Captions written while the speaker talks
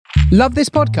Love this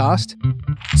podcast?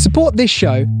 Support this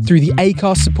show through the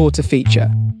Acast supporter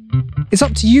feature. It's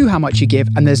up to you how much you give,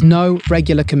 and there's no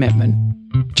regular commitment.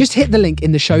 Just hit the link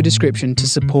in the show description to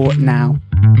support now.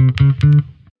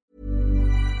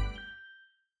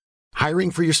 Hiring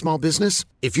for your small business?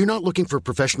 If you're not looking for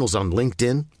professionals on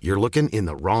LinkedIn, you're looking in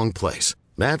the wrong place.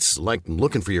 That's like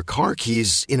looking for your car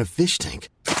keys in a fish tank.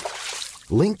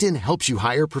 LinkedIn helps you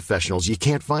hire professionals you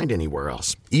can't find anywhere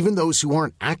else, even those who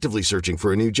aren't actively searching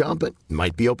for a new job but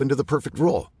might be open to the perfect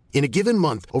role. In a given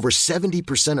month, over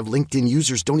 70% of LinkedIn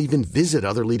users don't even visit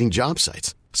other leading job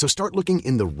sites. So start looking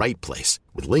in the right place.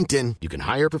 With LinkedIn, you can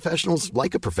hire professionals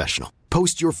like a professional.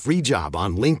 Post your free job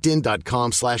on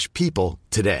linkedin.com/people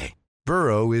today.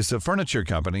 Burrow is a furniture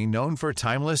company known for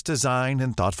timeless design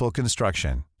and thoughtful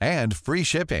construction, and free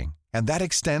shipping, and that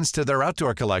extends to their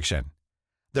outdoor collection.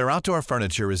 Their outdoor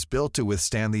furniture is built to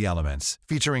withstand the elements,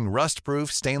 featuring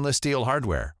rust-proof stainless steel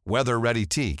hardware, weather-ready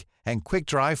teak, and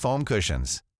quick-dry foam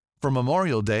cushions. For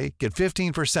Memorial Day, get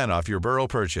 15% off your Burrow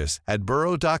purchase at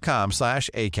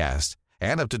burrow.com/ACAST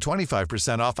and up to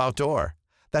 25% off outdoor.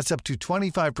 That's up to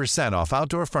 25% off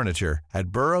outdoor furniture at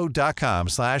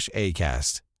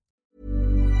burrow.com/ACAST.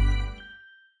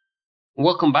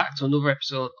 Welcome back to another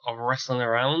episode of Wrestling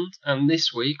Around, and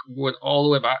this week we went all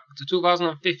the way back to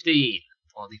 2015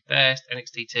 for the first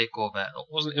NXT TakeOver. It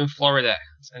wasn't in Florida,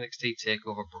 it's NXT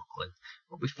TakeOver Brooklyn.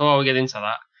 But before we get into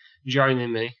that,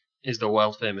 joining me is the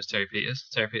world famous Terry Peters.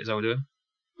 Terry Peters, how are we doing?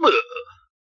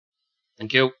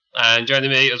 Thank you. And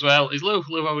joining me as well is Lou.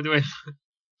 Lou, how are we doing?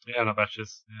 Yeah, not bad. Yeah.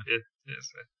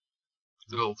 It's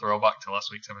a little throwback to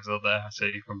last week's episode there, I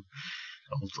see, from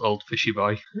old fishy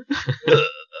boy.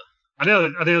 I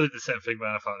nearly did the same thing, but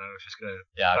I thought no, I was just going to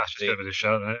bash it over the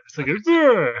show. It's like,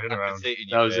 around.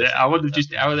 That was it. I would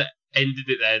have ended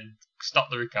it then,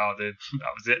 stopped the recording.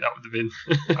 That was it. That would have been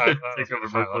take over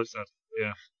my episode.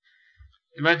 Yeah.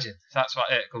 Imagine if that's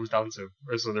what it comes down to,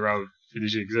 wrestling around,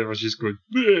 finishing, because everyone's just going,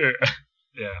 yeah.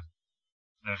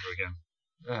 Never again.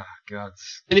 Oh, God.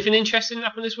 Anything interesting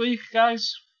happened this week,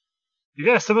 guys?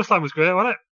 Yeah, SummerSlam was great,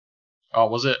 wasn't it? Oh,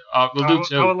 was it? We'll do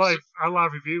two. Our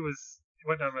live review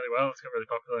went down really well. It's got really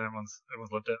popular. Everyone's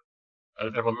loved it.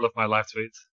 Everyone loved my live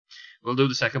tweets. We'll do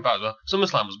the second part as well.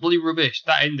 SummerSlam was bloody rubbish.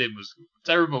 That ending was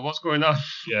terrible. What's going on?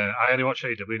 Yeah, I only watch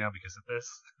AEW now because of this.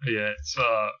 Yeah,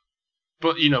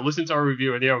 but listen to our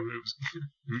review anyhow.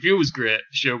 The review was great.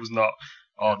 The show was not.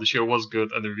 Oh, the show was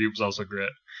good, and the review was also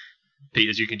great.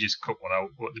 Peters, you can just cut one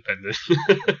out, but depending.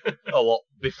 Oh, what?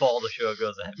 Before the show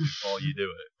goes ahead, before you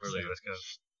do it. Brilliant. Let's go.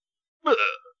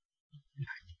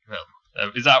 Well,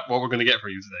 is that what we're going to get for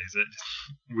you today? Is it just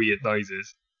weird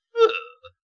noises?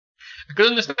 I could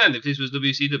understand if this was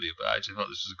WCW, but I actually thought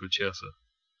this was a good show, so.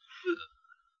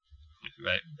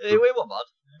 Right. Hey, wait, what, bud?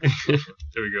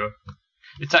 There we go.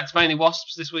 Attacked by any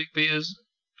wasps this week, Peters?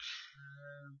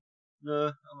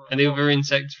 No. Any other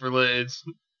insect-related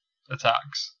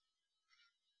attacks?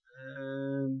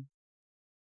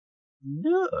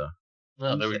 No.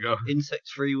 Oh, there we go.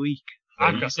 Insect-free week.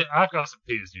 I've got some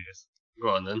Peters news. Go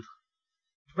on then.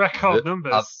 Record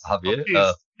numbers. Have you?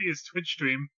 Peters Twitch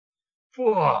stream.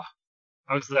 Whoa.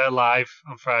 I was there live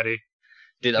on Friday.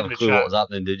 Didn't have a clue what was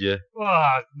happening, did you? Oh,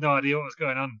 I had no idea what was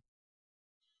going on.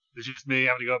 There's just me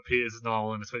having to go at Peters as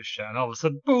normal in the Twitch chat, and all of a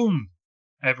sudden, boom!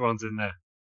 Everyone's in there.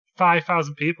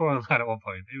 5,000 people online at one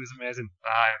point. It was amazing.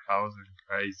 5,000.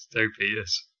 Christ. Terry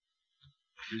Peters.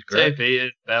 It was great. Terry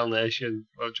Peters, Bell Nation,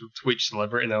 Twitch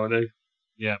celebrity nowadays.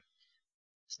 Yeah.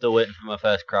 Still waiting for my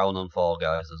first crown on Fall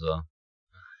Guys as well.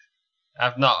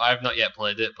 I've not yet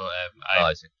played it, but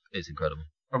it's incredible.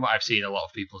 From what I've seen, a lot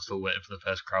of people are still waiting for the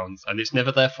first crowns, and it's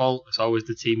never their fault. It's always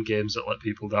the team games that let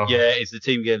people down. Yeah, it's the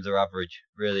team games are average,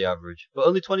 really average. But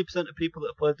only 20% of people that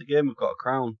have played the game have got a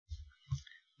crown.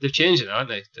 They've changed it, aren't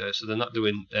they? So they're not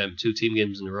doing 2 team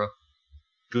games in a row.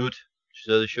 Good.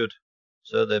 So they should.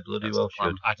 So they bloody well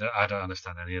should. I don't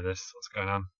understand any of this. What's going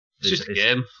on? It's just a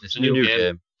game. It's a new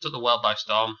game. Took the world by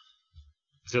storm.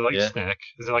 Is it like Snake?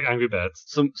 Is it like Angry Birds?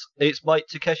 It's like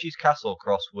Takeshi's Castle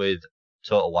crossed with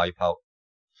Total Wipeout.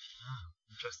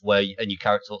 Where your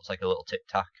character looks like a little Tic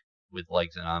Tac with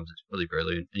legs and arms. It's really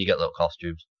brilliant. And you get little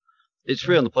costumes. It's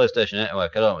free on the PlayStation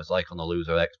Network. I don't know what it's like on the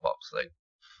loser Xbox thing.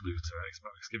 Loser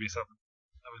Xbox. Give me something.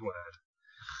 That was weird.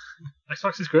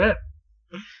 Xbox is great.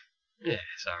 Yeah,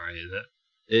 it's alright, isn't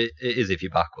it? It is if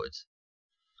you're backwards.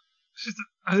 It's just,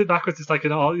 as it backwards, it's like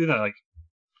like,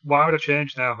 why would I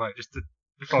change now? Like,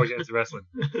 before we get into wrestling.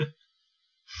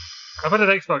 I've had an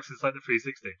Xbox since like the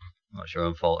 360. Not sure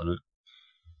I'm faulting it.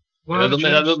 That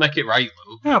doesn't make it right,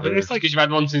 though. No, but it's like because you've had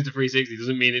one since the 360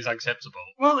 doesn't mean it's acceptable.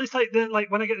 Well, it's like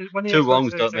when I get when the two Xbox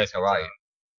wrongs don't 360 make a right.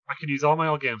 I can use all my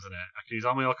old games on it. I can use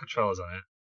all my old controllers on it.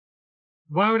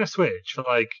 Why would I switch for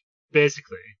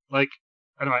basically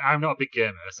anyway, I'm not a big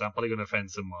gamer, so I'm probably going to offend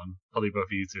someone, probably both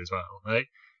of you two as well, right?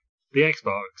 The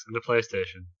Xbox and the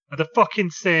PlayStation are the fucking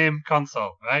same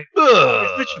console, right?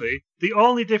 It's literally the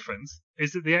only difference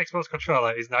is that the Xbox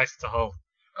controller is nicer to hold.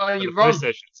 Oh, than you're the wrong.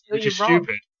 PlayStation, which is You're wrong.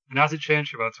 stupid and hasn't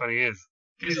changed for about 20 years.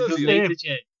 It's Because the you same. need to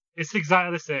change. It's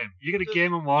exactly the same. You get a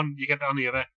game on one, you get it on the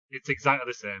other. It's exactly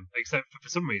the same, except for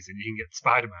some reason you can get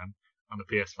Spider-Man on the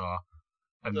PS4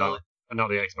 and not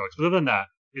the Xbox. But other than that,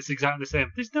 it's exactly the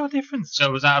same. There's no difference.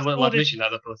 So was that a little Well, admission that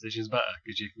the PlayStation's better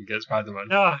because you can get Spider-Man?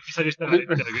 No, because I just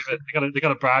they got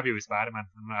to bribe you with Spider-Man.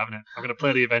 I'm not having it. I'm going to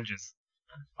play the Avengers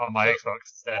on my Xbox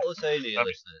instead. What we're saying here,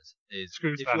 listeners, is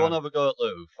Screw if you Spider-Man. want to have a go at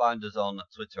Lou, find us on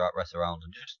Twitter at WrestleRound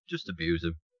and just abuse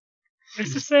him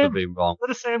It's the for same. being wrong. They're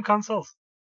the same consoles.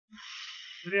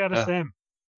 They are the Yeah. same.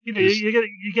 You know,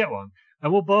 you get one,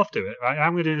 and we'll both do it. Right?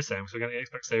 I'm going to do the same. So we're going to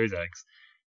Xbox Series X.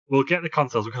 We'll get the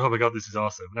consoles. We'll go, oh my god, this is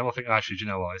awesome. And then we'll think, actually, do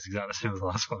you know what? It's exactly the same as the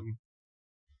last one.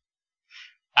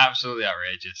 Absolutely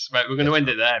outrageous. Right, we're going to end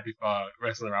it there before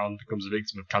Wrestling Around becomes a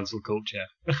victim of cancel culture.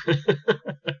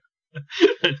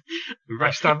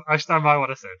 I stand by what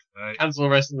I said. Right? Cancel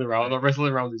Wrestling Around. Or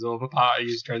Wrestling Around is over. Party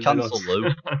is trending. Cancel Lou.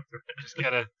 Just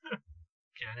get a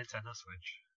Nintendo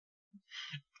Switch.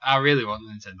 I really want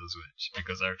the Nintendo Switch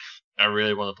because I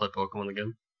really want to play Pokemon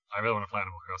again. I really want to play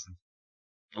Animal Crossing.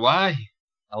 Why?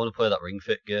 I want to play that Ring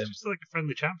Fit game. It's just like a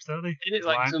friendly champs, don't they? Isn't it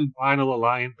like some Lionel a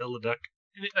lion, Bill the duck.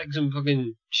 Isn't it like some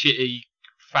fucking shitty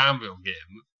Farmville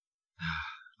game?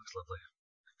 Looks lovely.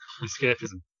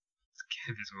 Escapism.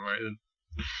 It's alright then.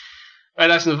 Right,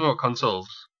 that's enough about consoles.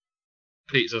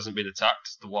 Pete hasn't been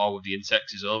attacked. The war with the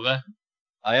insects is over.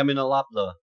 I am in a lab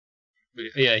though. But,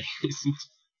 yeah, it's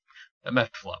a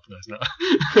meth lab, no, it's not.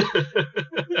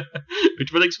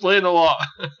 Which would explain a lot.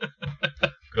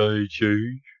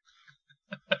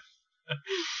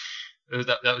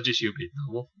 That was just you being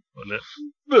normal, wasn't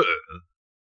it?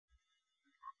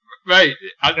 Right,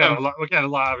 We're getting a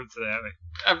lot out of him today, aren't we?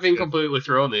 I've been completely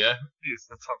thrown here. He's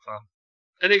the top fan.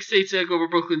 NXT TakeOver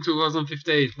Brooklyn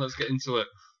 2015. Let's get into it.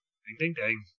 Ding, ding,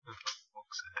 ding. Oh, for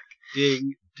fuck's sake.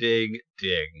 Ding, ding,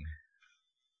 ding.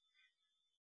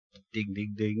 Ding,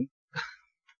 ding, ding.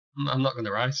 I'm not going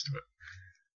to rise to it.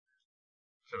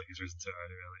 I feel like he's risen to it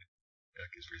already, really. I feel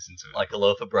like it's risen to it. Like a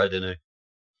loaf of bread, innit?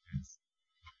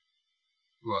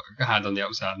 What, hard on the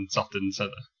outside and soft in the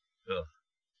centre.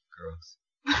 Gross.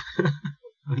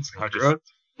 It's I just- gross.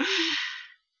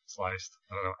 Sliced.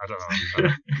 I don't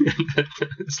know.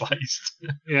 Sliced.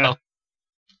 Yeah.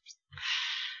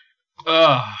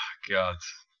 Oh, God.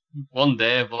 One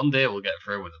day we'll get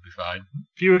through with it, be fine.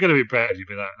 If you were going to be bread, you'd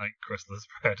be that, like, crustless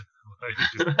bread.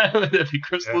 Like, Would it be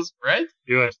crustless bread?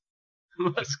 you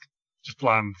would. Just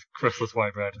bland, crustless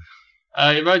white bread.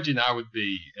 I imagine I would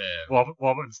be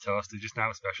Warburton's toasted, just now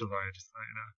a special variant, just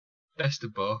like, best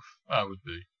of both. I would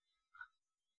be.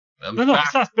 No, 'cause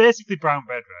that's basically brown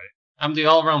bread, right? I'm the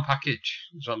all-round package.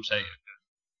 That's what I'm saying.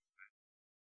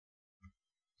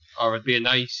 Or it'd be a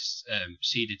nice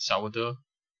seeded sourdough.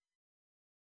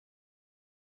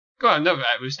 Go on, no,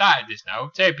 right, we've started this now.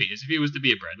 Say, Peters, if you was to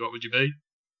be a bread, what would you be?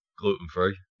 Gluten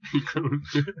free.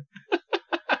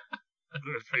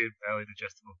 It's pretty barely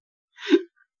digestible.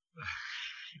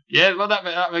 Yeah, well, that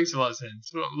makes a lot of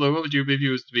sense. What would you be if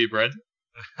you was to be a bread?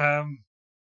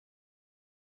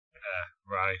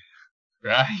 Rye.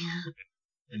 Right?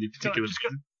 Any particular It's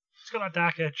got that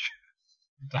dark edge.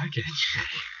 dark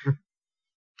edge?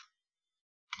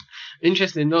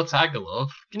 Interesting, no tiger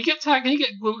loaf. Can you get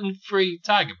gluten-free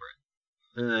tiger bread?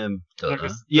 Don't No, know.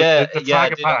 'cause Yeah, the yeah, I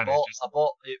tiger did. I pan is just-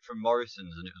 bought it from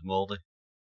Morrison's and it was mouldy.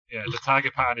 Yeah, the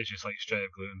tiger pattern is just like straight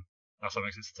up gluten. That's what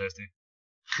makes it so tasty.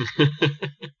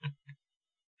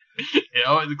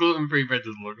 Yeah, the gluten-free bread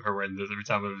does look horrendous every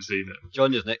time I've ever seen it.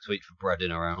 Join us next week for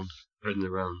breading around. Spreading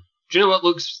around. Do you know what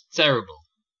looks terrible?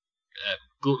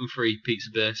 Gluten-free pizza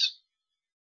base.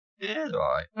 Yeah, they're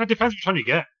alright. It depends which one you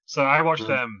get. So I watched if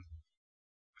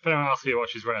anyone else here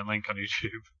watches Red and Link on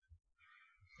YouTube,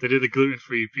 they do the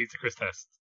gluten-free pizza crust test.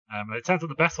 And it turns out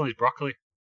the best one is broccoli.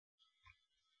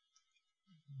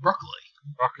 Broccoli.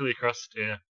 Broccoli crust,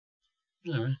 yeah.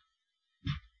 Alright.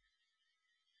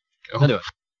 Anyway,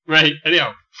 Right,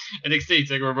 anyhow. NXT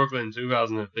TakeOver Brooklyn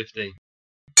 2015.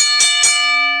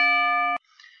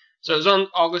 So it was on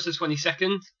August the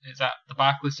 22nd. It's at the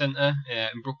Barclays Center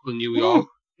in Brooklyn, New York.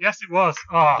 Yes, it was.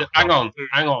 Oh, Hang on.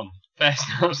 First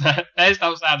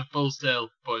outside of Full Sail,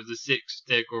 but it was the sixth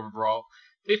TakeOver Raw.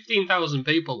 15,000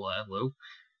 people there, Lou.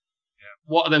 Yeah.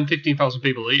 What are them 15,000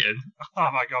 people eating? Oh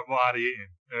my god, what are they eating?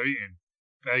 They're eating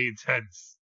very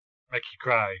intense, make you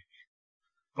cry,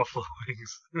 buffalo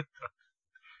wings.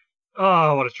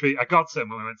 Oh, what a treat. I got some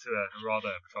when we went to a Raw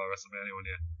there before WrestleMania 1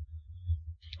 year.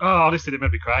 Oh, honestly, it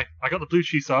made me cry. I got the blue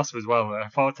cheese sauce as well. I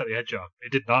thought I'd take the edge off.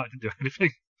 It did not. It didn't do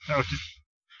anything. I was just...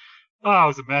 Oh, it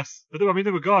was a mess. But I mean,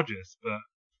 they were gorgeous, but...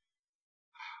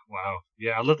 Wow.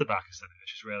 Yeah, I love the back of Senate.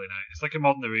 It's just really nice. It's like a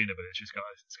modern arena, but it's got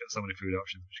so many food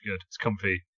options, which is good. It's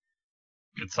comfy.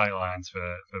 Good sight lines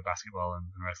for basketball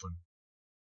and wrestling.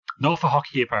 Not for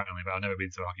hockey, apparently, but I've never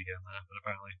been to a hockey game there. But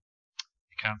apparently,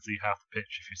 you can't see half the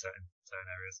pitch if you're set in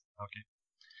certain areas. Hockey.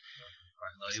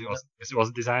 It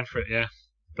wasn't designed for it, yeah.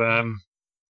 But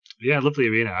yeah, lovely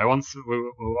arena. We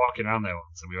were walking around there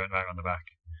once, and we went right on the back.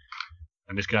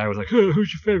 And this guy was like, "Oh,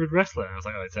 who's your favourite wrestler?" And I was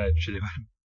like, "Oh, it's Edge." And he went,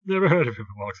 "Never heard of him,"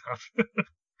 and walked off.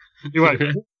 He went,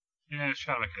 "Yeah,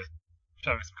 trying to make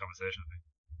some conversation." I think.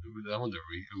 I wonder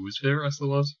who his favourite wrestler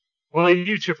was. Well, he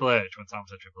knew Triple H when Tom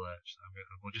said Triple H. So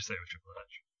we'll just say it was Triple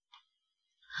H.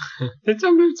 Did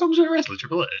Tom say wrestler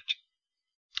Triple H?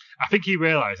 I think he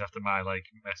realised after my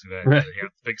mess with Edge that he had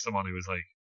to pick someone who was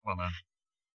well known.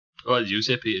 Oh, did you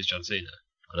say Peter's John Cena?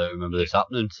 I don't remember this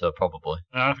happening, so probably.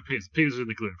 No, I think Peter's in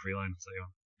the gluten-free line, so you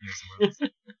know somewhere else.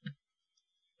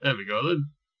 There we go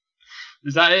then.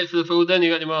 Is that it for the food then? You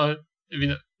got any more?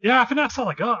 Yeah, I think that's all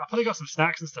I got. I probably got some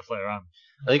snacks and stuff later on.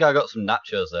 I think I got some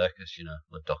nachos there because,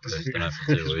 lived Doctor Who's done it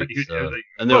for 2 weeks.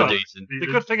 And they were decent. The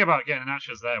good thing about getting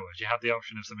nachos there was you had the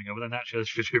option of something other than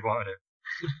nachos if you wanted it.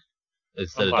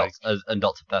 Instead of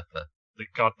Dr. Pepper. The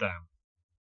goddamn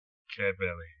Kay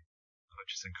Bailey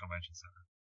Hutchison Convention Center.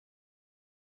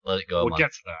 Let it go, We'll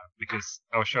get to that because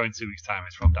I was showing 2 weeks' time.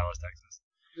 It's from Dallas, Texas.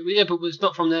 Yeah, but it's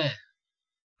not from there.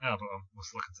 No, but we'll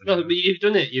look into No, but you've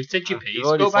done it. You've taken your piece.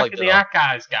 Go back in the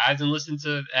archives, guys, and listen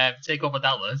to Take Over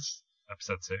Dallas.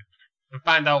 Episode 2. And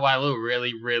find out why Lou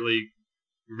really, really,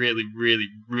 really, really,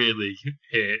 really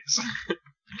hates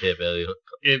Kay Bailey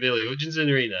Hutchinson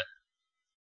Arena.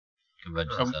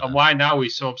 Convention Center. And why now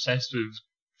he's so obsessed with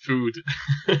food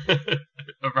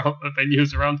around the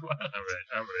venues around the world.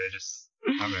 Outrageous.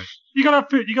 You gotta have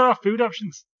food. You gotta have food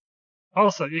options.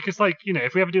 Also, because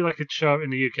if we ever do a show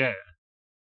in the UK,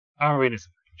 our arenas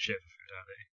are fucking shit for food, aren't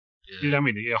they? Yeah. You know what I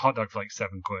mean? You get a hot dog for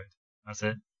 £7. That's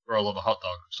it. For all of a hot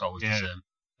dog, it's always the same.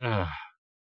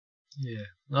 Yeah,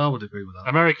 no, I would agree with that.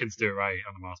 Americans do it right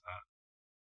on the most part.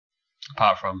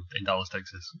 Apart from in Dallas,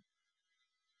 Texas.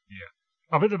 Yeah.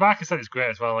 Oh, but the back is great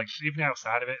as well. Even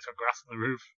outside of it, it's got grass on the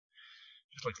roof.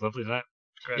 Just looks lovely, doesn't it?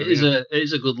 It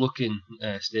is a good looking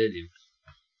stadium.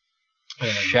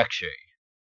 Shakshi.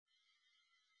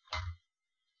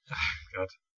 God.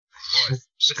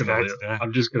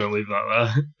 I'm just gonna leave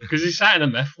that there because he's sat in a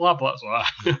meth lab. That's why.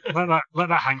 let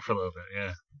that hang for a little bit.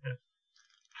 Yeah.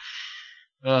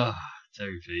 Oh,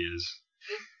 Terry Peters.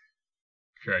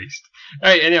 Christ.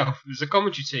 Hey, anyhow, there's a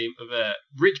commentary team of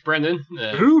Rich Brennan.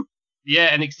 Who?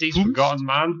 Yeah, NXT's Forgotten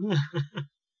Man.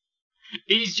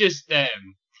 He's just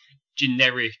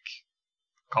generic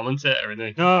commentator, isn't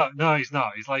he? No, he's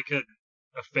not. He's like a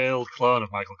failed clone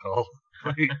of Michael Cole.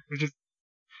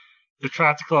 They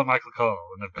tried to clone Michael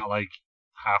Cole, and they've got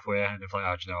halfway, and they're like,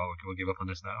 "Oh, do you know what? We'll give up on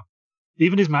this now."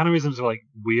 Even his mannerisms were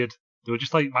weird. They were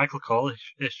just like Michael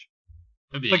Cole-ish.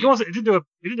 Maybe He didn't do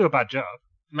a bad job.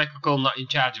 Michael Cole not in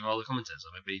charge of all the commentators,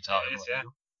 or maybe he taught him. Yeah.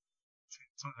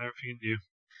 It's not everything new.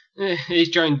 He's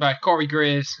joined by Corey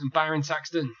Graves and Byron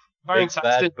Saxton. Byron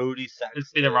Saxton has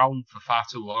been around for far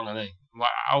too long, hasn't he?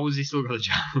 How has he still got a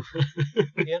job?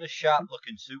 He had a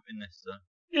sharp-looking suit in this, though.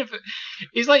 Yeah, but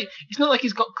it's not like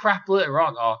he's got crap later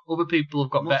on, or other people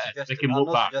have got better. They can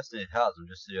look back. I'm not suggesting it has. I'm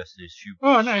just suggesting his shoe.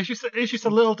 Oh no, it's just a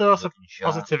little dose of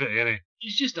positivity, isn't he?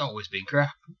 He's just always been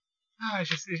crap. No, it's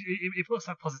just he puts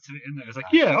that positivity in there. It's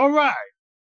yeah, all right.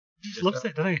 He just loves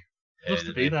it, doesn't he? Loves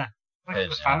to be there. Like a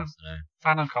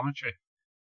fan on commentary.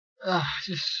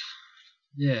 Rubbish.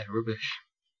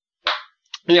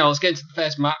 Anyhow, let's get into the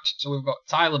first match. So we've got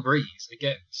Tyler Breeze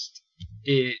against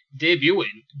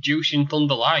debuting Jushin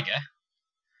Thunder Liger,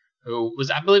 who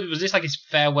was, I believe, was this his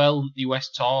farewell US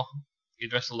tour?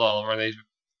 He'd wrestled all over and he's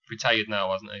retired now,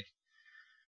 wasn't he?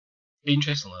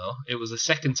 Interestingly though, it was the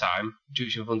second time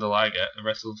Jushin Thunder Liger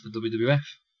wrestled for WWF.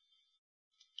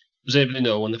 Does anybody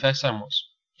know when the first time was?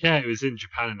 Yeah, it was in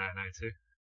Japan in 1992.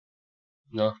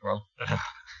 No, wrong.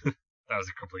 That was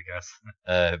a complete guess.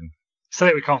 Say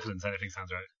it with confidence, anything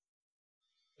sounds right.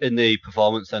 In the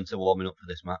Performance Center warming up for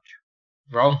this match.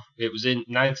 Wrong. It was in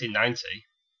 1990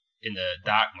 in a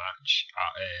dark match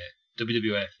at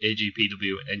WWF,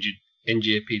 AGPW, and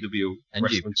NJPW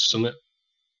Wrestling Summit.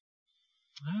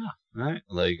 Ah, right.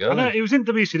 Well, there you go. I know, he was in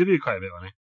WCW quite a bit,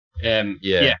 wasn't he?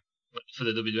 Yeah. For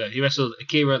the WWF, he wrestled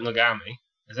Akira Nagami.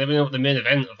 Does anyone know what the main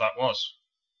event of that was?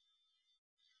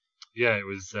 Yeah, it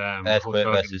was Hulk Earthquake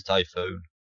Hogan, versus Typhoon.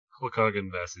 Hulk Hogan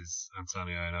versus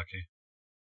Antonio Inoki.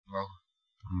 Wrong.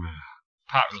 Mm.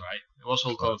 Pat was right. It was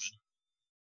Hulk Hogan.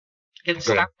 Against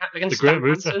Great. Stan great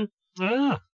Muta. Hansen.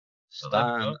 Ah, So there we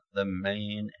Stan go. the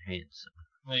Main Hansen.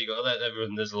 There you go.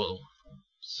 Everyone, there's a little.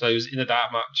 So he was in a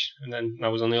dark match, and then I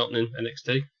was on the opening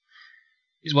NXT.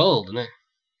 He's well old, isn't he?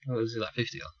 Oh, is he like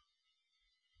 50 or?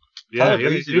 yeah, Tyler he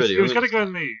Breeze is was really going good. to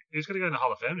go in the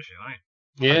Hall of Fame this year, wasn't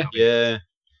he? Yeah. Yeah.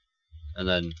 And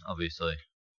then, obviously,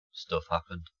 stuff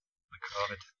happened. Like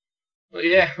COVID. Well,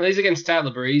 yeah, well, he's against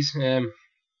Tyler Breeze.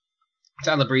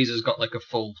 Tyler Breeze has got like a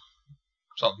full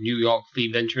sort of New York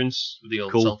themed entrance with the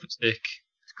old Cool. selfie stick.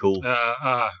 It's cool.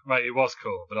 Right, it was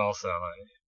cool, but also like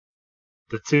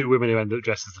the two women who end up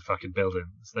dressed as the fucking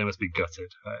buildings, they must be gutted,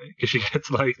 right? Because you get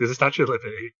to like, there's a Statue of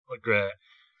Liberty, look great.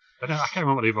 I can't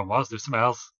remember what the other one was. There's something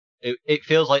else. It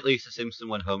feels like Lisa Simpson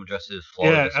when home dresses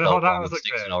Florida Yeah, and I thought that Spellbound was, and like,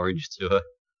 sticks great. an orange to her.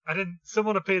 And then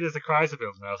someone appeared as the Chrysler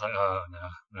Building, and I was like, oh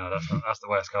no, that's the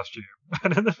worst costume.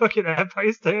 And then the fucking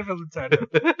Empire State Building turned up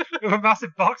with a massive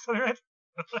box on her head.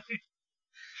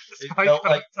 The It spike felt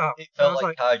on like the top. it I felt was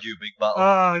like Kaiju Big Battle.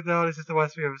 oh no, this is the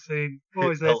worst we've ever seen.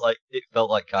 What is this? It felt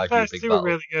like Kaiju First Big two were Battle.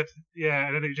 really good, yeah,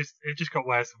 and then it just got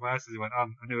worse and worse as it went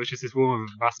on. And it was just this woman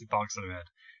with a massive box on her head,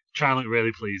 trying to look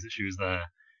really pleased that she was there.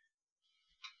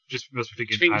 Just must be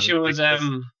Do you thinking.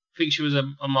 think she was a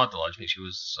model, or do you think she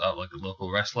was like a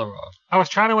local wrestler? Or I was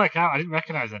trying to work out. I didn't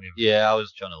recognise any of them. Yeah, I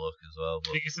was trying to look as well.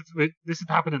 But Because this has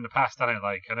happened in the past, hasn't it?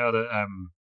 Like I know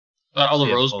that all the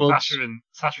Yeah, Rosebuds?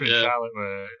 Sasha and Yeah. Charlotte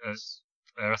were at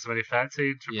WrestleMania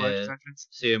 13 Triple Yeah. H's entrance.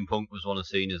 CM Punk was one of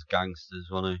Cena's gangsters,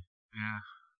 wasn't Yeah.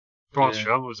 Braun Yeah.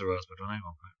 Strowman was a Rosebud, wasn't he? At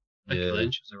one point? he? Becky Yeah.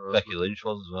 Lynch was a Rosebud. Becky Lynch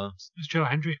was as well. It was Joe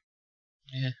Hendry.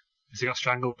 Yeah. Because he got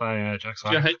strangled by Jack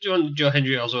Swagger. Joe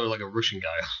Hendry also like a Russian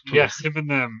guy. Yes, him and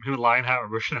Lionheart are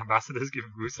Russian ambassadors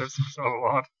giving Rusev some sort of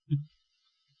award.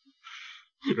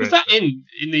 Was Great that stuff.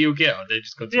 in the UK or they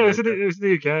just got to Yeah, it was in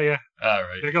the UK, yeah. Ah,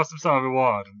 right. They got some sort of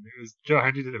award, and it was Joe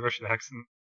Hendry did a Russian accent.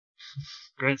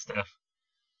 Great stuff.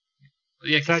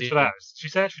 Yeah, 'cause Search he- for that. She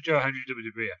searched for Joe Hendry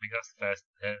WWE. I think that's the first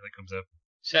hit that comes up.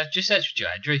 Just search for Joe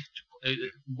Hendry.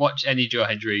 Watch any Joe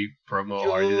Hendry promo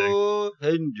or anything. Joe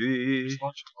Hendry. Just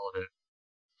watch all of it.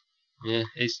 Yeah,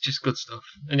 it's just good stuff.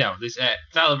 And now this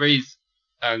Tyler Breeze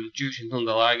and Jushin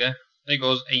Thunder Liger. It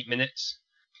goes 8 minutes.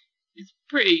 It's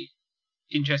pretty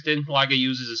interesting. Liger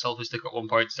uses a selfie stick at one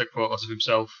point to take photos of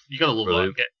himself. You gotta love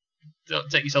Brilliant. that. Don't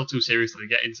take yourself too seriously.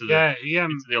 Get into the Yeah,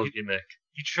 into the old gimmick.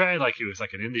 he treated like he was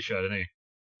like an indie show, didn't he?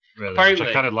 Really, which Apparently.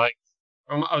 I kind of like.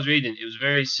 From what I was reading, it was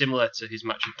very similar to his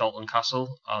match with Dalton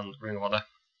Castle on Ring of Honor.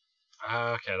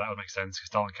 Okay, that would make sense because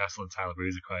Dalton Castle and Tyler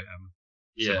Breeze are quite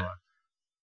Yeah.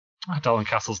 similar. Dalton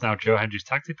Castle's now Joe Hendry's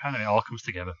tag team partner. It all comes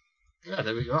together. Yeah,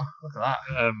 there we go. Look at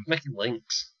that. Making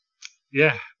links.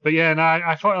 Yeah, but yeah, no,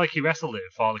 I thought like he wrestled it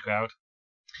for the crowd.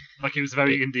 Like it was a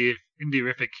very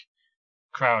indie-rific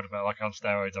crowd, but like on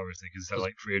steroids, obviously, because there were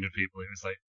like 300 people. It was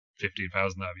like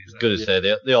 15,000 out of I was you. going to say,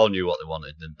 they all knew what they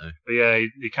wanted, didn't they? But yeah,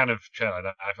 he kind of treated like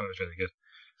that. I thought it was really good.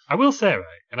 I will say,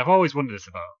 right, and I've always wondered this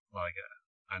about Liger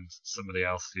and somebody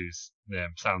else whose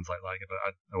name sounds like Liger,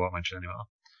 but I won't mention anymore.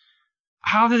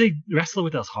 How do they wrestle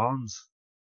with those horns?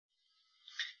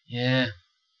 Yeah.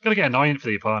 Gotta get annoying for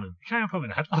the opponent. You can't put him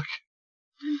in a headlock.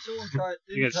 Didn't someone try?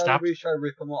 You get stabbed. try to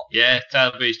rip them off? Yeah,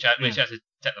 Tyler Breeze tried Yeah. to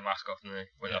take the mask off and they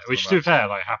went after Which, the to be mask. fair,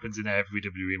 like happens in every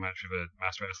WWE match with a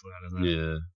masked wrestler, doesn't it?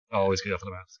 Yeah. Always get off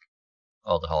the mask.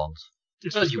 All the horns.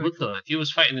 Just Well, you would though. If you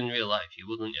was fighting in real life, you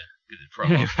wouldn't you? Because it's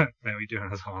proper. Yeah, what are you doing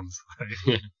those horns?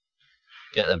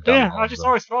 Get them But down. yeah, the I horns, just though.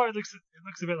 always thought it looks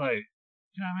a bit like,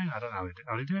 you know what I mean? I don't know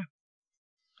how they do it.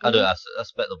 I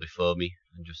expect they'll be foamy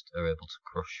and just are able to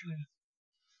crush.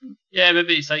 Yeah,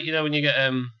 maybe it's like, you know, when you get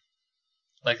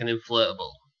like an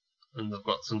inflatable and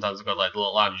sometimes they've got like the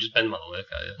little arm, you just bend them out of the way,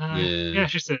 can't you? Yeah. Yeah,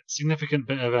 it's just a significant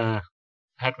bit of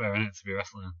headwear in it to be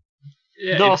wrestling.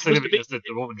 Yeah, Not it's supposed to significant be- as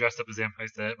the woman dressed up as the Empire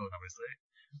State Building, obviously.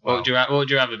 What would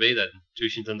you rather be then?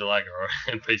 Jushin Thunder Liger or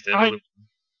Empire State I- Building?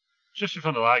 Just for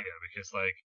fun to Liger, because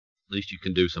like, At least you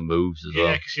can do some moves as yeah,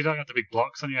 well. because you don't have the big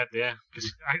blocks on your head there.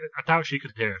 Because I doubt she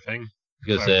could hear a thing.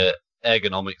 Because Right.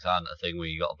 ergonomics aren't a thing where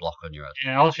you got a block on your head.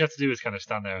 Yeah, all she had to do was kind of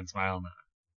stand there and smile. And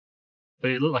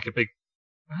but it looked like a big,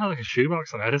 like a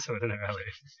shoebox on her head or something, didn't it, really?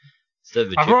 Instead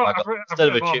of a I've chip wrote- bag, I've wrote- I've instead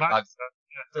of a written more chip bag, notes,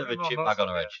 instead of I've a written chip more bag on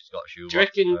her notes, head, she's got a shoe. Do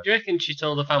you reckon she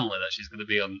told the family that she's going to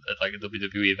be on at like a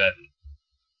WWE event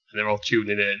and they're all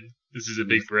tuning in? This is a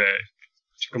big break.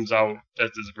 She comes out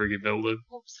dressed as a frigging building.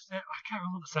 What was the, I can't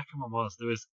remember what the second one was. There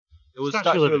was It was Statue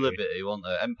Statue of of Liberty. Liberty, wasn't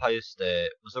there? Empire State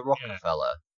was a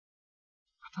Rockefeller.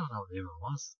 I don't know what the other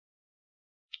one was.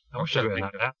 I I'm wish trying I'd to written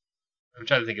think that down. I'm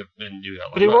trying to think of a new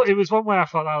outline. But it was one where I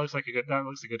thought that looks a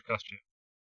good costume.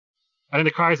 And in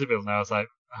the Chrysler build now, I was like,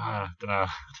 I don't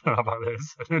know about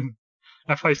this. And then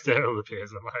F.I. Stable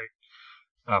appears, and I'm like,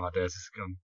 oh my days, it's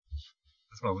gone.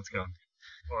 This moment's gone.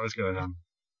 What is going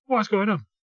on?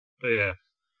 But yeah.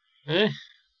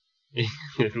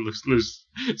 Looks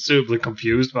suitably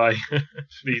confused by the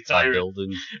That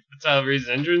building. Tyler Breeze's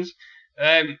entrance.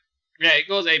 Yeah, it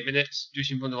goes 8 minutes.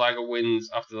 Jushin Thunder Liger wins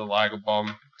after the Liger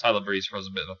bomb. Tyler Breeze throws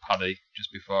a bit of a paddy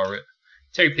just before it.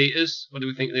 Terry Peters, what do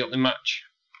we think of the opening match?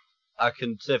 I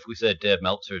can safely say Dave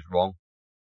Meltzer is wrong.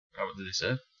 What did he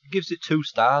say? He gives it 2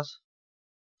 stars.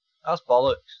 That's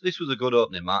bollocks. This was a good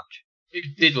opening match.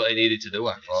 It did what it needed to do,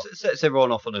 I thought. It sets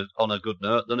everyone off on a good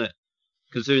note, doesn't it?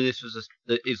 Considering this was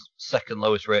his second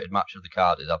lowest rated match of the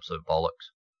card, is absolute bollocks.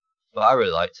 But I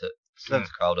really liked it. Sends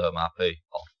the crowd home happy,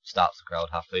 or starts the crowd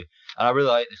happy. And I really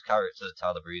like this character that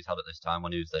Tyler Breeze had at this time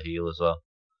when he was the heel as well.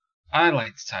 I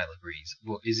liked Tyler Breeze,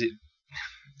 but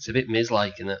it's a bit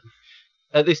Miz-like, isn't it?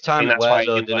 At this time, that's why he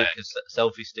though, did didn't it? that. Because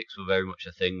selfie sticks were very much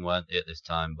a thing, weren't they, at this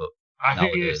time? But I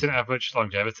think it nowadays- just didn't have much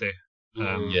longevity.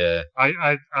 yeah,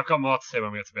 I've got more to say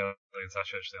when we get to Bill and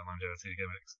Sasha actually on longevity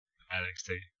gimmicks in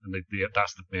NXT, and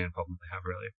that's the main problem they have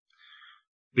really.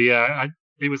 But yeah,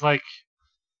 it was like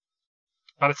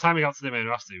by the time he got to the main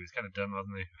roster, he was kind of done,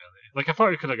 wasn't he? Really, like I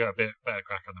thought he could have got a bit better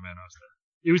crack on the main roster.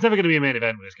 He was never going to be a main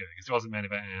event with this gimmick because it wasn't main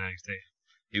event in NXT.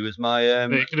 he was my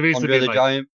But it could have easily Andre been the like,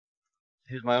 Giant.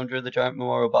 He was my Andre the Giant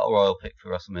Memorial Battle Royal pick for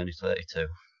WrestleMania 32.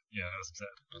 yeah, that was upset.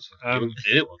 He wasn't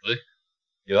in it, was he?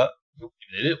 You what? He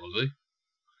wasn't in it, was he?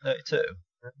 32.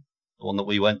 The one that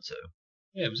we went to.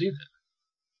 Yeah, was he in it?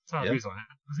 Tyler Yeah. Breeze on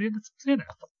it. Was he in it?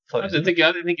 Thought I he was didn't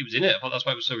think he was in it. I thought that's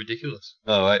why it was so ridiculous.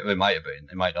 Oh, right, it might have been.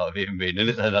 It might not have even been in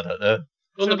it then, I don't know.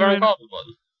 On the Baron Corbin one.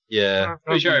 Yeah. I'm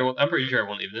pretty sure he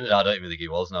wasn't even in it. No, I don't even think he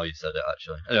was now you said it,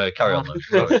 actually. Anyway, carry on, Luke.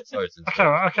 Sorry to I can't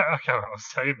what I was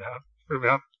saying now. Threw me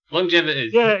off. Longevity.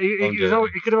 Yeah, he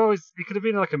Longevity. could have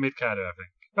been like a mid carder, I think.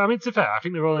 But I mean, to be fair, I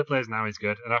think the role he plays now is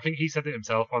good, and I think he said it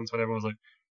himself once when everyone was like,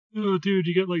 "Oh, dude,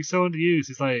 you get like someone to use."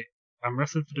 He's like, "I'm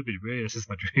wrestling for WWE. This is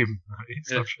my dream."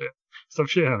 Stop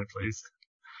shit on it, please.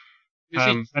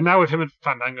 And now with him and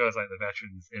Fandango as like the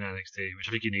veterans in NXT, which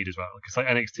I think you need as well, because like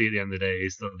NXT at the end of the day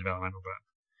is still a developmental brand.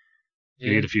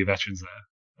 You need a few veterans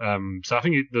there. So I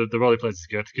think the role he plays is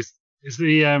good because it's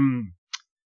the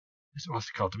what's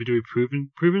it called? WWE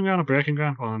Proving Ground or Breaking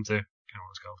Ground? One of them two. I can't remember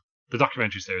what it's called. The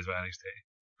documentary series about NXT.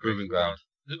 Proving Ground.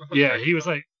 Yeah, he was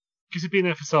like, because he'd been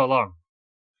there for so long,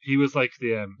 he was like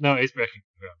the no, it's Breaking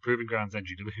Ground. Proving Ground's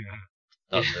NGW.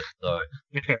 That's it, sorry.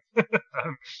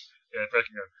 Yeah,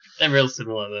 Breaking Ground. They're real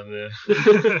similar, then.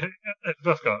 Yeah.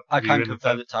 Both got. I you can in the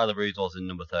confirm that Tyler Breeze was in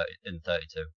number 30 in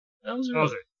 32. That was top.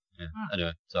 Was it? Yeah.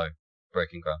 Anyway, sorry.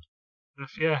 Breaking Ground.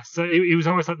 Yeah, so he was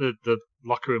almost like the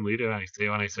locker room leader in NXT,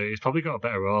 wasn't he? So he's probably got a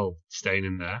better role staying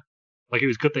in there. Like, it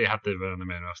was good that he had the run on the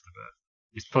main roster, but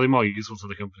it's probably more useful to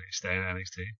the company staying at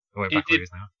NXT. Away back where he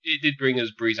is now. It did bring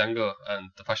us Breezango, and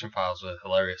the Fashion Files were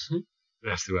hilarious.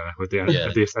 Yes, they were, with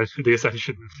the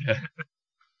Ascension. Yeah.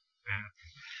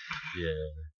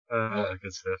 Yeah.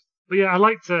 Good stuff. But yeah, I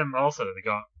liked also that they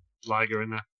got Liger in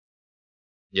there.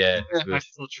 Yeah. A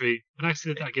nice little treat. A nice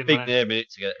to that again. Big name in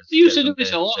it to get. They used to get do them this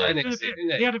a there, lot so- in NXT, didn't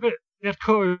they? He had a bit. They had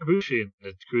Kota Ibushi in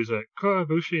the Cruiserweight. Kota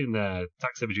Ibushi and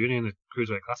Zack Sabre Jr. in the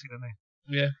Cruiserweight Classic, didn't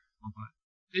they? Yeah.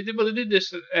 They did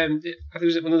this. I think it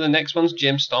was one of the next ones.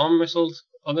 James Storm wrestled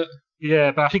on it.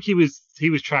 Yeah, but I think he was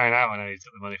trying out and then he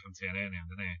took the money from TNA in the end,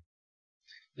 didn't he?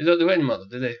 They don't do it anymore,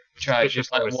 did they? Try Bishop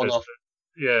just like always one says off.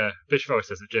 that- Yeah, Bishop always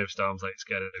says that James Storm's like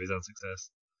scared of his own success.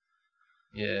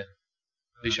 Yeah.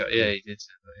 Bishop, yeah, he did say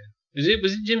that, yeah.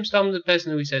 Was it Jim Storm, the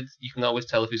person who he said you can always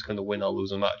tell if he's going to win or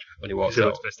lose a match when he walks He out?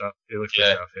 looks pissed off. He looks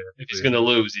Yeah. pissed off. Yeah. If he's going to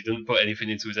lose, he doesn't put anything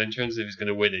into his entrance. If he's going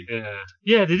to win, he.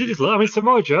 Yeah, they did this. I mean,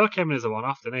 Samoa Joe came in as a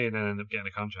one-off, didn't he? And then ended up getting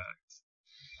a contract.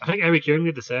 I think Eric Young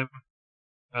did the same.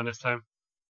 And this time,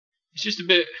 It's just a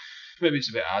bit. Maybe it's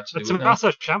a bit hard to but do. it now.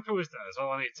 Tommaso Ciampa was there as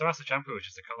well. I mean, Tommaso Ciampa was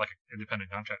just like an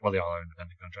independent contract. Well, they all are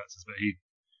independent contractors, but he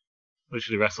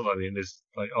literally wrestled on the Indies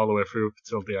like all the way through up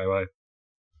until DIY.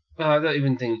 Well, I don't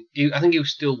even think. I think he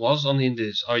still was on the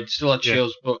Indies, or he still had Yeah.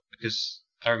 shows booked because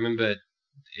I remember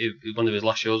one of his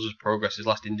last shows was Progress. His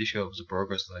last indie show was a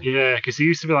Progress thing. Yeah, because he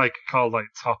used to be like called like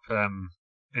top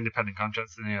independent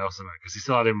contracts, didn't he, or something? Because he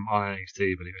still had him on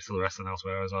NXT, but he was still wrestling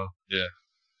elsewhere as well. Yeah.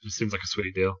 Just seems like a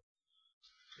sweet deal.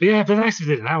 But yeah, but nice if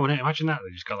they did it now, wouldn't it? Imagine that they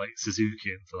just got like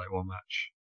Suzuki in for like one match.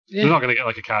 Yeah. They're not going to get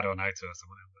like a Kado Naito or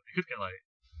someone, but they could get like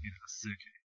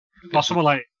Suzuki or someone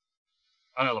like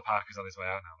I know La Parker's on his way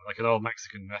out now, but like an old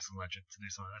Mexican wrestling legend to do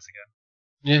something like this again.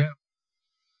 Yeah.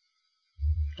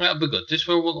 That'll be good. Just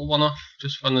for a little one-off,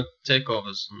 just for the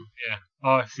takeovers. And... Yeah.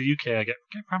 Oh, if the UK, get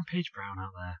Rampage Brown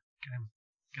out there.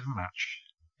 Get him a match.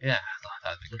 Yeah,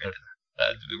 that'd be great.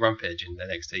 Rampage in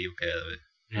NXT UK.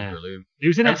 Yeah. Brilliant. He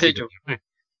was in Rampage, NXT.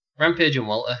 Rampage and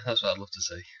Walter. That's what I'd love to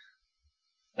see.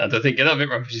 I don't think that'd be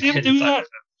Rampage. Did he do that?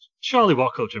 Surely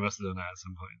What Culture must have done that at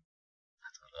some point.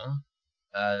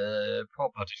 I don't know.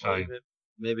 Probably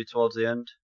maybe towards the end.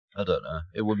 I don't know.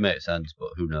 It would make sense, but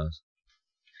who knows?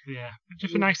 Yeah, it'd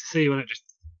just be nice to see when it just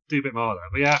do a bit more of that.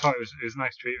 But yeah, I thought it was a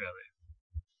nice treat, really.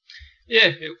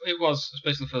 Yeah, it was,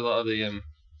 especially for a lot of the.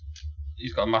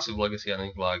 He's got a massive legacy, I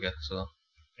think, Liger, so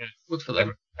Yeah. good for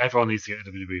them. Everyone needs to get a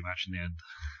WWE match in the end.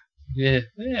 Yeah,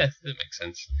 that makes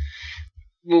sense.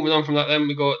 Moving on from that, then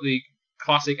we go at the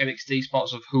classic NXT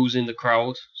spots of who's in the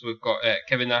crowd. So we've got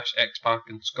Kevin Nash, X-Pac,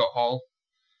 and Scott Hall.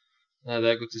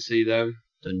 They're good to see them.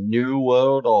 The New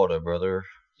World Order, brother.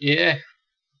 Yeah.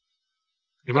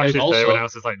 Imagine if Also- everyone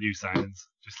else is like new signings,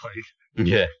 just like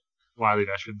Yeah. wily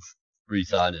veterans.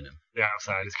 Re-signing him. The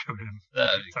outsiders coming in.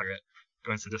 That'd be great.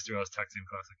 Going to Dusty Rhodes Tag Team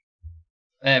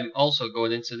Classic. Also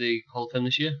going into the Hall of Fame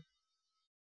this year.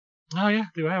 Oh yeah,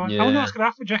 do I? I Yeah. wonder what's going to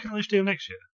happen with Jack and Lynch do next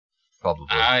year. Probably.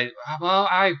 I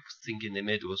was thinking they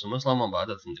may do a SummerSlam one, but I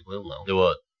don't think they will now. They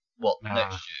won't. What, Nah.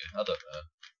 next year? I don't know.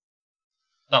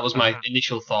 That was my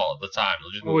initial thought at the time.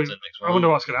 They'll just Well, move to the next I one. wonder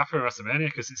what's going to happen at WrestleMania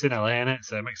because it's in LA, innit?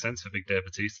 So it makes sense for Big Dave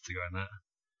Batista to go in there.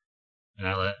 In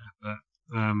LA. But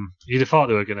you'd have thought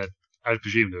they were going to. I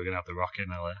presume they were going to have The Rock in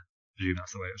LA. I presume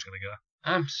that's the way it was going to go.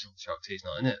 I'm still shocked he's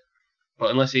not in it. But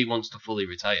unless he wants to fully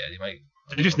retire, he might.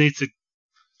 He just needs to.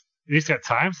 He needs to get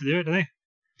time to do it, doesn't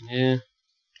he? Yeah.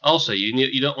 Also,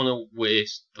 you don't want to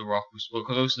waste The Rock,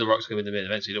 because obviously The Rock's going to be the main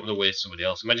event, so you don't want to waste somebody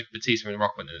else. Imagine if Batista and The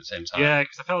Rock went in at the same time. Yeah,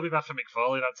 because I felt a bit bad for Mick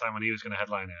Foley that time when he was going to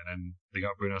headline it, and then they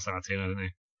got Bruno Sammartino, didn't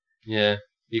they? Yeah.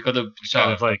 You could have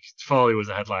Kind of like Foley was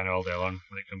a headliner all day long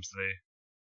when it comes to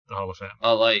the Hall of Fame.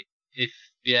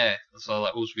 so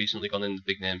like who's recently gone in the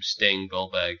big names, Sting,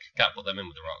 Goldberg, can't put them in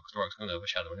with The Rock, 'cause The Rock's going to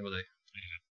overshadow anybody.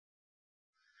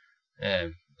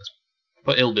 Let's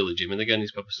put Hillbilly Jim in again,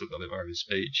 he's probably still got a bit more of his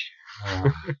speech.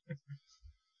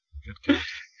 Good.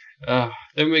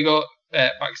 Then we got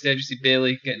backstage, you see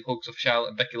Bayley getting hugs off Charlotte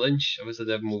and Becky Lynch. Obviously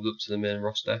they've moved up to the main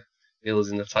roster. Bayley's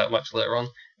in the title match later on.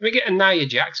 And we get a Nia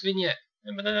Jax vignette.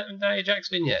 Remember the Nia Jax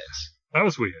vignettes? That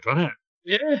was weird, wasn't it?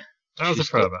 Yeah. That was a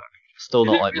throwback. Still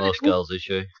not like most girls, is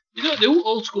she? You don't do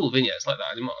old school vignettes like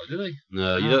that anymore, do they?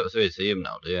 No, you don't really see him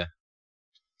now, do you?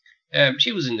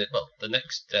 She was in the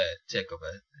next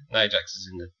takeover. Nia Jax is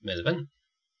in the main event.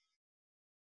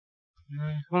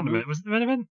 Wait a minute, was it the main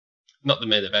event? Not the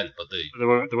main event, but the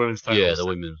The women's title. Yeah, the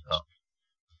women's. Oh.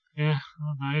 Yeah,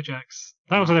 Nia Jax.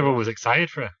 That was when everyone was excited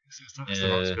for her. It's the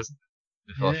Yeah. Rock's cousin.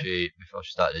 Before Yeah. she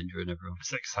started injuring everyone.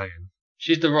 It's exciting.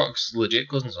 she's The Rock's legit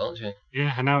cousin, isn't she?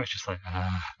 Yeah, and now it's just like,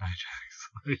 Nia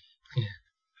Jax.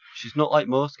 She's not like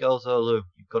most girls, though, Lou.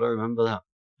 You've got to remember that.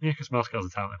 Yeah, because most girls are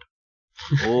talented.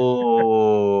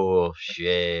 Oh,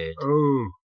 shit. Oh.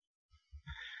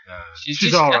 She's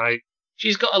She's just- alright.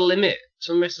 She's got a limit.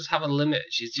 Some wrestlers have a limit.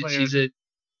 She's a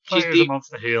Players a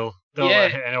monster heel. Don't Yeah.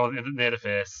 let her hit anyone near the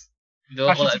face. Don't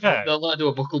Actually, let to be fair- her do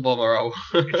a buckle bomber out.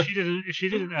 If she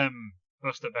didn't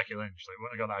bust up Becky Lynch, like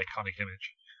wouldn't have got that iconic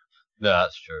image. No,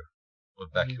 that's true.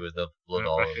 With Becky with the blood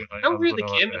all Becky over. was like, That oh, really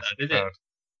blood all came over at the that, didn't it? crowd.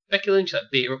 Becky Lynch that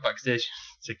beat her up backstage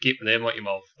to keep the name out your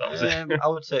mouth. That was it. I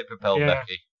would say it propelled Yeah.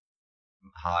 Becky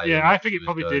higher. Yeah, than I what think she it was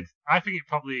probably going. did. I think it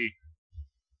probably.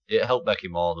 It helped Becky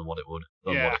more than what it would.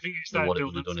 Than Yeah, what I it, think it than started what it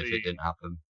would building have up done to if it didn't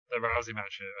happen. the Rousey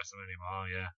match at WrestleMania more.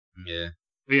 Yeah. Yeah.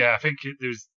 But yeah, I think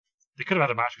they could have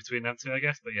had a match between them two, I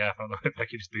guess. But yeah, I thought the way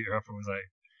Becky just beat her up and was like,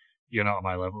 "You're not on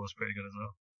my level," was pretty good as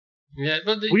well. Yeah,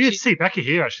 but Weird to see Becky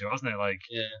here actually, wasn't it? Like,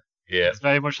 Yeah. it's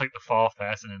very much like the fourth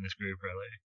person in this group, really.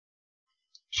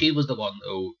 she was the one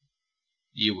who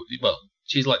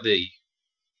she's like the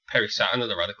Perry Saturn of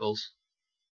the Radicals.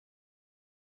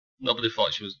 Nobody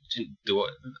thought she didn't do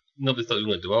it. Nobody thought she was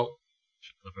going to do it.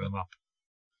 Deliver them up.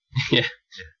 Yeah.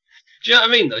 Do you know what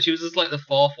I mean, though? She was just like the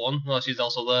fourth one. Well, she's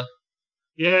also there.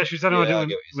 Yeah, she's anyone Yeah, I doing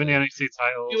get what you're win the NXT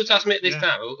title. If you were to ask me at this Yeah.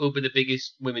 time, who'll be the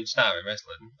biggest women's star in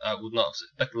wrestling? I would not have said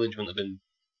Becky Lynch wouldn't have been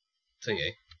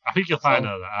thingy. I think you'll find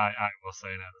out that I was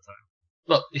saying at the time.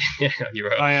 Look, yeah, you're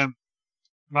right.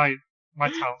 My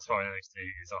talent for NXT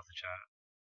is off the chart.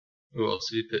 Who else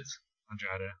have you picked?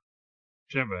 Andrade.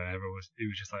 Do you remember? He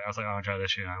was just like, I was like, oh, Andrade,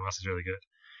 this is really good.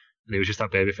 And he was just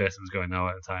that babyface and was going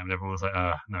nowhere at the time, and everyone was like,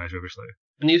 no, he's rubbish.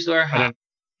 And he used to wear a And hat.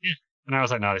 then, and I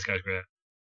was like, no, this guy's great.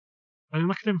 And then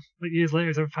look at him, like years later,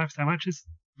 he's over 5-star matches.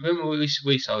 Remember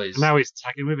we saw his... And now he's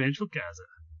tagging with Angel Gaza.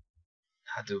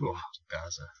 I do love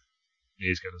Gaza.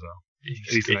 He's good as well. He's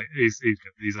He's good.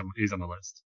 He's on the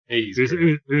list.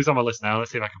 good. Who's on my list now?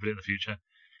 Let's see if I can put it in the future. I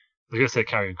was going to say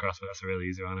Karrion Kross, but that's a really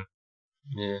easy one.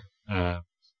 Yeah.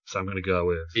 So I'm going to go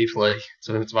with Keith Lee,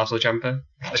 Tommaso Ciampa.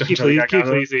 Keith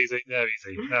Lee's easy. They're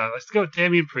easy. Let's go with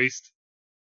Damian Priest.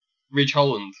 Ridge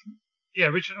Holland. Yeah,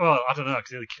 Richard. Well, I don't know because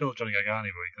he nearly killed Johnny Gargano,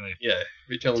 but he Yeah,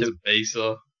 Ridge Holland's a beast,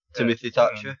 so. Timothy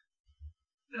Thatcher.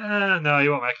 no, he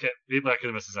won't make it. He'd like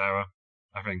him as Cesaro,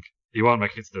 I think. He won't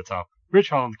make it to the top. Rich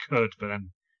Holland could, but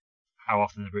then how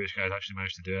often the British guys actually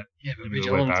manage to do it? Yeah, but Maybe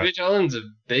the way back. Ridge Holland's a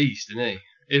beast, isn't he?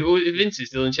 If Vince is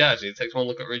still in charge, he takes one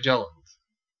look at Ridge Holland.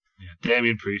 Yeah,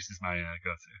 Damian Priest is my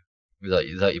go-to.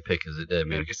 Is that your pick, is it, Yeah,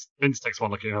 Damien? because Vince takes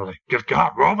one look at him like, good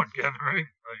God, Roman, get in the ring.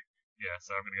 Like, yeah,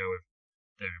 so I'm going to go with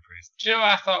Damian Priest. Do you know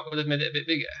what I thought would have made it a bit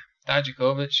bigger?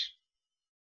 Dijakovic.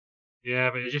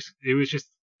 Yeah, but he was just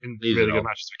in He's really an good old-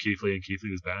 matches for Keith Lee, and Keith Lee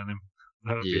was better than him.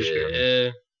 That would be a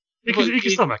Yeah. shame. He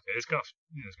can still make it. He's got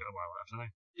a while left,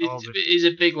 hasn't he? He's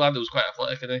a big lad who's quite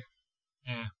athletic, isn't he?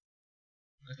 Yeah.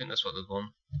 I think that's what they've won.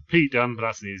 Pete Dunne, but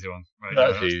that's an easy one. Right,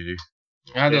 That's easy.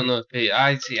 I don't know if Pete.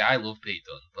 I love Pete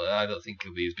Dunne, but I don't think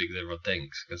he'll be as big as everyone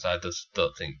thinks because I just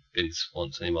don't think Vince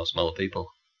wants any more smaller people.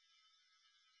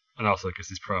 And also because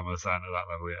his promos aren't at that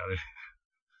level yet.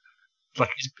 Like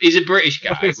He's a British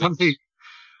guy. he's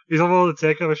on all the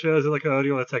takeover shows. They're like, oh, do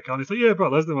you want to take on? He's like, yeah,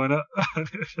 Brock Lesnar, why not?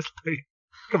 It's just like,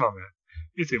 come on, man.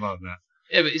 You too more than that.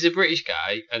 Yeah, but he's a British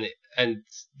guy, and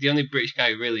the only British guy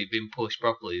really being pushed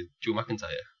properly is Drew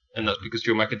McIntyre, and that's because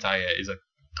Drew McIntyre is a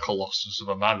colossus of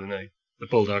a man, isn't he? The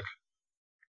Bulldog.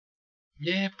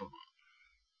 Yeah, but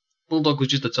Bulldog was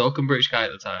just a token British guy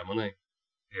at the time, wasn't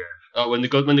he? Yeah. Oh, when they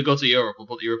go to Europe, we'll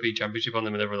put the European Championship on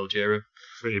them and everyone will cheer him.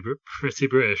 Pretty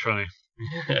British, funny.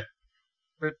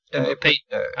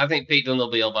 I think Pete Dunne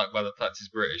will be held back by the fact he's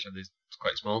British and he's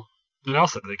quite small. And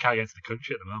also, they can't get into the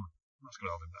country at the moment. That's going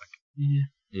to hold him back.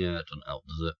 Yeah, it doesn't help,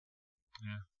 does it?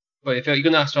 But if you're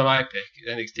going to ask for my pick,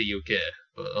 NXT UK,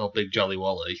 but old big jolly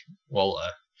Walter,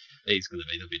 he's going to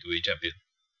be WWE champion.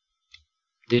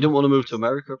 He didn't want to move to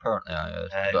America, apparently. I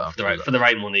heard. For the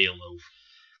right money, he'll move.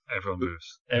 Everyone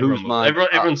moves.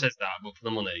 Everyone says that, but for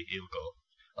the money, he'll go.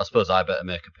 I suppose I better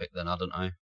make a pick then, hadn't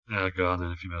I? Yeah, go on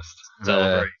then if you must.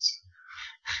 Celebrate.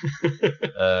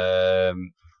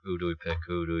 Who do we pick?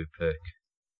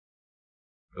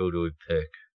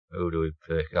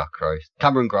 Oh, Christ.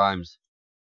 Cameron Grimes.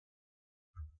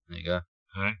 There you go.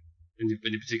 Alright.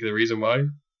 Any particular reason why?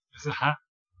 It's a hat.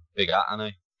 Big hat, hasn't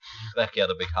he? Becky had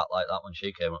a big hat like that when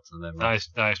she came up to the main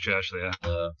roster. Nice true, actually, yeah.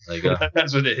 There you go.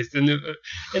 That's what it is. There you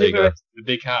go. The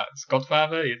big hats.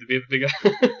 Godfather, he had to be a big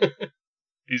hat.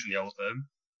 He's in the old firm.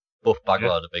 Buff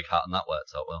Bagwell had a big hat and that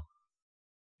worked out well.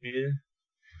 Yeah.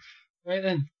 Right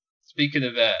then. Speaking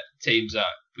of teams that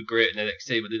were great in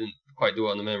NXT but didn't quite do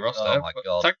it on the main roster. Oh my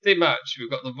God. Tag team match. We've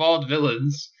got the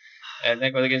Vaudevillains, and they're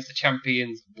going against the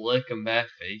champions Blake and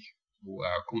Murphy, who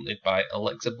are accompanied by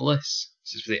Alexa Bliss.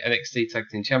 This is for the NXT Tag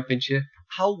Team Championship.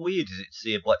 How weird is it to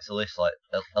see Alexa Bliss like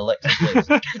Alexa Bliss?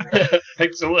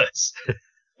 Alexa Bliss.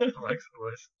 Alexa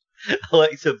Bliss.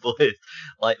 Alexa Bliss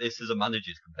like this as a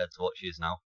manager compared to what she is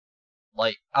now.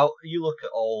 Like, you look at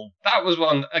all That was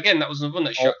one. Again, that was another one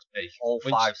that shocked me. all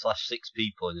When 5/6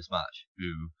 people in this match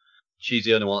who she's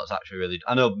the only one that's actually really.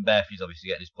 I know Murphy's obviously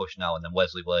getting his push now, and then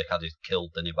Wesley Blake had his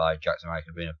killed, didn't he, by Jackson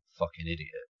Ryker being a fucking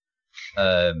idiot.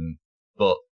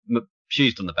 But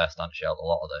she's done the best, hasn't she, out of a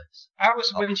lot of this. I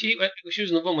was when she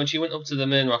was another one when she went up to the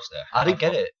main roster. I didn't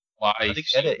get it. Why? I didn't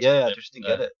get it. Yeah, I just didn't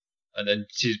get it. And then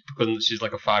she's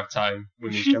like a 5-time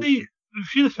Was women's she champion.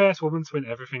 the first woman to win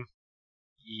everything?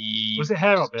 Was it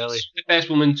her or Bayley? She's the first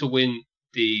woman to win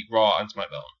the Raw and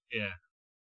SmackDown. Yeah.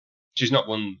 She's not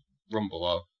won Rumble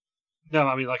or. No,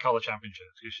 I mean like all the championships.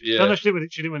 Yeah. No, she didn't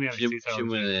win the NXT She title.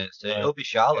 didn't win the NXT. It'll be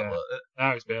Charlotte, Yeah. won't it? No,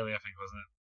 it was Bayley, I think, wasn't it?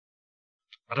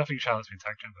 I don't think Charlotte's been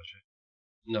tag champ, has she?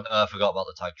 No. I forgot about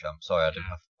the tag champ. Sorry, I didn't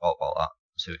have thought about that.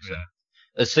 I see what you're saying.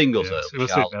 Yeah. The singles, Yeah, it'll it be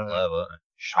was Charlotte Bayley. Flair, won't it?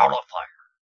 Charlotte Flair.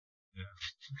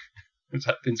 Has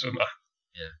that been so bad?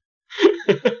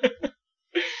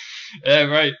 Yeah.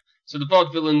 Right. So the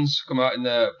Vaudevillains come out in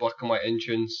their black and white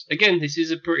entrance. Again, this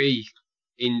is a pretty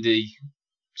indie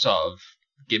sort of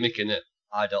gimmick, innit?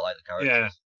 I don't like the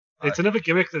characters. Yeah. It's another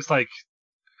gimmick that's like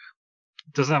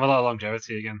doesn't have a lot of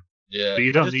longevity again. Yeah. But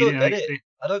you don't just need don't it in get NXT.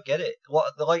 I don't get it.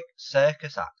 What they're like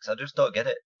circus acts. I just don't get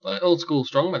it. Like old school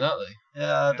strongmen, aren't they?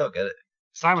 Yeah, I don't get it.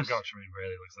 Simon Gotch really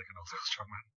looks like an old school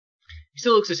strongman. He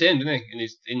still looks the same, doesn't he? And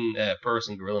he's in Pro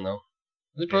Wrestling Guerrilla now.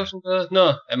 Is it Pro Wrestling Guerrilla?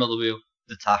 No, MLW.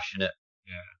 The tash in it.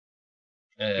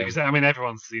 Because I mean,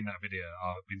 everyone's seen that video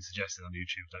or been suggested on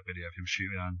YouTube that video of him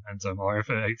shooting on Enzo Amore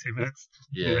for 18 minutes.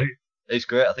 Yeah. It's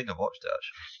great. I think I've watched it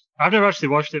actually. I've never actually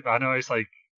watched it, but I know it's like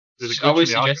there's a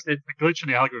Always glitch in the suggested. glitch in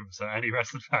the algorithm, so any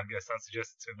wrestling fan gets that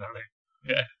suggested to them.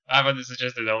 Yeah, I've had it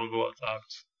suggested all the lot of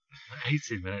times.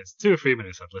 18 minutes, 2 or 3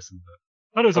 minutes I've listened,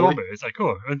 but I know it's a one bit. It's like,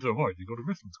 oh, Enzo Amore, you go to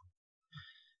wrestling school.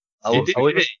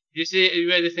 You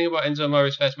read the thing about Enzo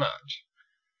Amore's first match?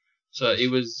 So he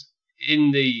was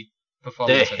in the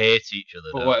performance. They hate each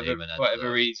other. For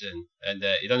whatever reason, and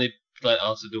he'd only learned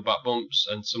how to do back bumps,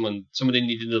 and somebody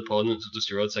needed an opponent, so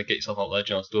Dusty Rhodes said, "Get yourself out there,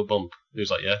 John, to do a bump." He was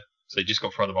like, "Yeah." So he just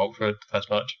got thrown about for the first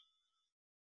match.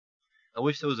 I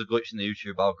wish there was a glitch in the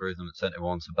YouTube algorithm that sent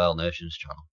everyone to Bell Nation's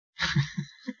channel.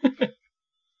 You can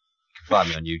find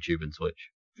me on YouTube and Twitch.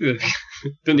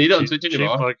 Don't need it on Twitch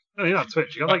anymore. Like, no, you're not on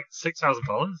Twitch. You got like 6,000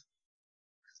 followers.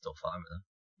 Still fine with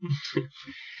them.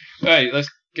 Right, let's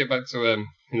get back to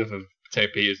enough of Terry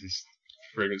Peters'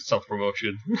 friggin'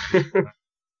 self-promotion.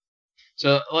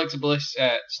 So Alexa Bliss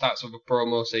starts with a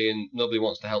promo saying nobody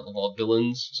wants to help the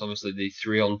Vaudevillains. It's obviously the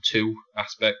 3-on-2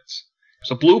 aspect.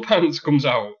 So Blue Pants comes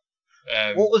out.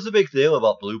 What was the big deal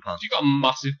about Blue Pants? She got a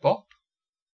massive pop.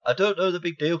 I don't know the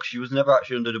big deal because she was never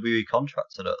actually under WWE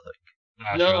contracts, I don't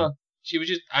think. No, she was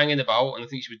just hanging about, and I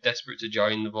think she was desperate to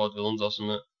join the Vaudevillains or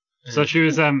something. So she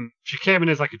was she came in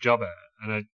as like a jobber,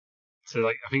 and I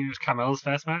think it was Carmella's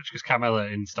first match because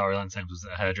Carmella in storyline times was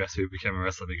a hairdresser who became a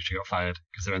wrestler because she got fired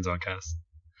because her own cast.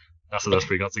 That's how those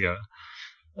three got together.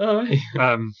 Oh, right.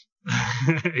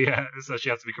 Yeah, so she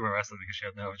had to become a wrestler because she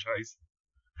had no choice.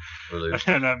 Brilliant.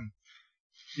 And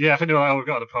I think they were like, "Oh, we've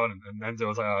got an opponent," and Enzo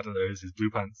was like, "Oh, I don't know, this is Blue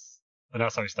Pants," and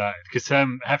that's how it started. Because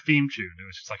her theme tune, it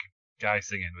was just like a guy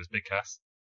singing, was Big Cass.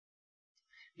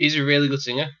 He's a really good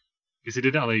singer. Because he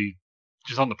did it only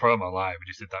just on the promo live, he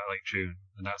just did that like tune,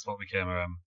 and that's what became a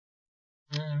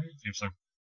theme song.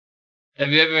 Have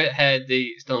you ever heard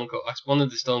the Stone Cold? That's one of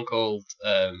the Stone Cold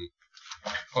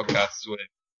podcasts with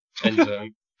Enzo.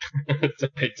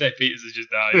 Ted Peters has just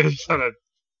died.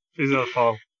 He's on a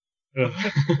fall.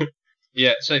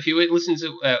 Yeah, so if you listen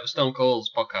to Stone Cold's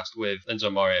podcast with Enzo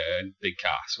Amore and Big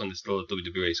Cass when they're still at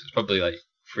WWE, so it's probably like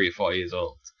 3 or 4 years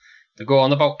old, they go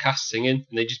on about Cass singing,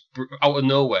 and they just, out of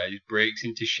nowhere, just breaks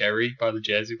into Sherry by the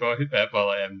Jersey Boy, by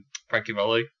Frankie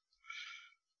Valli.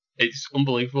 It's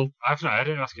unbelievable. I've not heard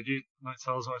it. Could you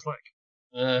tell us what it's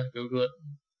like? Google it.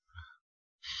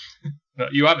 No,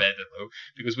 you have heard it though,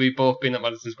 because we've both been at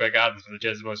Madison Square Gardens when the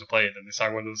Jersey Boys were playing and they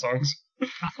sang one of the songs.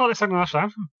 I thought they sang the national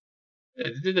anthem.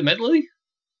 They did the medley?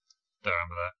 Don't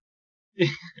remember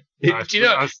that. Do you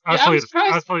know? I was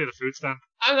probably at the food stand.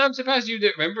 I'm surprised you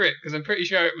didn't remember it, because I'm pretty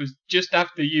sure it was just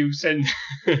after you sent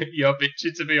your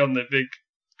picture to me on the big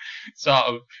sort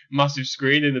of massive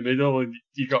screen in the middle and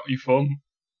you got your thumb.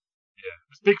 Yeah, it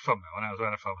was big fun though when I was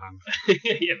wearing a foam hand.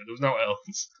 Yeah, but there was no one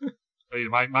else. So,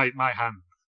 my hand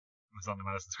was on the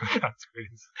Madison Square Garden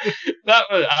screens.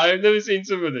 I've never seen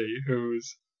somebody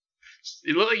who's...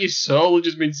 It looked like your soul had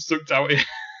just been sucked out here.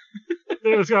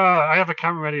 It was, I have a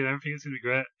camera ready and everything. It's going to be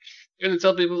great. You want to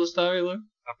tell people the story, Lou?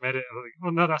 I've made it. I was like,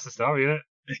 well, no, that's the story, isn't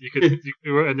it?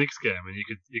 You were at a Knicks game and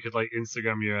you could like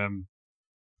Instagram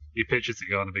your picture to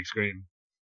go on the big screen.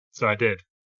 So I did,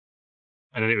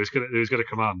 and then it was gonna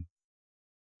come on,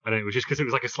 and it was just because it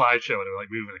was like a slideshow and it was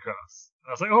like moving across. And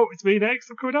I was like, oh, it's me next.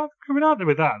 I'm coming on. And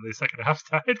with that, the second half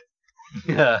started.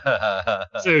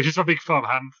 So it was just a big foam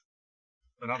hand.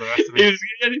 But not the rest of me.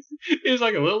 He was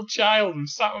like a little child who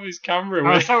sat with his camera.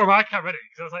 I sat with my camera ready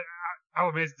because I was like, how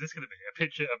amazing is this going to be? A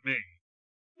picture of me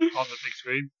on the big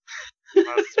screen.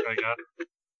 That's very good.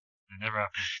 It never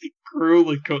happened.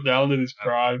 Cruelly cut down in his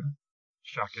prime.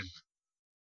 Shocking.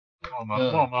 What a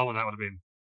moment that would have been.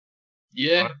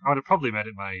 Yeah. I would have probably made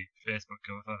it my Facebook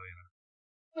cover photo,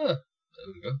 Huh. There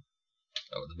we go.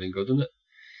 That would have been good, wouldn't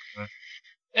it?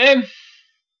 Yeah.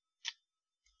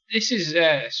 This is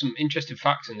some interesting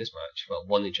facts in this match. Well,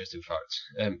 one interesting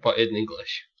fact, but in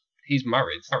English. He's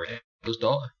married. His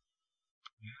daughter.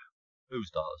 Whose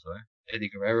daughter, sorry? Eddie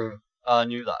Guerrero. I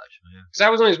knew that, actually, yeah. Because I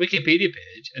was on his Wikipedia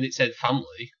page, and it said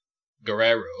family,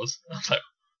 Guerreros. I was like,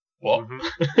 what?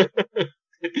 Mm-hmm.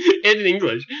 In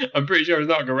English, I'm pretty sure it's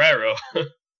not a Guerrero.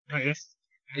 Oh, yes.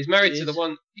 He's married to the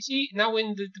one... Is he now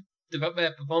in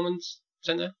the Performance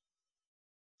Centre?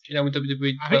 She's now in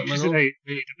WWE. I think she's in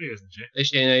AEW, isn't she? Is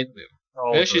she in AEW?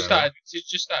 Oh, yeah, she's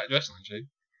just started wrestling, she.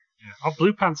 Yeah. Oh,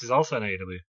 Blue Pants is also in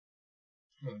AEW.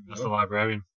 Oh, that's no. the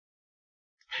librarian.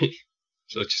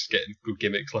 So just getting good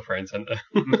gimmicks left, right, and centre.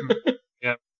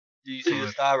 Yeah. Do you see the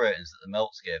star ratings that the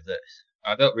Melts gave this?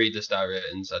 I don't read the star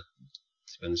ratings, to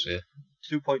be honest with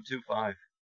you. 2.25.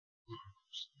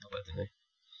 Not bad, didn't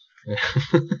he?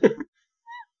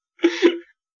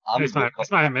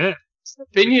 It's not him, mate.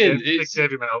 Opinion Big is...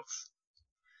 Davey Melts.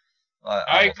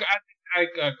 I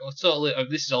I totally.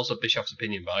 This is also Bischoff's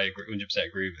opinion, but I 100%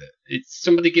 agree with it. It's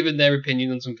somebody giving their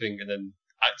opinion on something and then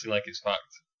acting like it's fact.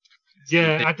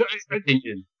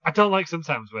 Opinion. I don't like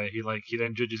sometimes where he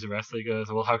then judges a wrestler. He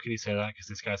goes, well, how can you say that? Because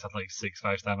this guy's had like 6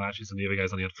 5-star matches and the other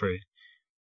guy's only had 3.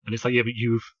 And it's like, yeah, but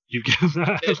you've given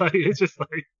that. Like, it's just like,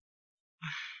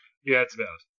 yeah, it's a bit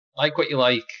odd. Like what you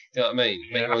like. You know what I mean?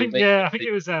 Yeah, I think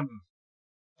it was. I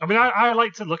mean, I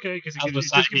like to look at it because it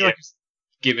just gives you like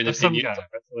giving opinion.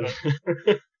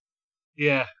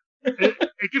 Yeah,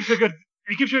 it gives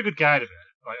you a good guide of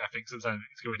it. Like, I think sometimes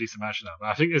it's going to be a decent match now. But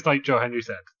I think it's like Joe Henry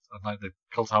said on like the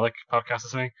Cultaholic podcast or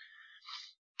something.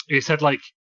 He said like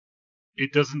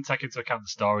it doesn't take into account the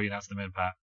story, and that's the main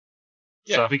part.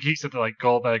 Yeah. So I think he said that like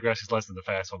Goldberg versus Lesnar, the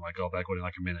first one, like Goldberg won in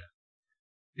like a minute.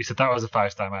 He said that was a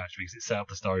 5-star match because it set up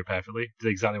the story perfectly.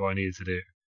 Did exactly what I needed to do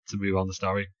to move on the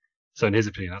story. So in his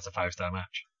opinion, that's a 5-star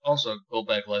match. Also,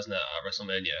 Goldberg Lesnar at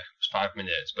WrestleMania was 5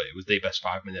 minutes, but it was the best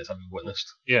 5 minutes I've ever witnessed.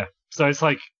 Yeah. So it's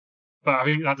like, but I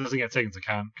think that doesn't get taken into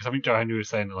account because I think Joe Henry was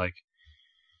saying that like,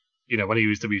 you know, when he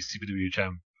was WCW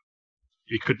champ,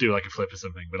 he could do like a flip or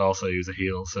something, but also he was a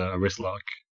heel, so a wrist lock,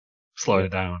 slowing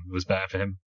it down was better for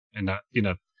him. In that, you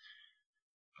know,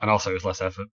 and also it was less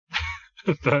effort.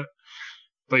 but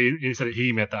he said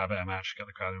he made that a better match, got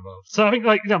the crowd involved. So I think,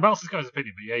 like, you know, Meltzer's got his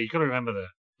opinion, but yeah, you got to remember that.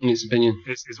 His opinion.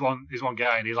 He's one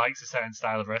guy, and he likes a certain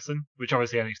style of wrestling, which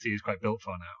obviously NXT is quite built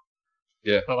for now.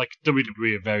 Yeah. But like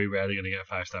WWE are very rarely going to get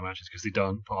 5-star matches because they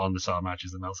don't put on the sort of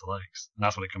matches that Meltzer likes, and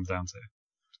that's what it comes down to.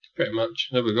 Pretty much.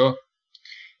 There we go.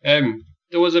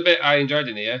 There was a bit I enjoyed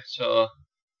in here. So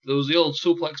there was the old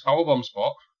suplex powerbomb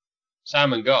spot.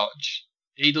 Simon Gotch,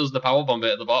 he does the powerbomb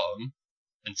bit at the bottom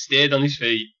and stayed on his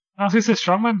feet. Oh, he's a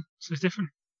strongman, so it's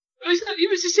different. It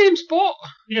was the same spot.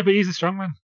 Yeah, but he's a strongman.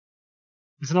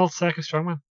 He's an old circus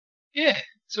strongman. Yeah.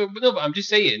 So no, but I'm just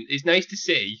saying, it's nice to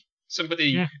see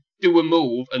somebody do a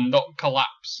move and not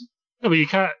collapse. No, but you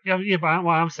can't. Yeah, but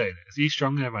what I'm saying is he's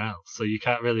stronger than everyone else, so you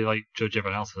can't really like judge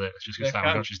everyone else for this. Just because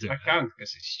Simon Gotch is doing it. I can,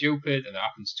 because it's stupid and it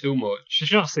happens too much.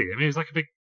 Did you not see him? He was like a big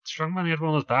strongman. He had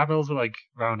one of those barbells with like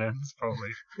round ends,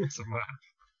 probably somewhere.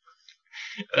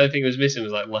 The only thing it was missing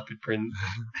was like leopard print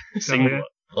singlet.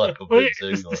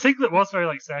 The singlet was very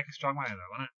like circus strongman,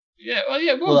 though, wasn't it? Yeah, well,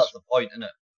 yeah, it was. Well, that's the point, isn't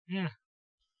it?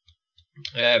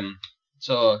 Yeah.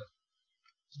 So,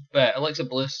 Alexa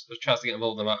Bliss tries to get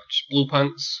involved in the match. Blue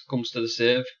Pants comes to the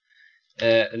save,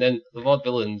 and then the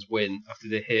Vaudevillains win after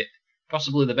they hit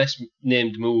possibly the best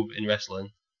named move in wrestling,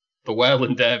 the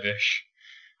Whirling Dervish.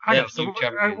 I know. So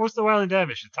was the Whirling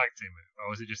Dervish a tag team move, or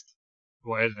was it just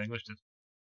what Ed in English did?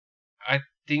 I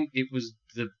think it was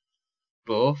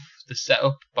both the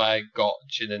setup by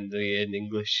Gotch and then the in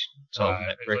English sort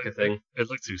of breaker thing. It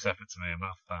looked too separate to me. I'm not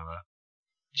a fan of that.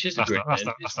 It's just that's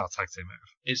not a tag team move.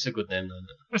 It's a good name, though, isn't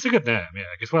it? It's a good name, yeah.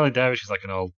 Because Whirling Dervish is like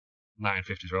an old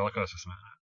 1950s roller coaster or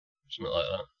something like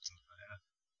that.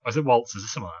 Or is it waltzes or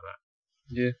something like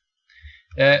that?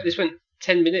 Yeah. This went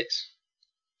 10 minutes.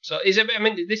 So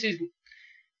this is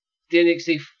the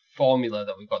NXT formula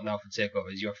that we've got now for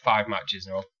TakeOver. Is you have 5 matches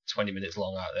and they're all 20 minutes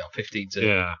long, aren't they? Or 15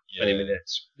 to 20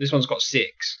 minutes. This one's got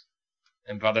 6.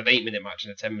 And we've had an 8-minute match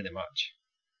and a 10-minute match.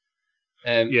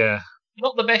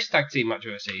 Not the best tag team match I've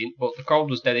ever seen, but the crowd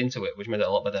was dead into it, which made it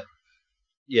a lot better.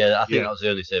 Yeah, I think that was the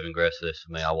only saving grace of this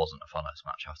for me. I wasn't a fan of this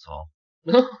match at all.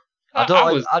 No, I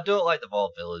don't like the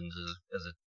Vaudevillains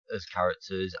as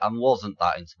characters, and wasn't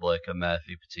that into Blake and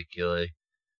Murphy particularly.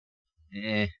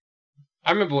 Yeah.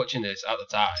 I remember watching this at the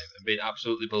time and being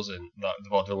absolutely buzzing that the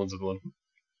Vaudevillains had won.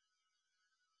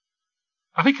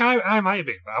 I think I might have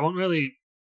been, but I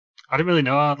didn't really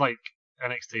know like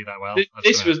NXT that well.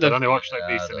 I only watched like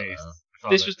Beast and East.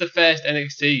 This was the first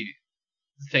NXT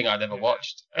thing I'd ever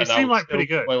watched. It seemed like pretty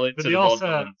good, but they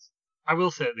also, I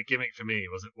will say, the gimmick for me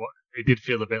was it did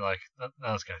feel a bit like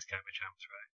those guys can't be champs,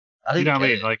 right? You know what I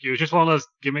mean? Like it was just one of those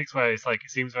gimmicks where it's like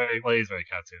it seems very very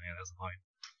cartoony. And that's the point.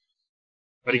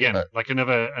 But again, like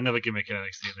another gimmick in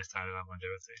NXT at this time in that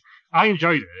longevity. I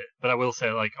enjoyed it, but I will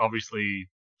say, like, obviously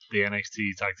the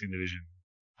NXT tag team division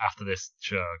after this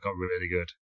show got really good,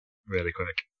 really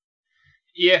quick.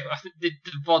 Yeah, I think the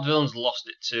Vaudevillains lost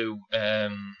it to the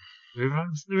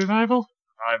Revival.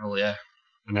 Revival, yeah.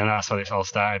 And then that's when it all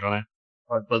started, wasn't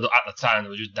it? But at the time, they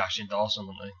were just dashing Dawson,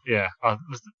 weren't they? Yeah.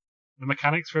 Was the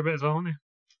Mechanics for a bit as well, weren't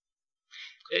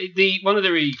they? One of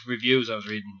the reviews I was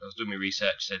reading, I was doing my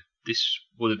research, said this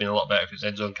would have been a lot better if it was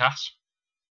Enzo and Cass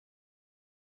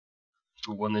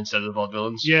who won instead of the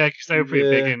Vaudevillains. Yeah, because they were pretty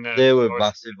big in. They were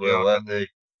massive, weren't they?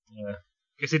 Yeah.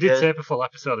 Because they did tape a full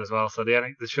episode as well, so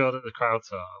the show that the crowd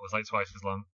saw was like twice as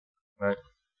long. Right.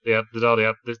 There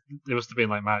must have been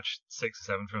like match 6 or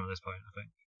 7 from at this point, I think.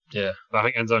 Yeah. But I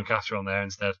think Enzo and Cass are on there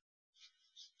instead.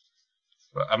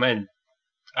 But I mean,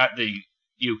 at the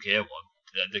UK one,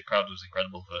 the crowd was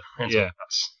incredible for Enzo and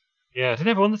Cass. Yeah, they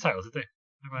never won the title, did they?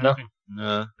 Never No. anything.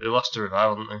 No, They lost to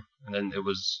Revival, didn't they? And then it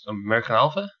was American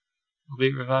Alpha who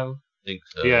beat Revival. I think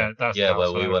so. Yeah, that's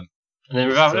where we went. And then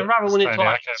This Revival is won it Tony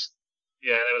twice. Acker.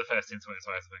 Yeah, they were the first team to win it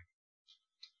twice, I think.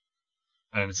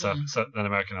 And so then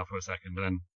American Alpha was second, but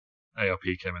then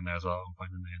AOP came in there as well at one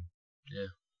point in the end. Yeah.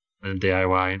 And then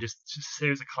DIY, and just a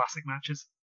series of classic matches.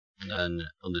 And then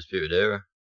Undisputed Era.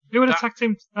 Who would attack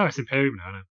team? Oh, it's Imperium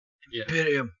now, no? Yeah.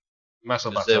 Imperium.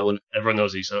 Marcel Is there Bartel. one- Everyone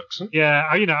knows he sucks. Yeah,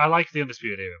 I like the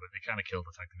Undisputed Era, but they kind of killed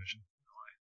the tag division.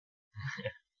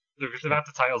 They've had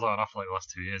the titles on and off like the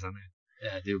last 2 years, haven't they?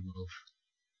 Yeah, I do love.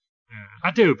 Yeah,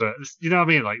 I do, but you know what I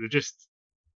mean? Like, they're just.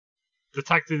 The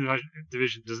tag team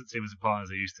division doesn't seem as important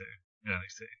as it used to in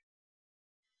NXT.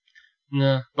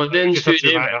 No, but the We just have to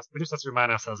Undisputed remind Era, us- we just have to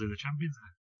remind ourselves who the champions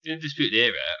are. the Undisputed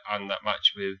Era and that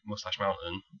match with Mustache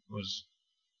Mountain was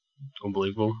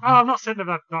unbelievable. Oh, I'm not saying they're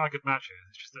not a good matches.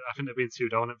 It's just that I think they've been too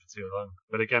dominant for too long.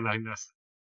 But again, I think that's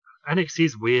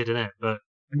NXT's weird, isn't it? But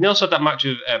And they also had that match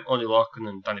with Oni Lorcan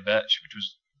and Danny Birch, which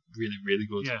was really, really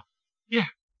good. Yeah.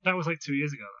 That was like 2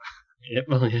 years ago. Yeah,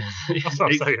 well, yeah. That's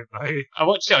what I'm saying. Like, I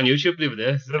watched it on YouTube the other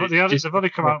day. they've only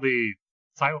come out the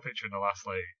title picture in the last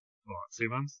 2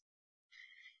 months.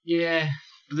 Yeah,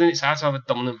 but then it's hard to have a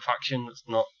dominant faction that's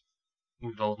not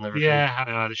involved in everything. Yeah, I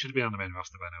know. They should have been on the main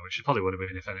roster by now, which it probably would have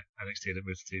been if NXT had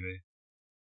moved to TV.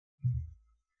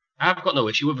 I've got no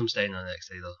issue with them staying on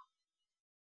NXT though.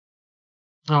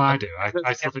 No, I do.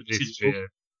 I still think it's they need to treat it.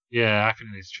 Yeah, I think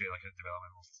they need to treat it like a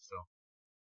developmental still.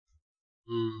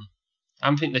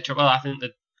 I think they're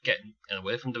getting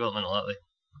away from developmental, aren't they?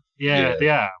 Yeah, Yeah. they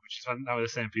are, which is when now the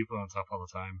same people on top all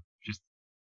the time. Just,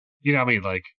 you know what I mean?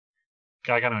 Like,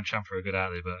 Gargano and Ciampa are good,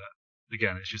 aren't they? But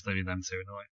again, it's just leaving them two in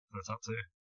the top two.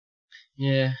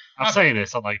 Yeah. I'm saying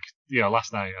this on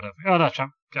last night. I don't think. Oh no,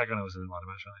 Gargano was in the ladder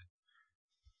match, right?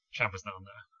 Ciampa's not on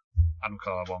there. Adam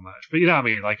Cole had one match, but you know what I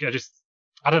mean? Like,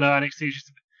 I don't know. NXT is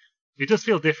just. It does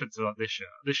feel different to this show.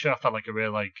 This show felt like a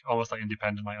real almost like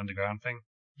independent underground thing.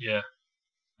 Yeah.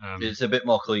 It's a bit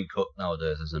more clean cut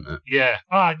nowadays, isn't it? Yeah.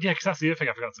 Yeah, because that's the other thing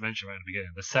I forgot to mention right at the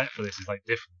beginning. The set for this is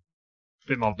different. A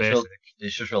bit more basic.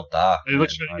 It's just real dark. It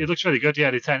looks really good. Yeah,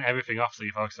 they turn everything off so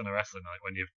you focus on the wrestling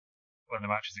when the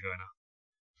matches are going on.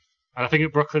 And I think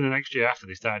at Brooklyn the next year after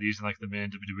they started using the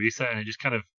main WWE set, and it just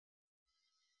kind of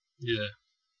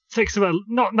takes them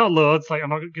not loads. I'm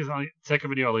not because Take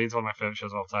Over New Orleans, one of my favorite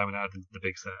shows of all time, and it had the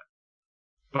big set.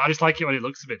 But I just like it when it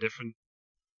looks a bit different.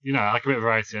 You know, I like a bit of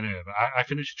variety anyway. But I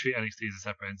think they should treat NXT as a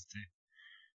separate entity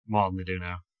more than they do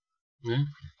now. Yeah.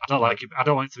 I don't like it. I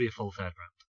don't want it to be a full third brand.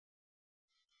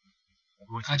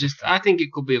 I think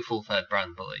it could be a full third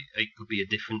brand, but it could be a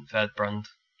different third brand.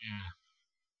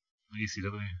 Yeah.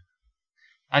 ECW.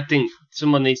 I think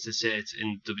someone needs to say it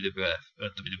in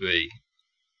WWE.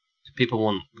 If people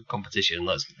want competition,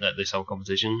 let this have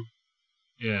competition.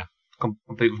 Yeah.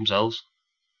 Compete with themselves.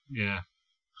 Yeah.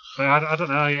 But I don't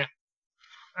know. Yeah.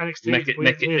 NXT. Make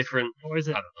it different. What is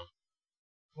it? I don't know.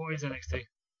 What is NXT?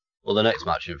 Well, the next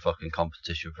match isn't fucking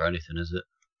competition for anything, is it?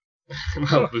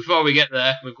 Well, before we get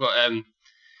there, we've got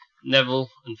Neville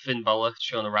and Finn Balor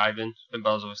shown arriving. Finn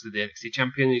Balor's obviously the NXT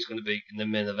champion. He's going to be in the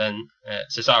main event.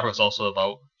 Cesaro's also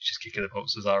about. He's just kicking about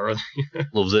Cesaro.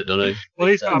 Loves it, doesn't he? Well,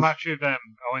 he's got a match with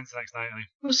Owens next night, hasn't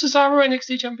he? Was Cesaro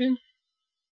NXT champion?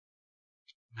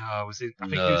 No, was he? I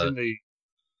think he was in the.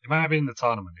 He might have been in the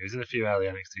tournament. He was in a few early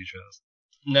NXT shows.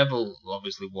 Neville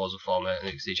obviously was a former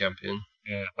NXT champion.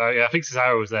 Yeah, I think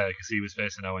Cesaro was there because he was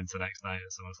facing Owens the next night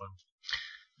at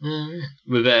SummerSlam.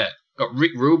 We've got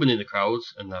Rick Rubin in the crowd,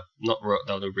 and I've not wrote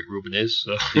down who Rick Rubin is.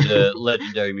 So. He's a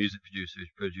legendary music producer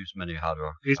who's produced many hard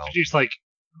rock. He's albums. produced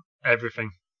everything.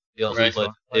 He also Right. played.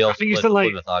 I He also think he's played still, for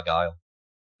Plymouth Argyle.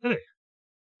 Did he?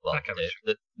 Well, That kind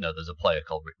of no, there's a player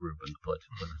called Rick Rubin that played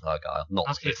for Plymouth Argyle. Not I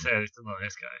was going to Stephen. say, I just don't know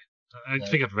this guy. I No.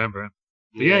 think I remember him.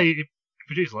 But yeah, he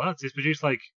produced lots. He's produced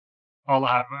all the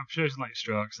hard. I'm sure he's in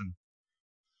Strokes and.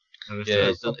 other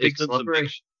Yeah, stuff. he's done some celebrity.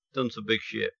 big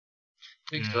shit.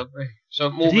 Big Yeah. celebrity. So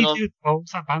Did moving he on. do? What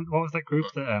was that band? What was that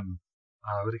group that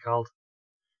what are they called?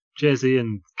 Jay-Z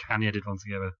and Kanye did one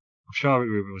together. I'm sure Rick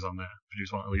Rubin was on there.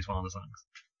 Produced at least one of the songs.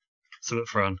 Something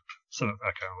Fun. Something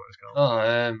I can't remember what it's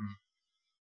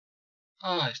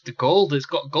called. It's the gold. It's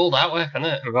got gold artwork, hasn't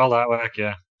it? With all that work,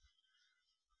 yeah.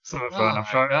 Something Fun. I'm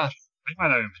sure. God. I might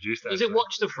not even produced that. Is it actually.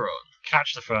 Watch the Throne?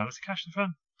 Catch the Fun? Is it Catch the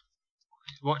Fun?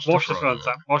 Watch Watch the Throne.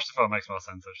 Fun. Watch the Fun makes more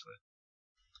sense actually.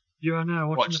 You are now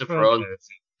watching Watch the the Throne. Throne.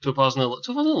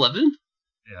 2011?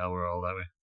 Yeah, we're all that way.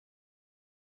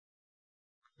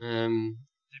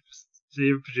 Did he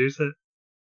even produce it?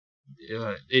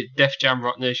 Def Jam,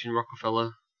 Rock Nation,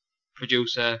 Rockefeller,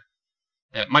 producer,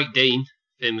 Mike Dean,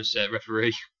 famous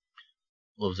referee.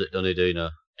 Loves it, Donny Dino.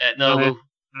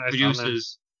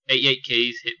 Producers, 88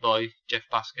 Keys, Hit Boy, Jeff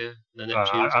Basker, the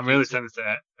Neptunes. I'm really tempted to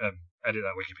edit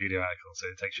that Wikipedia article so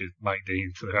it takes you Mike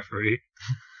Dean to the referee.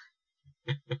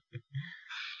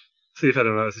 See if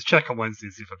anyone notices. Check on Wednesday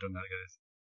and see if I've done that,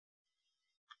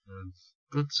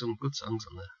 guys. Some good songs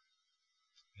on there.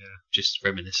 Yeah. Just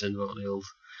reminiscing about the old.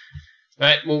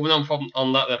 Right, moving on from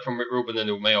Rick Rubin, and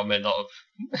who may or may not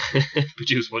have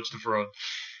produced Watch the Throne.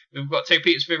 We've got Take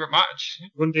Peter's favourite match.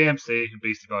 Run DMC and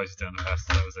Beastie Boys is down the past,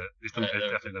 that was it. He's done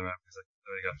definitely the rap music.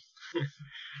 There we go.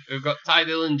 We've got Ty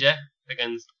Dillinger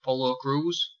against Apollo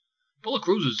Crews. Apollo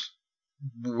Crews was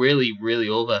really, really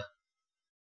over.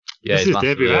 Yeah, this is his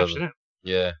debut match, isn't it?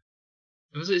 Yeah.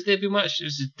 Was it his debut match? It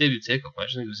was his debut take-off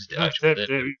match. I think it was his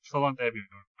debut. Full-on debut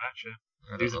match, yeah.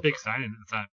 He was a big signing at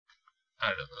the time. I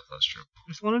don't know if that's true.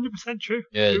 It's 100% true.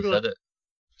 Yeah, they said it.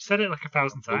 Said it like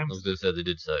 1,000 times. I was going to say they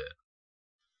did say it.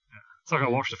 Yeah. It's like I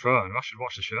watched the Throne. I should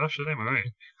watch the show, shouldn't I? Am I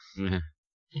right? Yeah.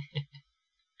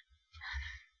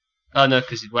 Oh no,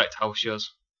 because he'd worked house shows.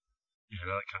 Yeah,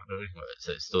 that can't really.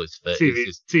 So it's still his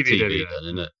TV debut, then,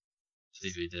 isn't it?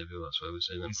 TV debut, that's what we're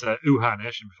saying. It's Uha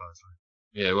Nation before this one.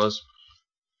 Yeah, it was.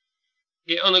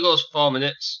 It only goes 4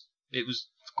 minutes. It was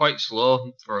quite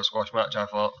slow for a squash match, I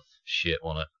thought. Shit,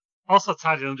 wasn't it? Also,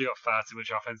 Ty Dillinger got far too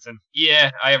much offense in.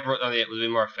 Yeah, I have wrote down it would be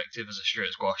more effective as a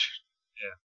straight squash.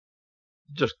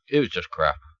 Yeah. It was just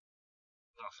crap.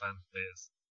 Not a fan. It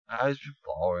is. It was just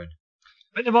boring.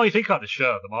 But the more you think about the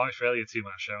show, the more it's really a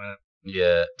 2-match show, isn't it?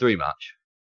 Yeah, 3 match.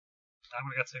 I'm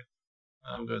going to get 2.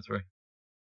 I'm going 3.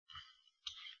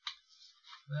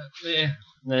 Yeah.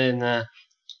 Then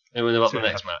about the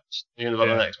next match. The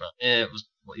next match. Yeah, it was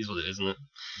what is what it is, isn't it?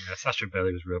 Yeah, Sasha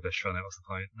Bailey was rubbish on it. What's the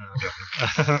point? No,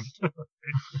 I'm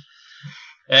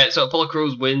joking. So Apollo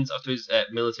Crews wins after his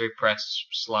military press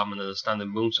slam and then a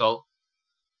standing moonsault.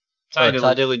 Ty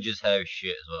Dillinger's hair is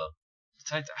shit as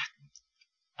well.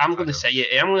 I'm going to say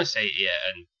it. I'm going to say it here,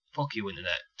 and fuck you,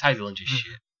 internet. Ty Dillinger's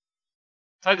shit.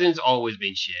 Ty Dillinger's always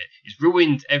been shit. He's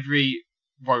ruined every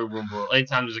Royal Rumble.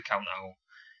 Anytime there's a count out.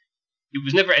 It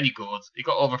was never any good. He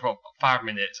got over for about 5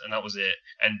 minutes, and that was it.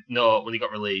 And no, when he got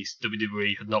released,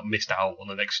 WWE had not missed out on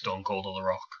the next Stone Cold or The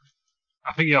Rock.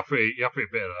 I think you're pretty bitter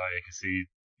that you can see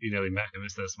you nearly met him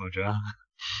instead of Samoa Joe.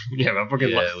 Yeah, man,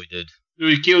 fucking left. We did.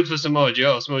 We queued for Samoa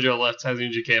Joe. Samoa Joe left, Ty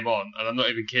Dillinger came on, and I'm not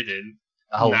even kidding.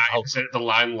 90% of the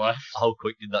line left. How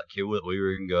quick did that queue that we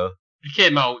were in go? He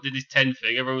came out, did his 10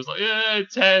 thing, everyone was like, yeah,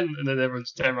 10, and then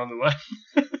everyone's 10 around the way.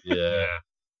 Yeah.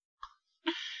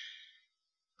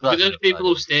 But the people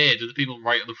who stayed are the people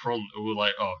right at the front who were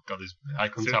like, oh god, there's eye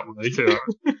contact with me.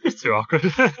 It's too awkward.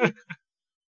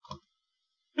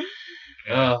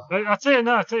 Yeah. I'd say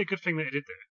a good thing that he did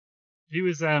there. He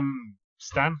was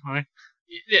Stan, right?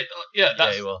 Yeah,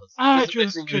 that's, he was. I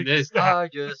just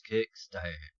kicked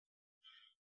Stan.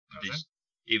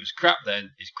 He was crap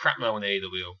then. He's crap now in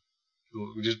AEW.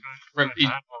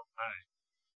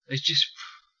 It's just.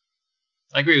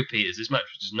 I agree with Peters. This match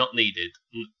was just not needed.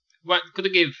 Could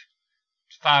have give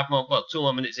 2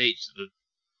 more minutes each to the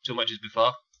 2 matches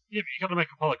before. Yeah, but you got to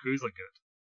make Apollo Crews look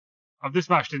good.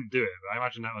 This match didn't do it, but I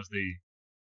imagine that was the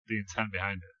intent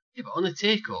behind it. Yeah, but on a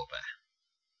takeover,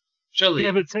 surely.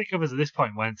 Yeah, but takeovers at this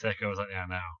point weren't takeovers like they are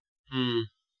now.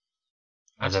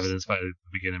 As evidenced by the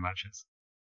beginning matches.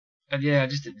 And yeah, I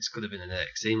just think this could have been an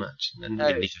NXT match. And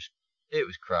it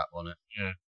was crap, wasn't it?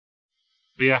 Yeah.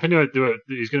 But yeah, I think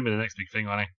he's going to be the next big thing,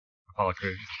 wasn't he? Apollo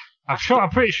Crews. I'm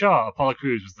pretty sure Apollo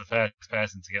Crews was the first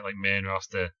person to get like main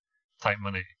roster type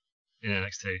money in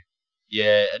NXT.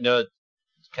 Yeah, no,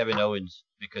 Kevin Owens,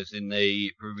 because in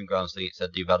the Proving Grounds thing it said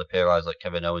you've had a pay rise like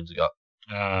Kevin Owens got.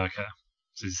 Okay.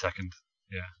 So he's second.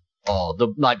 Yeah. Oh, there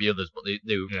might be others, but they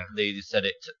said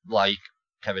it like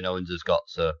Kevin Owens has got.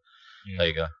 So there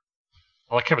you go.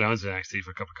 I like Kevin Owens in NXT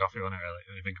for a cup of coffee, wasn't it? Really,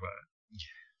 when you think about it.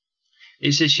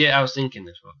 It's a shame. I was thinking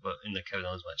this one, but in the Kevin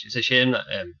Owens match, it's a shame that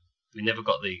we never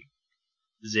got the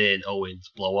Zayn Owens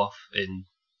blow off in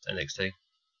NXT.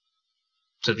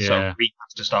 To sort of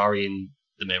recast the story in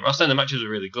the main roster. And the matches were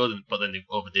really good, but then they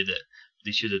overdid it.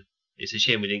 They should have. It's a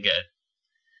shame we didn't get a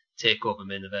takeover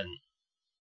main event.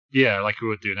 Yeah, like we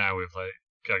would do now with like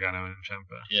Gargano and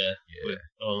Ciampa. Yeah. With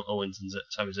Owens and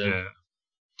Sami Zayn.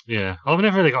 Yeah. Well, we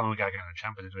never really got on with Gargano and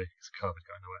Ciampa, did we? Because COVID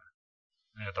got in the way.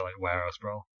 They had the like warehouse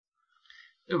brawl.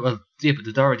 Well, yeah, but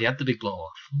they'd already had the big blow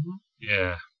off.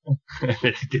 Yeah. And then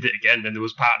they did it again, then there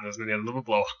was partners, and then they had another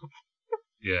blow off.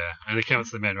 Yeah, and they came out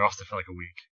to the main roster for like a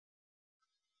week.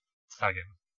 Tagging.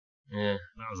 Yeah.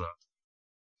 That was that.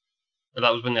 But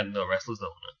that was when they had no wrestlers, though,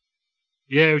 wasn't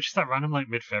it? Yeah, it was just that random like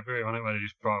mid-February, wasn't it, where they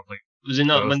just brought up like. Was it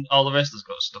not Those- when all the wrestlers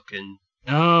got stuck in?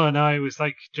 No, it was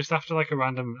like just after like a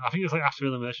random. I think it was like after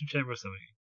Elimination Chamber or something.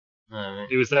 Right.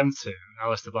 It was them two,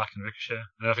 Aleister Black and Ricochet.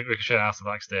 And I think Ricochet and Aleister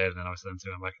Black stayed, and then obviously them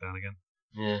two went back down again.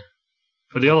 Yeah.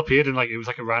 But they all appeared in like it was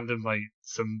like a random like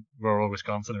some rural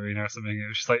Wisconsin arena or something. It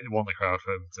was just like they won the crowd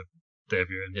for him to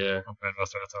debut in Yeah. on main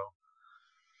roster at all.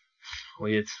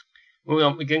 Weird. Moving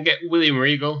on, we can get William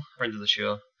Regal, friend of the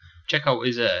show. Check out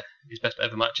his best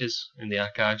ever matches in the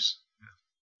archives.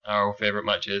 Our favourite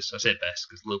matches. I say best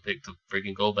because Lou picked a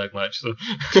freaking Goldberg match. So.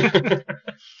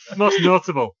 Most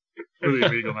notable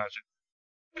William Regal match.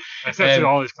 Except for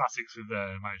Um, all his classics with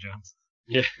Mike Jones.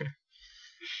 Yeah.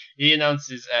 He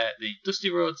announces the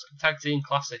Dusty Rhodes Tag Team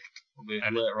Classic will be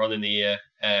And- later on in the year.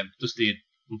 Dusty had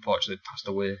unfortunately passed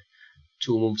away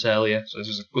 2 months earlier, so this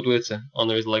was a good way to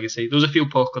honour his legacy. There was a few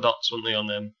polka dots, weren't they, on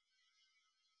them?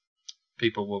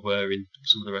 People were wearing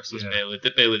some of the wrestlers. Yeah.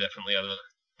 Bailey definitely had a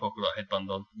polka dot headband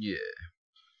on. Yeah.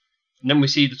 And then we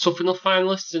see the Tough Enough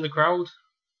finalists in the crowd.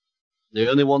 The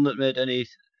only one that made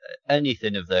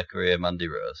anything of their career, Mandy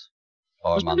Rose.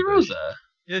 Or Was Mandy Amanda. Rose there?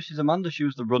 Yeah, she's Amanda. She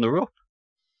was the runner-up.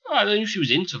 Oh, I knew she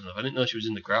was in Tough Enough. I didn't know she was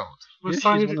in the crowd. Was Yeah,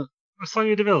 Sonya she's one of-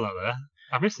 Sonya Deville not there?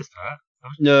 I missed this part.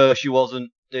 No, she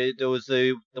wasn't. There was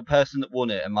the person that won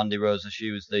it, and Mandy Rose,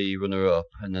 she was the runner-up,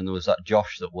 and then there was that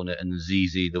Josh that won it, and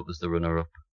ZZ that was the runner-up.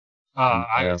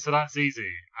 Yeah. So that's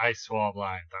easy. I swore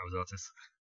blind. That was Otis.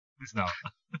 It's not.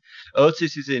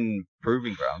 Otis is in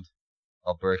Proving Ground,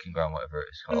 or Breaking Ground, whatever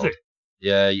it's Is called. it?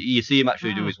 Yeah, you see him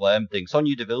actually do Oh. his worm thing.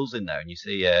 Sonya Deville's in there, and you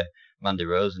see Mandy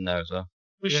Rose in there as well.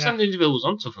 Which Yeah. Sandy Deville was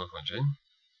on Tough Enough, wasn't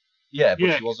Yeah, but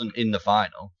Yeah. she wasn't in the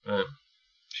final.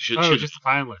 she? She Oh, should just the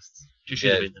finalists. have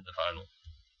Yeah. been in the final.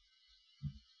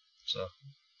 So,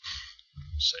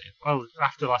 just saying. Well,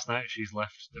 after last night, she's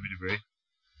left WWE.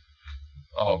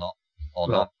 Or not. Or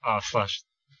Well, not.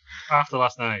 After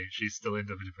last night, she's still in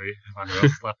WWE. Mandy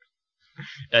Rose is left.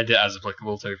 Edit as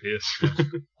applicable to Pierce.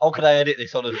 How could I edit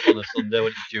this on a Sunday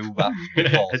when it's due back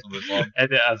before SummerSlam?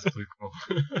 Edit as applicable.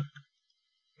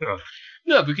 Oh,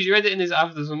 No, because you're editing this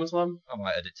after SummerSlam. I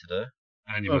might edit today.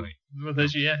 any Oh. money. Well,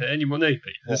 there's your, any money,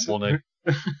 Peters. What money?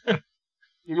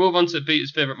 We move on to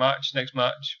Peter's favourite match. Next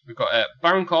match, we've got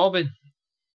Baron Corbin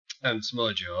and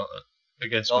Samoa Joe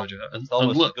against Samoa Joe. And It's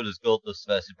almost as look, good as Goldust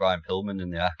versus Brian Pillman in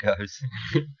the archives.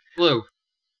 Lou,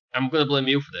 I'm going to blame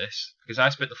you for this because I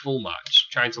spent the full match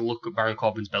trying to look at Baron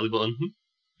Corbin's belly button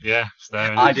Yeah,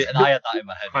 staring. I did, and I had that in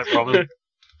my head. Quite prominent.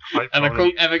 Quite and I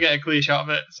prominent. couldn't ever get a clear shot of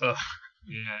it. So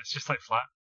Yeah, it's just like flat.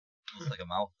 It's like a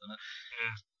mouth, isn't it?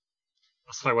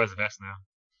 That's why he wears the vest now.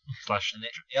 Slash And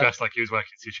he had, dressed like he was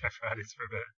working to Jeff Hardy's for a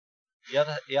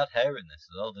bit. he had hair in this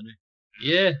as well, didn't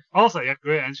he? yeah, Also, he had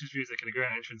great entrance music and a great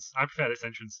entrance. I prefer this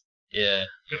entrance. yeah.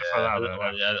 Good to find I out don't,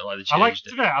 about like, that. I don't like the I like, change.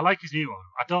 to be fair, I like his new one.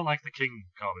 I don't like the King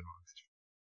Corbin one.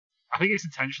 I think it's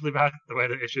intentionally bad, the way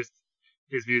that it's just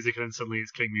his music and then suddenly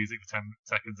it's King music for 10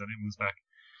 seconds and it moves back.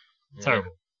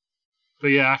 Terrible. But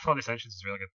yeah, I thought this entrance was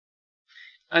really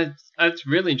good. I'd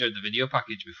really enjoyed the video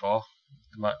package before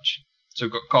the match. So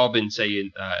we've got Corbin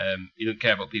saying that he don't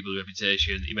care about people's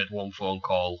reputation. He made one phone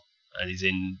call and he's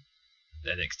in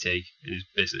NXT and he's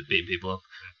basically beating people up.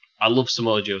 I love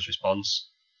Samoa Joe's response.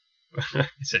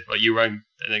 He said, "Well, you rang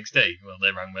NXT. Well,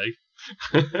 they rang me,"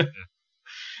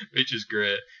 which is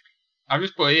great. I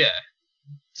just put here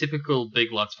typical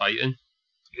big lads fighting.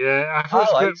 Yeah, I thought I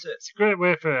it's, liked great, it's a great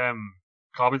way for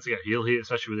Corbin to get heel heat,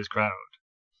 especially with his crowd.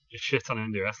 Just shit on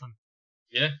indie wrestling.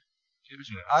 Yeah.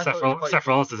 I Seth, thought it was quite- Seth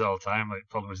Rollins does it all the time. Like,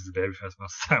 problem is he's a babyface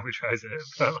most of the time he tries it.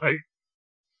 But like,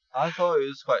 I thought it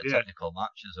was quite a Yeah. technical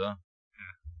match as well.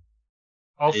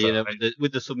 also, You know, like,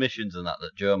 with the submissions and that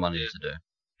Joe managed to do.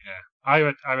 I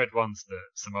read once that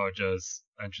Samoa Joe's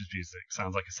entrance music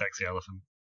sounds like a sexy elephant.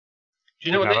 Do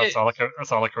you know what it that's is?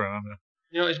 That's all I can remember.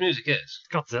 You know what his music is?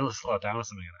 Godzilla slowed down or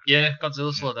something like Yeah,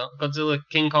 Godzilla slow down. Godzilla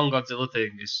King Kong Godzilla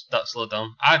thing is that slow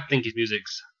down. I think his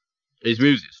music's His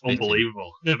music's fitting.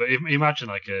 unbelievable. that. Yeah, but imagine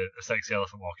like a sexy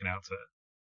elephant walking out to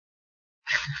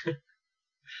it.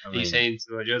 I mean, He's saying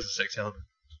Samoa Joe's a sex element.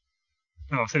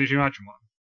 No, I said if you imagine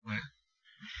one.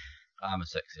 I'm a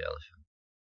sexy elephant.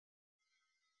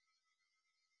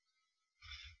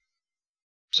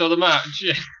 So the match,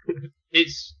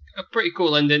 it's a pretty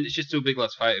cool ending. It's just 2 big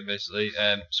lads fighting basically.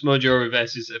 Samoa Joe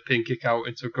reverses a pin kick out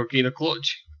into a coquina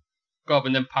clutch.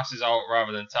 Corbin then passes out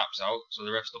rather than taps out, so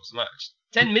the ref stops the match.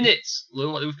 10 minutes.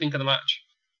 Lou, what do we think of the match?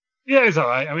 Yeah, it's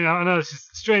alright. I mean, I know it's a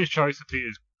strange choice for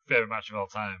Peter's favourite match of all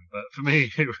time, but for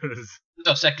me, it was.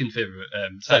 No, second favourite.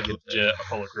 Second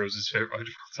Apollo Crews' favourite match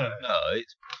of all time. No,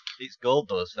 it's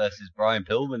Goldust versus Brian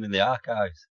Pillman in the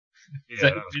archives. Yeah,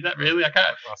 that was Did that really? I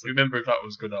can't classic. remember if that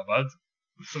was good or bad.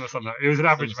 Something like that. It was an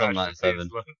average Something match. like Peters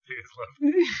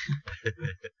left.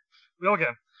 We all get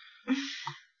 'em.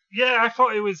 Yeah, I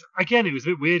thought it was a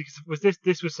bit weird because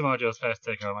this was Samoa Joe's first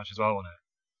takeover match as well, wasn't it?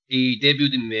 He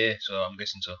debuted in May, so I'm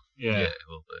guessing so. Yeah. it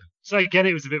will be. So again,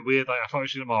 it was a bit weird. Like I thought we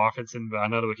should have more offensive, but I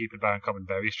know that we're keeping Baron Corbin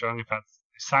very strong. In fact,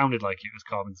 it sounded like it was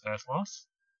Corbin's first loss.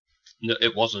 No,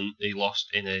 it wasn't. He lost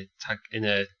in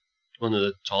one of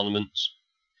the tournaments.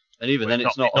 And even then,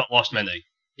 it's He's not lost many.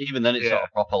 Even then, it's Yeah. not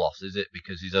a proper loss, is it?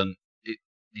 Because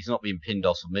he's not being pinned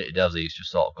or submitted, has he? He's just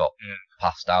sort of got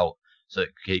passed out, so it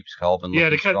keeps Corbin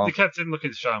looking strong. They kept him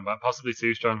looking strong, but possibly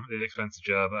too strong at the expense of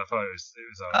Joe. But I thought it was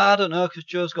alright. I don't know, because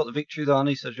Joe's got the victory though, and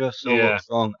he said Joe still Yeah. looks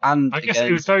strong. And I guess again,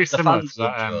 it was very the similar fans to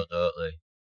love that. Joe, don't they?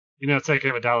 You know, taking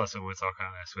over Dallas when we were talking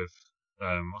about this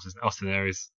with Austin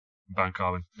Aries and Baron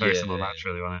Corbin. Very similar match,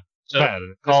 really, wasn't it? So Better.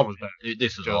 This one was better.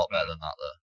 This was a Joe's lot better better. than that,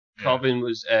 though. Yeah. Corbin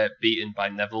was beaten by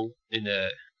Neville in a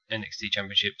NXT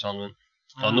Championship tournament.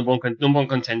 Ah. Or number one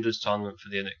contenders tournament for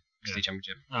the NXT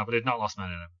Championship. No, but he'd not lost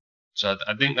many of them. So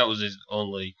I think that was his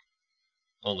only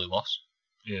loss.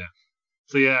 Yeah.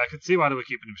 So yeah, I could see why they were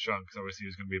keeping him strong because obviously he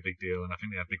was going to be a big deal, and I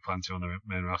think they had big plans to on the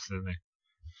main roster, didn't they?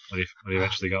 When he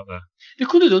eventually got there. They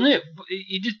could have done it, but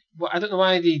he just. I don't know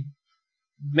why they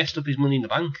messed up his Money in the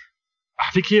Bank.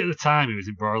 I think at the time he was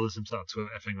embroiled some sort of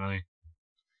Twitter thing, wasn't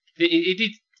he? He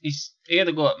did. He had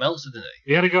a go at Meltzer, didn't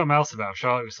he? He had to go at Meltzer, but I'm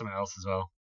sure it was something else as well.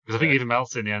 Because I think even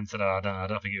Meltzer in the end said, I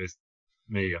don't think it was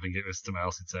me. I think it was something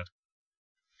else he'd said.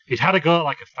 He'd had a go at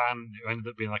like a fan who ended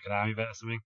up being like an army vet or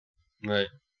something. Right.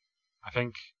 I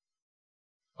think.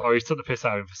 Or he took the piss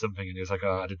out of him for something, and he was like,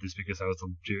 "Oh, I did this because I was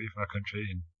on duty for my country,"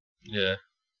 and Yeah.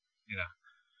 you know,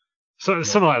 so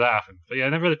something like that happened. But yeah, I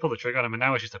never really pulled the trigger on him, and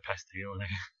now he's just a pest heel. Isn't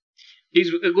he?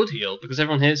 He's a good heel because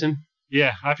everyone hates him.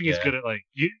 Yeah, I think he's Yeah. good at like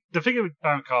the thing with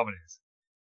Baron Corbin is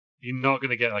you're not going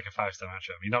to get like a 5-star match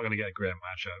out of him. You're not going to get a great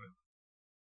match out of him.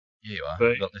 Here you are.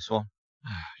 But- You got this one.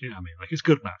 You know what I mean? Like it's a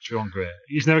good match. You're on great.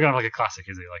 He's never going to have like a classic,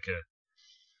 is he? Like a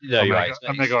No, you're Omega- right. It's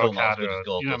Omega still not as Okada good as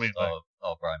or- you know what I mean? Goldust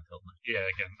or Brian Pillman. yeah,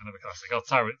 again another classic. Or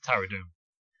Tyra Doom.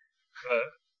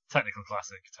 Technical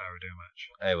classic Tyra Doom match.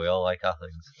 Hey, we all like our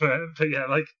things. But yeah,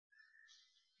 like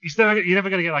you're never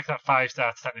going to get like that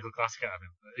 5-star technical classic out of him.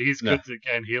 He's No. good to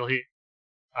get in heel heat.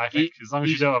 I think as long as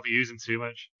you don't overuse him too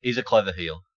much. He's a clever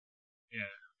heel. Because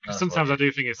That's sometimes what I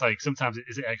do think it's like sometimes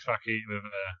is it X Pac heat with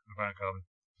Baron Corbin.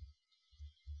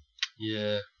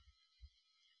 Yeah.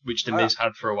 Which the Miz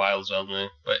had for a while as well, no?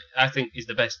 But I think he's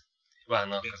the best. Well,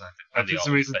 no, because I think And Randy for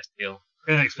some Orton's reason- the best heel.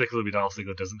 Inexplicably, Dolph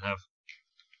Ziggler doesn't have,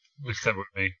 except with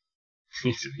me.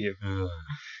 You. Ugh.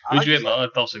 Would you hit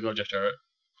Dolph Ziggler or Jeff Jarrett?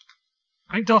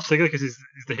 I think Dolph Ziggler because he's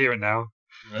the here and now.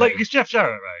 Like it's Jeff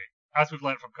Jarrett, right? As we've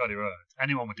learned from Cody Rhodes,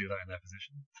 anyone would do that in their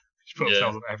position. Just put Yeah.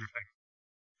 themselves on everything.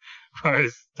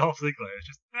 Whereas Dolph Ziggler is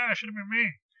just, it should have been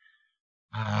me.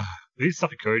 They need to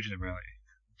stop encouraging him, really.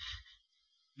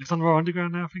 He's on Raw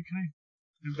Underground now, I think, can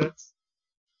he? In bits.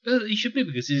 Well, he should be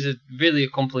because he's a really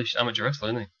accomplished amateur wrestler,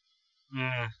 isn't he?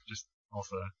 Yeah, just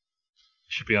also. He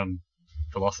should be on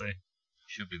Velocity.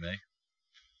 Should be me.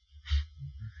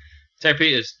 Terry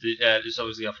Peters is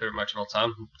obviously our favourite match of all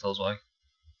time. Tell us why.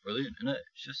 Brilliant, isn't it?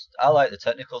 It's just I like the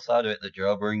technical side of it that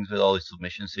Joe brings with all his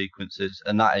submission sequences,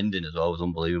 and that ending as well was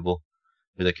unbelievable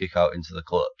with a kick out into the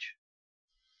clutch.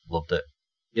 Loved it.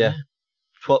 Yeah,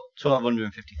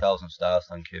 1,250,000 stars.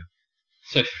 Thank you.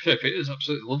 Terry Peters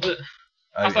absolutely loved it.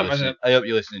 I hope, thought I hope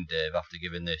you're listening, Dave. After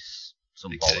giving this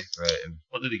some Big bollocks rating,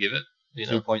 What did he give it? You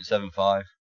know, 2.75.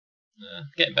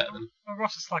 getting better than Well,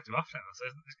 Ross has slagged him off now, so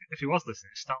if he was listening,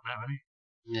 it's stopped now, isn't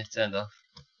he? yeah, turned off.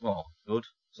 Well, good.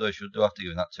 So you should do have to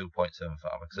give him that 2.75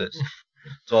 because it's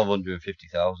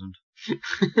 1,250,000.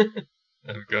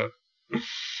 There we go.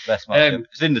 Best match ever. If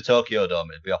it's in the Tokyo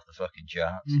Dome, it'd be off the fucking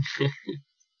charts.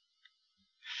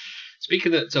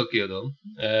 Speaking of Tokyo Dome,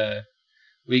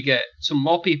 we get some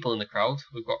more people in the crowd.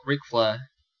 We've got Ric Flair,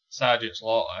 Sergeant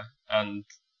Slaughter, and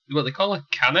what they call a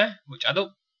Kana, which I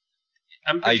don't.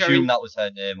 I'm I pretty sure assume that was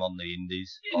her name on the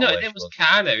Indies. No, or where it she was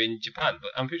Kana in Japan,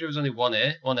 but I'm pretty sure it was only one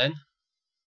N.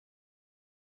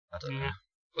 I don't know.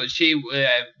 But she,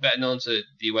 better known to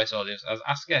the US audience as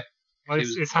Asuka. Well, She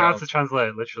was it's hard proud. to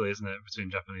translate literally, isn't it, between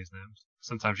Japanese names?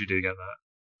 Sometimes you do get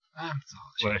that,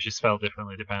 where it's just spelled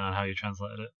differently depending on how you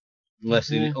translated it.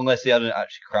 Unless they hadn't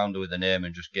actually crowned her with a name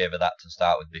and just gave her that to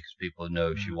start with because people know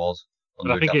who she was.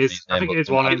 But I think it is. I think it is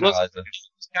one end.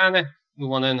 It's Kana with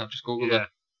one N. I've just googled Yeah. it.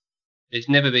 It's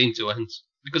never been two N's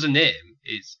because the name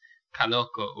is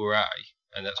Kanoko Urai,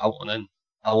 and that's one N.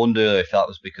 I wonder if that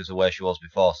was because of where she was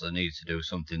before, so they needed to do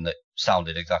something that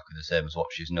sounded exactly the same as what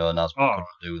she's known as, but Oh.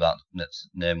 couldn't do that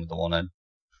name with the one N.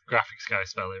 graphics guy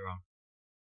spell it wrong.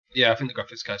 Yeah, I think the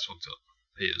graphics guy's fucked up.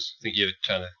 He is. I think you're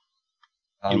trying to.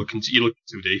 Um, You're looking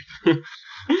too deep.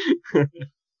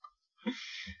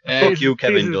 Fuck you,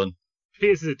 Kevin Dunn.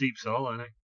 Peters is a deep soul, isn't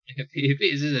he?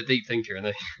 Peters is a deep thinker, isn't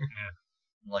he?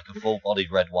 Like a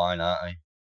full-bodied red wine, aren't I?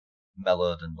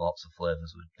 Mellowed and lots of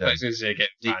flavours. I was going to say get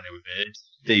Deep- finer with it.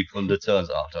 Deep undertones.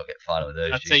 Oh, don't get fine with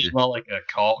those. I'd say Jesus. more like a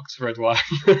corked red wine.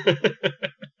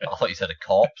 I thought you said a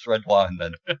corpse red wine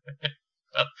then.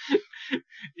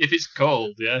 If it's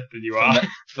cold, yeah, then you are.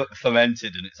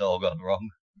 Fermented and it's all gone wrong.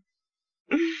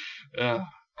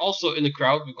 Also in the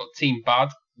crowd, we've got Team Bad,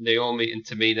 Naomi and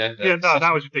Tamina. Yeah, no,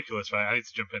 that was ridiculous, right? I need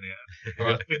to jump in here.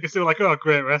 Right. Because they were like, oh,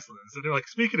 great wrestlers. And they're like,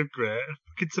 speaking of great,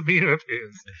 fucking Tamina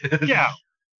appears. Yeah.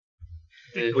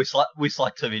 We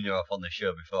slacked Tamina off on the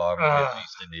show before. Haven't we?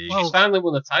 Just in the well- She's finally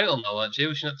won the title now, actually.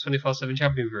 Was she not 24/7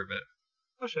 champion for a bit?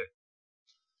 Was she?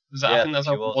 I Yeah, think that's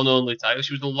she her was. one only title.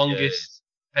 She was the longest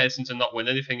person to not win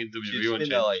anything in She's WWE. been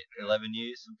there like 11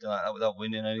 years, something like that, without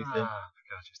winning anything. God,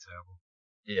 she's terrible.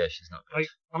 Yeah, she's not good. Like,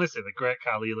 honestly, the Great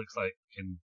Khali looks like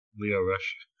in Leo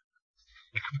Rush.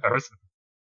 In comparison.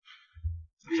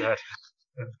 It's dead.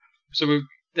 So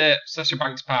their Sasha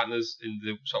Banks partners in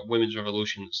the sort of women's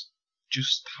revolutions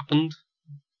just happened.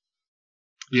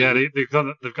 Yeah, they've got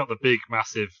the big,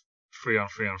 massive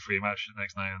 3-on-3 match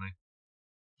next night, haven't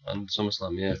they? On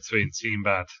SummerSlam, yeah. Between Team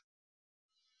Bad,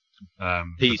 the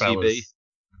PCB. Bellas,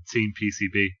 and Team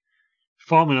PCB.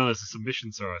 Formerly known as the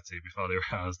Submission Sorority before they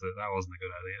realised that that wasn't a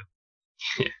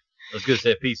good idea. I was going to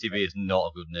say PCB is not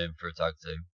a good name for a tag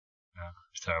team. No,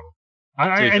 it's terrible. To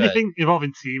be fair- Anything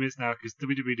involving team is now, because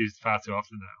WWE does it far too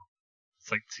often now.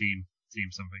 It's like team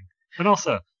something. And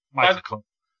also, Michael,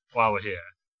 while we're here,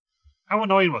 how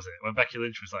annoying was it when Becky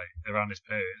Lynch was like around this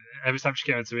period? Every time she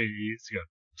came into me, you used to go,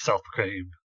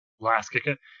 self-proclaimed last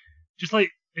kicker. Just like,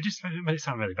 it just made it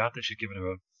sound really bad that she'd given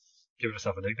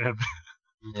herself a nickname.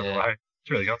 Don't know why. It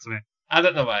really got to me. I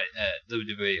don't know why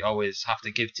WWE always have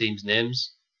to give teams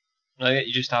names. Like,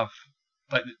 you just have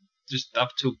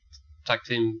two tag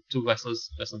team, two wrestlers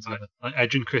wrestling together. Like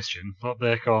Edge and Christian, what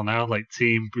they're called now, like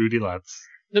Team Broody Lads.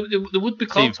 They would be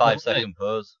called Team 5 second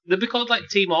pose. They'd be called like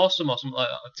Team Awesome or something like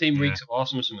that. Team Yeah. Reeks of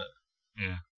Awesome or something.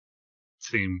 Yeah.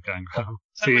 Team Gangrel.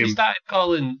 So when you Team. started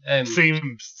calling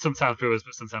Team sometimes viewers,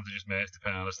 but sometimes they just mates,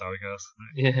 depending on how the story goes.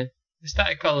 yeah, they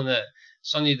started calling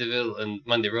Sonya Deville and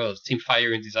Mandy Rose Team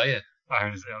Fire and Desire. That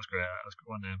was great. That was a good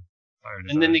one name. Fire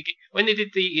and And then Desire. when they did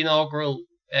the inaugural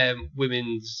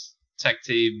women's tag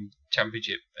team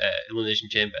championship elimination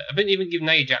chamber, I didn't even give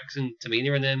Nia Jax and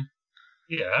Tamina a name.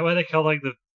 Yeah, what they call like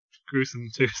the gruesome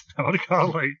twos. What they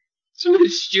call like Something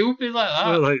stupid like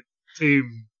that. like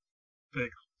Team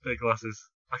Big Glasses.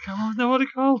 I can't know what they're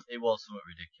called. It was something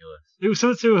ridiculous. It was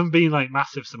something to them being like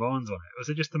massive Samoans on it. Was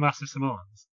it just the massive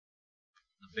Samoans?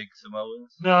 The big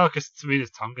Samoans. No, because Tamina's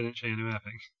Tongan, isn't she? Anyway, I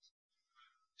think.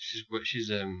 She's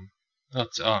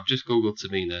I've just googled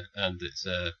Tamina and it's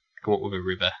come up with a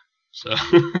river. So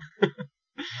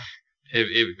here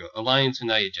we go. Alliance with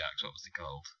Nia Jax. What was it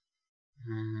called?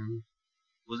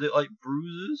 Was it like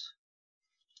bruises?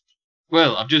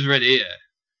 Well, I've just read here.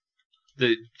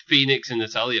 The Phoenix and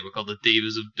Natalia were called the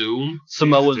Divas of Doom.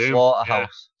 Samoan Doom,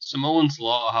 Slaughterhouse. Samoan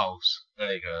Slaughterhouse.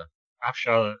 There you go. I'm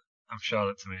sure that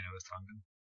Tamina was Tongan.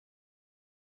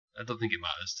 I don't think it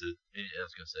matters to. I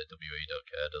was going to say WWE don't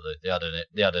care, do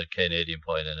they? They had a Canadian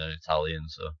point and an Italian,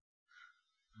 so.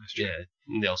 That's true. Yeah,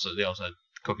 and they also had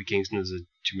Kofi Kingston as a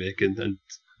Jamaican, and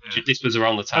Yeah. this was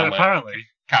around the time And when apparently,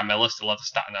 Carmella still had a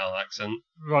Staten Island accent.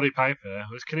 Roddy Piper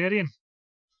was Canadian,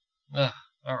 Ugh,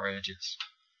 outrageous.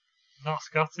 not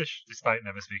Scottish, despite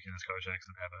never speaking a Scottish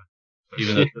accent ever.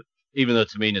 But Even though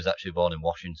Tamina's actually born in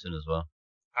Washington as well.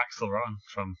 Axel Rotten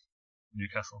from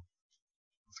Newcastle.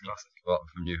 That's a classic. Rotten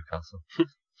from Newcastle.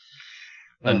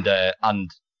 And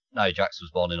Nia Jax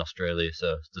was born in Australia,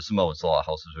 so the Samoan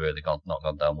Slaughterhouse has really not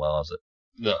gone down well, has it?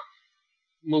 No.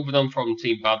 Moving on from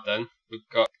Team Bad, then we've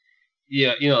got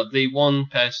the one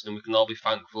person we can all be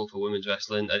thankful for women's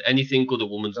wrestling, and anything good a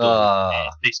woman's done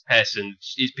is this person.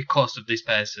 It's because of this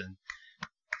person.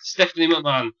 Stephanie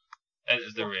McMahon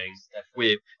enters the ring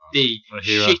with the A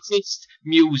hero. shittest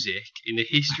music in the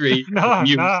history No, of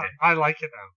music. no, I like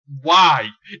it now. Why?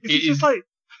 It's It just is like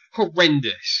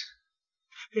horrendous.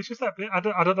 it's just that bit. I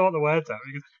don't know what the words are.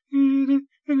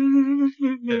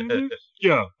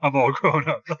 Yeah, I'm all grown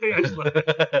up. Like, I just like,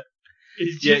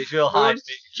 It's Yeah, just it's real high pitch.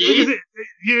 because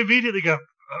you immediately go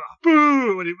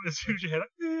boo when as soon as you hear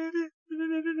that.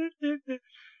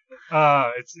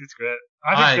 It's great.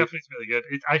 I think Stephanie's really good.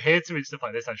 I hate to read stuff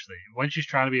like this actually. When she's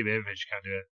trying to be a babyface, she can't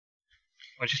do it.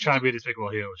 When she's trying to be a despicable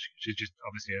heel, she just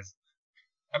obviously is.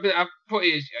 I mean, I put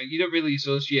it. You don't really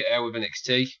associate her with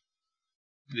NXT.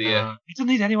 You don't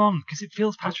need anyone because it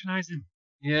feels patronising.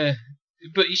 Yeah,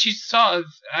 but she's sort of.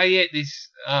 I hate this.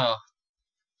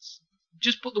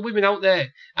 Just put the women out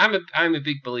there. I'm a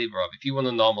big believer of if you want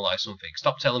to normalise something,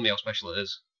 stop telling me how special it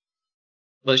is.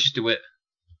 Let's just do it.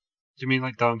 Do you mean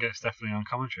like don't get Stephanie on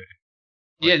commentary?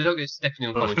 Yeah, don't get Stephanie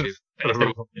on commentary.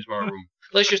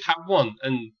 Let's just have one,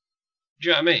 and do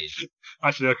you know what I mean?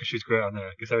 Actually, no, because she's great on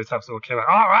there. Because every time someone came out,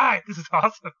 all right, this is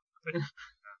awesome. She's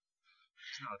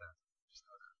not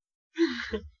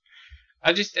that.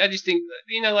 I just think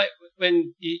like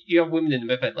when you have women in the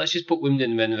main event, let's just put women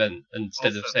in the main event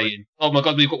instead of saying, "Oh my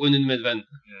God, we've got women in the main event."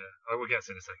 Yeah, I will get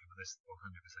to it in a second, but this 100%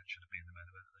 should have been the main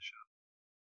event of the show.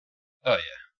 Oh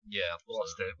yeah. What a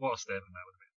statement that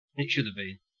would have been. It should have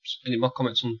been. Any more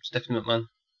comments on Stephanie McMahon?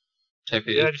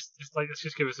 Yeah, just like let's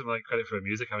just give her some like credit for her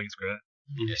music. I think it's great.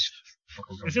 Yes.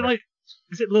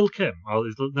 Is it Lil Kim?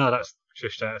 No, that's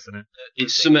Trish Stratus, isn't it?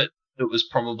 It's something that was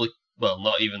probably. Well,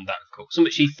 not even that cool.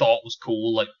 Something she thought was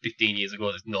cool like 15 years ago.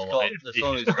 There's no like. The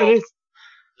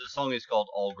song is called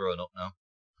All Grown Up now.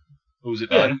 Who's it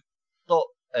by?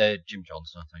 Jim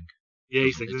Johnson, I think. Yeah,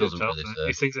 he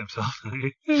sings it himself.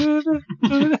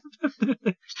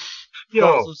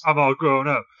 Yo, I'm all grown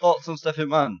up. Thoughts on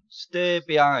Stephanie McMahon? Stay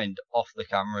behind, off the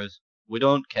cameras. We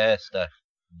don't care, Steph.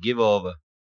 Give over.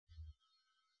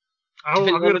 I'm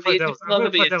going to play devil's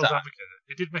advocate.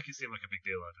 It did make it seem like a big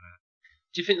deal, I don't know.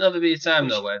 Do you think there'll ever be a time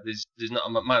though where there's not a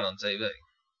McMahon on TV?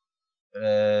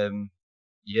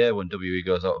 Yeah, when WWE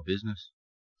goes out of business.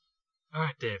 All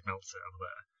right, Dave Meltzer over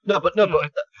there. No, but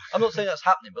I'm not saying that's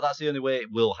happening, but that's the only way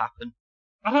it will happen.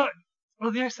 Well,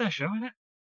 yeah, it's their show, isn't it?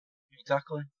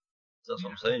 Exactly. That's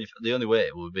what I'm saying. The only way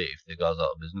it would be if they goes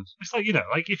out of business. It's like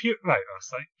like if you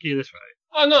it's like get this right.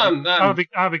 Oh no, I'm a big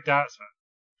darts fan.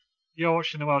 You're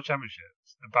watching the World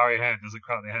Championships and Barry Hearn doesn't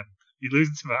crack the end. You're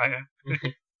losing to Mariah.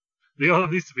 The all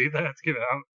needs to be there to give it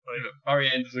out. Like, Barry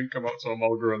Hearn doesn't come out, so I'm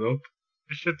all grown up.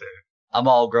 It should do. I'm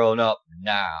all grown up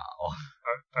now.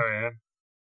 Barry Hearn.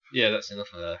 Yeah, that's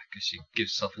enough of her because she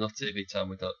gives herself enough TV time.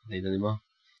 We don't need any more.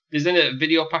 There's then a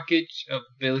video package of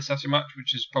Bayley Sasha match,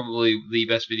 which is probably the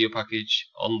best video package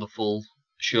on the full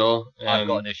show. I've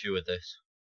got an issue with this.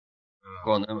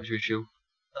 Go on, what's your issue?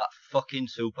 That fucking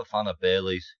super fan of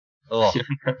Bayley's. Oh,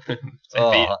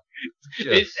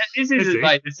 this is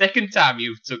like the second time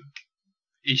you've took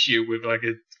issue with like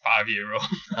a 5-year-old.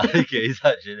 I think it is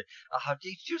actually.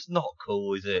 It's just not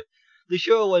cool, is it? The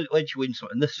show when she wins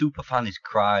something, and the super fan is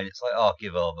crying. It's like, oh,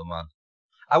 give over, man.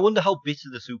 I wonder how bitter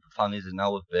the super fan is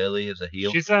now with Bayley as a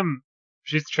heel.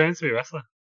 She's trained to be a wrestler.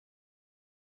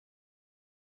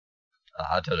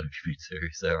 I don't know if you're being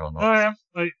serious there or not. Oh, yeah.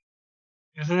 Like,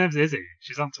 her name's Izzy.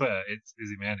 She's on Twitter. It's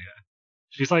Izzy Mania.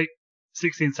 She's like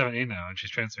 16, 17 now, and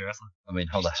she's trained to be a wrestler. I mean,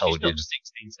 how the hell did...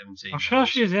 16, 17. I'm sure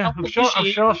she is, yeah. I'm sure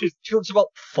she's... She looks about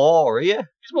 4, yeah?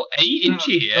 She's what, 8, isn't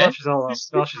she? Yeah. She's all that.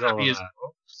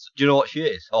 Do you know what she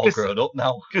is? All grown up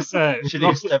now. Because she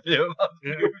needs to step in.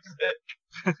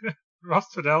 Ross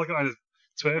Fidel got his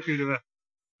Twitter feud with her.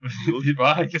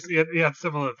 Right. Because he had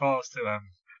similar thoughts to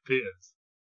Peters.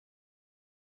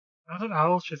 I don't know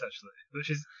how old she is actually, but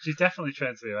she's definitely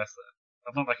trained to be a wrestler.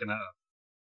 I'm not making that up.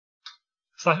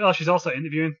 So, she's also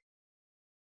interviewing.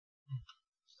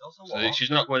 So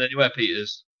she's not going anywhere,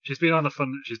 Peters. She's been on the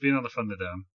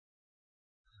Thunderdome.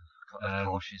 Of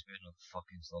course she's been on the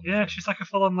fucking Thunderdome. Yeah, she's like a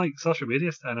full-on like social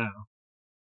media star now.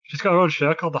 She's got her own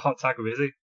show called The Hot Tag with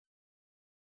Izzy.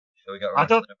 I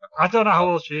don't know how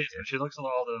old she is, but she looks a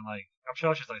lot older than like. I'm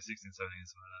sure she's like 16, 17,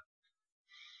 something like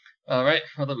that. All right,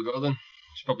 well there we go then.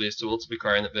 She probably is too old to be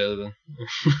crying at Bayley then.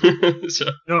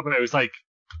 No, but it was like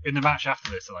in the match after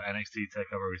this, like NXT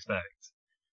Takeover Respect.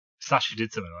 Sasha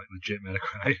did something like legit made her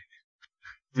cry.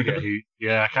 To get heat.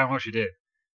 Yeah, I can't remember what she did.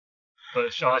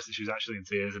 But honestly, she was actually in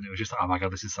tears, and it was just like, oh my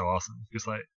god, this is so awesome. Just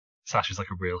like Sasha's like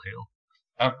a real heel.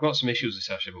 I've got some issues with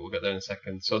Sasha, but we'll get there in a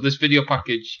second. So this video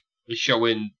package is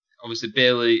showing. Obviously,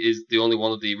 Bayley is the only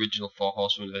one of the original 4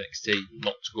 horsemen of NXT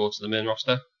not to go to the main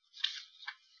roster.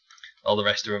 All the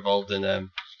rest are involved in.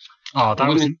 That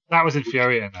was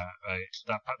infuriating.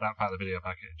 That part of the video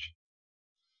package,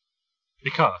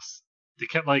 because they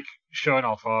kept like showing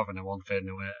all 4 of them and one fading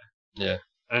away. Yeah.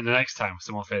 And the next time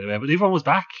someone faded away, but the other one was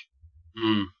back.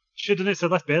 Shouldn't it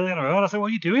have left Bayley on her own? I was like, what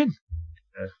are you doing?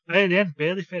 Yeah. And in the end,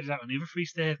 Bayley faded out and the other 3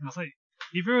 stayed, and I was like,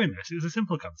 you've ruined this. It was a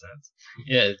simple concept.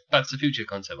 Yeah, Back to the Future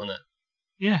concept, wasn't it?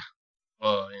 Yeah.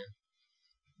 Oh, yeah.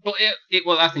 But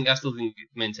I still think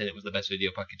maintain it was the best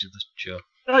video package of the show.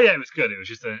 Oh yeah, it was good. It was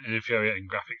just an infuriating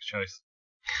graphics choice.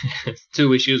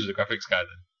 2 issues with the graphics guy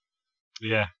then.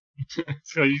 Yeah.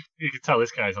 So you can tell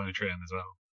this guy's on a train as well.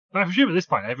 But I presume at this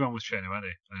point everyone was training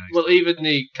already. Well, even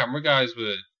the camera guys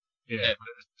were yeah,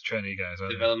 trainee guys.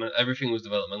 Weren't they? development. Everything was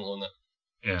developmental, wasn't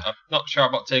it? Yeah, I'm not sure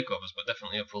about takeovers, but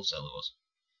definitely a Full Sail it was.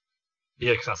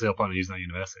 yeah, because that's the whole point of using that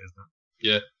university, isn't it?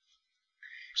 Yeah.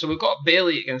 So we've got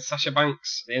Bayley against Sasha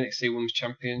Banks, the NXT Women's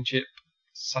Championship.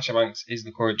 Sasha Banks is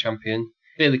the current champion.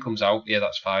 Bayley comes out, yeah,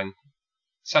 that's fine.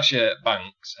 Sasha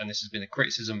Banks, and this has been a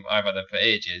criticism I've had of for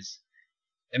ages,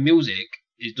 her music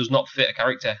does not fit a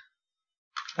character.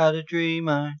 Had a dream,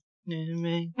 No,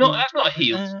 that's not a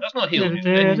heel. That's not a heel music.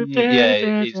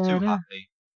 Yeah, it's too happy.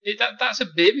 That's a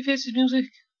babyface's music.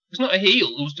 It's not a heel.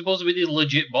 It was supposed to be the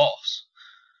legit boss.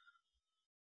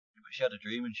 But she had a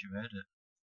dream and she made it.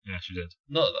 Yeah, she did.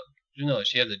 No,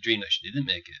 she had a dream that she didn't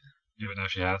make it. Yeah, but now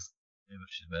she has. Yeah, but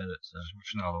she's made it. So.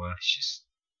 She's not all the way. It's just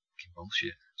fucking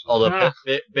bullshit. Although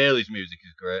Bailey's music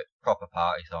is great, proper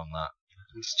party song that.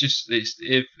 It's just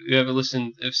if you ever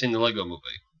seen the Lego Movie,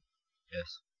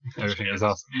 Yes. Everything is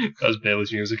awesome. that's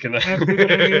Bayley's music in there.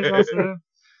 Everything is awesome.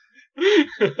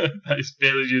 That is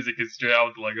Bayley's music is straight out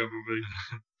of the Lego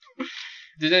Movie.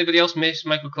 Did anybody else miss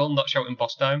Michael Cole not shouting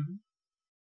boss time?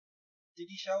 Did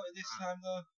he shout it this time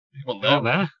though? He wasn't Not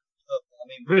there. there. I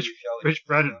mean, Rich you shouted Rich this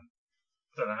Brennan. time?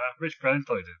 I don't know. Rich Brennan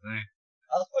played it, didn't he?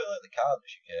 I thought like the card that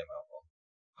she came out on.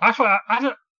 I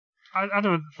thought I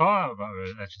don't thought about her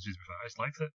entrances before. I just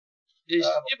liked it. Yeah,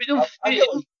 but don't I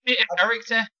fit a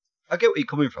character. I get where you're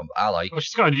coming from, but I like Well,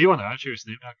 she's got a new one now. She was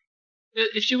Snoop Dogg.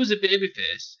 If she was a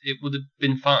babyface, it would have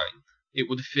been fine. It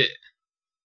would have fit.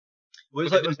 Well,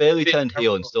 it's But like it when was Bailey fit turned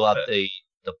heel and still had character.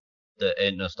 the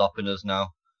Ain't No Stopping Us now.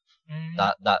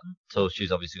 That so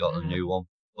she's obviously got a new one,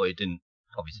 but it didn't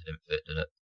fit, did it?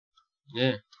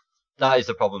 Yeah. That is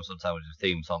the problem sometimes with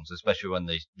theme songs, especially when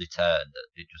they turn, that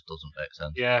it just doesn't make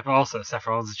sense. Yeah, but also Seth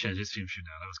Rollins has changed his theme tune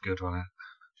now. That was good, wasn't it?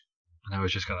 And now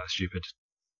it's just got that stupid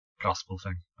gospel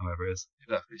thing, however it is.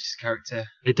 That fits his character.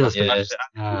 It does, Yeah, but it it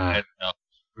just,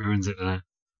 ruins it, doesn't it?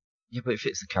 Yeah, but it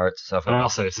fits the character stuff. And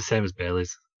also, it's the same as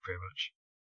Bailey's, pretty much.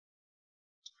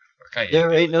 Okay.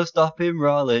 There ain't no stopping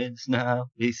Rollins now.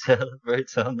 He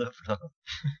celebrates on the floor.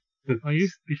 I'm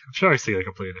sure he's singing a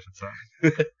completely different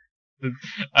song.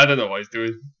 I don't know what he's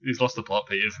doing. He's lost the plot,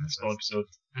 Peters, in this whole episode.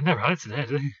 I never had it today,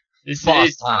 did he? It's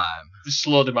Boss time. the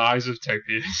slow demise of Terry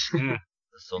Peters. Yeah.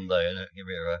 The Sunday, innit? Give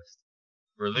me a rest.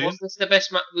 Brilliant. Wasn't this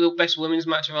the best women's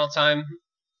match of all time?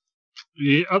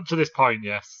 Yeah, up to this point,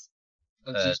 yes.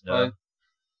 That's just no.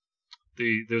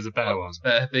 fine. There was a better one. It's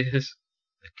better, Peters.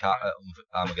 The cat at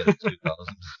Armageddon 2000. For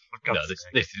God's No, sake.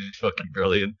 this is fucking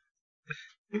brilliant.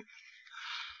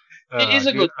 It is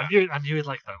a good I knew you'd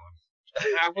like that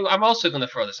one. I'm also going to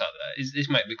throw this out there. This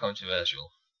might be controversial.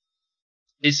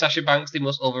 Is Sasha Banks the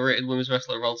most overrated women's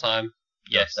wrestler of all time?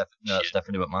 Yes. No, it's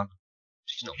Stephanie McMahon.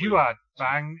 She's not. You are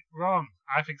bang wrong.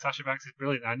 I think Sasha Banks is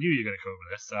brilliant. I knew you were going to come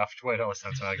with this, so I've waited all this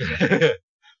time to argue it.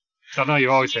 So I know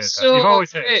you've always hated She's that. so You've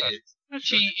always hated overrated. Sasha.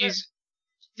 She is.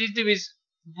 There is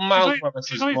mild She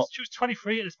promises. was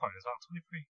 23 at this point as well.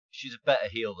 23. She's a better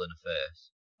heel than a face.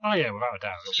 Oh yeah, without a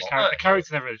doubt. She's The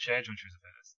character never really changed when she was a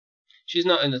face. She's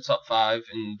not in the top 5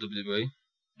 in WWE.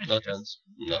 No She is. chance.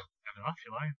 No. I don't know if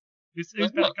you're lying. Who's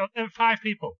No, better? There were 5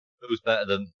 people. Who's better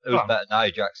than Well, better,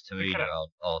 Nia Jax, look Tamina, at it.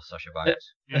 or Sasha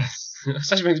Banks? Yes.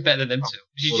 Sasha Banks is better than them two.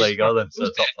 She's Well, there you go then. So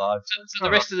Who's top 5. So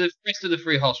the rest of the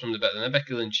 3 horsemen are better than her.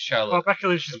 Becky Lynch, Charlotte. Well, Becky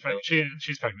Lynch is pregnant.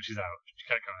 She's pregnant. She's out. She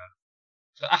can't come out.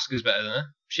 So Asuka's better than her.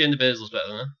 Shayna Baszler's better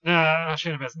than her. No,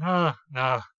 Shayna Baszler.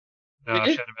 No.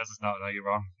 Really? Shayna Baszler's not. No, you're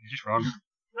wrong. You're just wrong.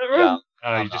 Not Yeah, wrong.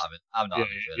 I'm You just, not having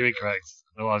you're incorrect.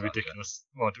 No, what a ridiculous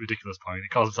point. He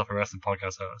calls himself a wrestling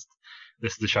podcast host.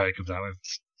 This is the show he comes out with.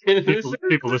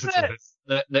 People listen to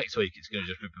this. Next week it's going to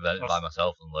just be presented by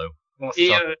myself and Lou. What's the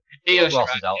topic? Io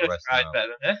Ross is out the rest of the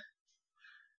better than her.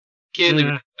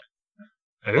 Kaylee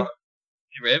Who?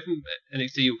 Ray from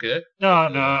NXT UK.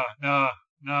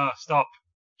 No, stop.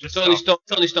 Just Tony stop.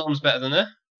 Storm's better than her.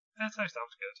 That's how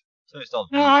Storm's good. So it's not.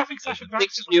 No, I think Sasha Banks Nick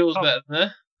is Mule's top. better than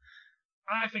her.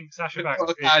 I think Sasha Banks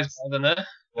Dakota Kai's better than her.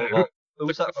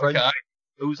 Who's that Dakota French? Kai.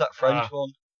 Who's that French one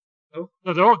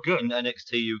No, they're all good. in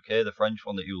NXT UK? The French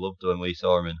one that you loved when we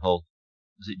saw him in Hull.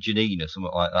 Was it Janine or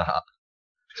something like that?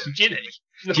 Ginny.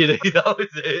 Ginny, that was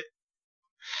it.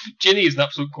 Ginny is an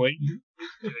absolute queen.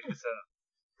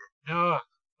 No,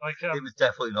 like It was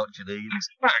definitely not Janine.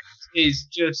 Banks is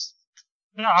just.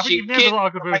 no, I think she you've named kid- a lot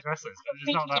of good women's wrestlers, but I there's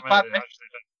think not she's that a many bad that actually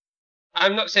do.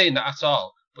 I'm not saying that at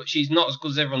all, but she's not as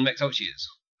good as everyone makes out she is.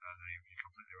 You're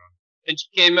completely wrong. And she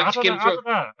came. I She don't came know. I through. don't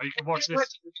know. Or you can watch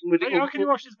this. How can you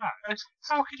watch this match?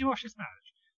 How can you watch this match?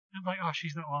 And be like, oh,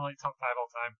 she's not one of like top 5 all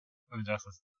time women's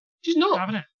wrestlers. She's not.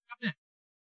 Having it.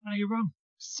 No, you're wrong.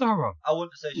 So wrong. I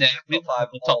wouldn't say she's Yeah, top 5.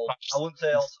 the top All, five. I wouldn't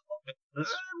say also Let's-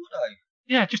 Would I?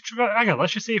 Yeah, just hang on.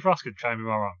 Let's just see if Ross can try me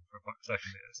more wrong for a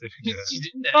second here. See if he can do She it.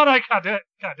 didn't. Oh no, I can't do it.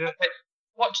 Can't do it.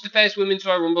 Watch the first Women's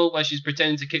Royal Rumble where she's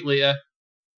pretending to kick Lita.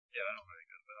 Yeah, I'm not very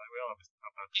good, but we all have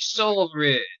She's so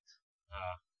overrated.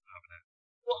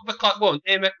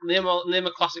 Name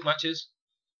a classic matches.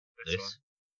 This.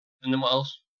 And then what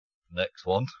else? Next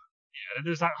one. Yeah, and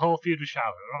there's that whole feud with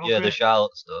Charlotte. Yeah, the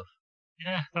Charlotte stuff.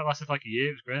 Yeah, that lasted like a year.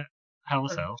 It was great. Hell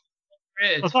in a Cell.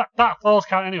 Overrated. Was that falls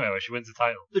count anyway, where she wins the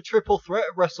title? The triple threat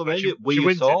of WrestleMania. She we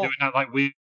wins saw. it doing that like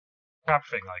weird crab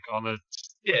thing, like on the.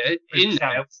 Yeah, in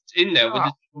there with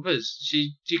the others.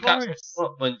 She can't Glorious.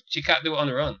 when she can't do it on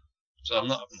her own. So I'm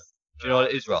not having it. Do you know what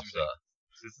it is, Ross? Though?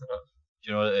 Do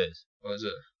you know what it is? What is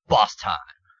it? Boss time.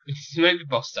 It's maybe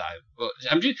boss time, but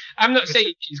I'm not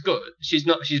saying she's good. She's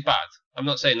not. She's bad. I'm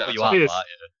not saying that. But you at all. are Yes. like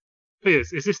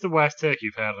Piers, is this the worst take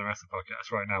you've heard on the rest of the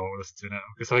podcast right now? What we're listening to now?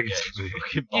 Because I think yeah, it's it's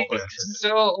fucking bollocks. It's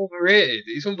so overrated.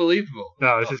 It's unbelievable.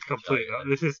 no, this is completely. Yeah.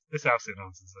 This is absolute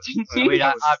nonsense. I mean,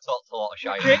 I've talked a lot of shit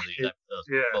on these episodes.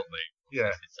 Yeah. Fuck me. Yeah.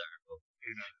 This is terrible.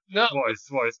 No,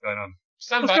 What is going on?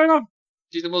 stand What's back. going on?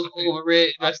 She's the most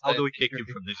overrated How wrestler. do we kick him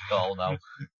from this call now? Come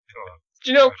on.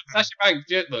 Do you know Sasha Banks?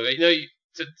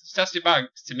 Sasha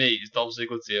Banks to me is Dolph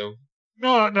Ziggler to you.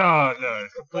 No,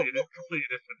 it's completely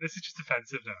different. This is just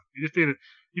offensive now. You've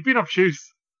been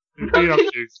obtuse. You've been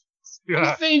obtuse. I'm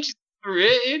Yeah. saying she's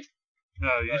overrated.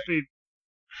 No, you've been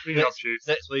Next, obtuse.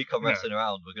 next week on Yeah. Wrestling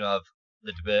Around, we're gonna have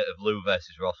the debate of Lou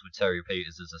versus Ross with Terry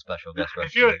Peters as a special guest If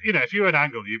wrestler. if you were an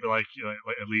angle, you'd be like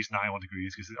at least 91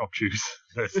 degrees because it's obtuse.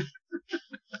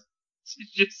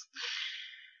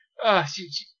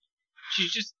 She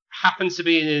just happens to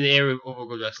be in an era of other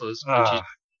good wrestlers. And she's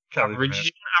Kelly average, Smith.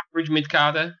 she's an average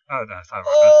mid-carder. Oh no, it's not right.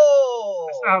 Oh!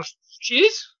 She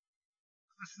is.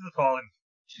 This is appalling.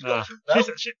 She's got some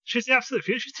belts. She's the absolute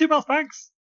future. She's 2 Bells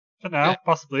Banks for now, Yeah.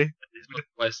 possibly. It's what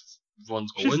West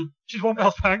one's going. She's 1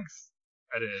 Bells Banks.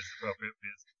 And it is appropriate.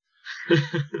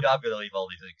 I'm gonna leave all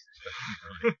these things.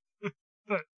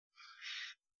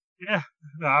 Yeah,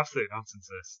 no, absolute nonsense.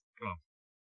 This. Come on.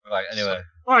 Right. Anyway,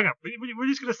 Oh, hang on. We're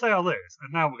just going to say all this,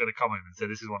 and now we're going to comment and say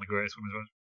this is one of the greatest women's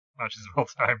matches of all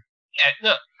time. Yeah,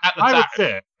 no, at the I time. would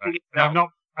say, right, and No. I'm not,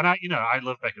 and I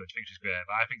love Becky Lynch. I think she's great,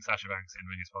 but I think Sasha Banks in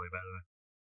ring is probably better than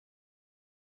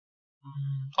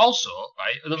Also,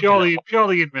 right, another her. thing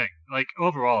Purely in ring. Like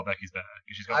overall, Becky's better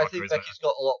because she's got I more think charisma. Becky's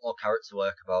got a lot more character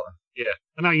work about her. Yeah,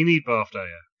 and now you need both, don't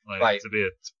you? Like Right. to be an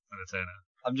entertainer.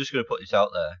 I'm just gonna put this out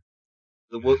there.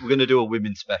 We're gonna do a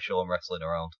women's special on Wrestling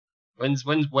Around. When's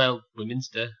Women's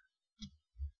Day?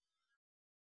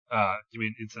 You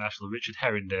mean International Richard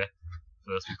Herring Day?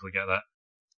 For those people who get that.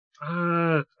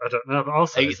 I don't know, but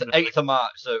also 8th of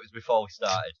March, so it was before we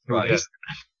started. Right. Yeah.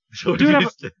 So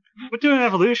We're doing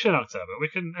Evolution in October.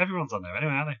 Everyone's on there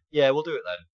anyway, aren't they? yeah, we'll do it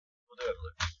then. We'll do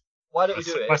Evolution. Why don't we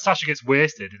do Where it? Sasha gets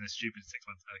wasted in a stupid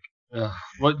 6-month tag.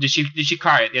 What did she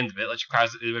cry at the end of it? Like she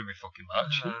cries at the end of every fucking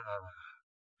match.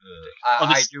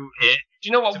 I do. Do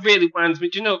you know what really winds me?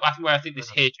 Do you know where I think this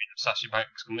hatred of Sasha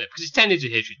Banks comes in? Because it's turned into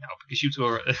hatred now because you two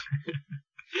are.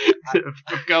 Do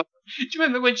you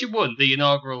remember when she won the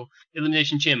inaugural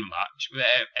Elimination Chamber match with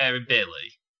Aaron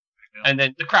Bailey? Yeah. And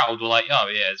then the crowd were like, "Oh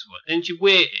yeah, it's what." And she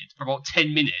waited for about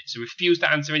 10 minutes and refused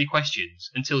to answer any questions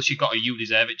until she got a "You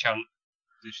deserve it" chant.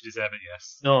 Did she deserve it?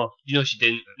 Yes. No, you know she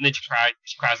didn't. And then she cried.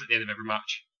 She cries at the end of every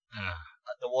match.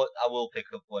 I will pick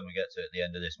up when we get to it at the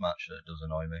end of this match that does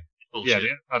annoy me. Bullshit.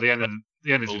 Yeah, at the end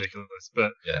is Bullshit. ridiculous,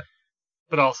 but Yeah.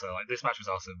 But also, like this match was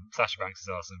awesome. Sasha Banks is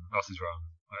awesome. Ross is wrong.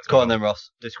 Let's Go move on then, Ross.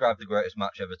 Describe the greatest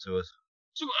match ever to us.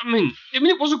 So I mean,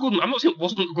 it was a good. I'm not saying it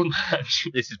wasn't a good match.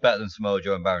 This is better than Samoa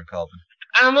Joe and Baron Corbin.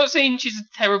 And I'm not saying she's a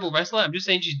terrible wrestler. I'm just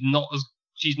saying she's not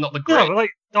the No, great. but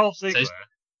like Dolph Ziggler, Says-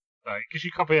 right? Because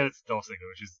you compare it to Dolph Ziggler,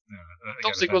 which is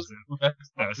Dolph again, Ziggler's offensive.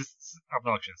 No, it's just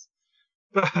obnoxious.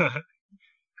 But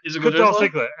is a could good Dolph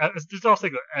wrestler. Ziggler, does Dolph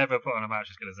Ziggler ever put on a match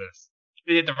as good as this?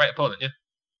 He had the right opponent, yeah.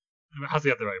 Has he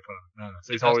had the right opponent? No.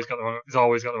 So he's He has. always got the wrong. He's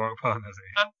always got the wrong opponent, has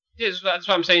he? Yeah, that's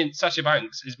why I'm saying Sasha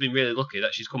Banks has been really lucky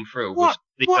that she's come through What?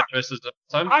 with the What? wrestlers at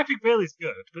the time. I think Bailey's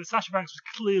good, but Sasha Banks was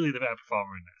clearly the better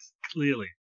performer in this. Clearly.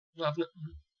 No, I've not-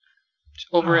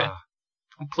 Overrated. Ah,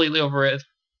 Completely overrated.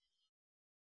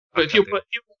 But if you put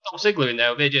Dolph Ziggler in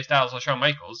there with AJ Styles or Shawn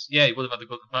Michaels, yeah, he would have had the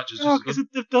good matches. no, Just as because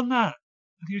they've done that.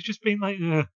 And he was just being like,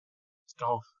 it's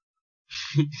Dolph.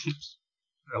 good.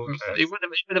 Okay. He would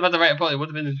have had the right opponent. It would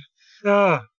have been.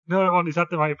 No, he's had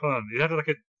the right opponent. He had like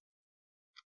a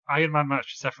Iron Man match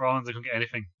with Seth Rollins. They couldn't get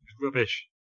anything. It was rubbish.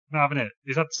 Not having it.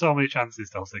 He's had so many chances,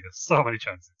 Dolph Ziggler. So many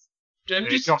chances. I'm And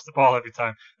he just, drops the ball every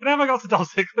time. And then I got to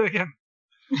Dolph Ziggler again.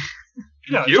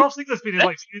 You? Dolph Ziggler's been in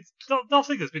Dolph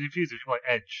Ziggler's been infused with like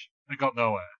Edge and got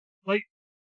nowhere. Like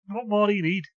What more do you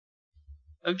need?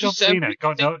 I'm John just saying. Cena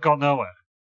got nowhere.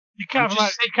 You can't,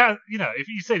 if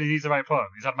you say he's the right player,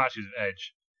 he's had matches with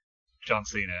Edge, John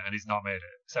Cena, and he's not made it,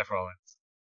 Seth Rollins,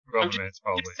 Roman Reigns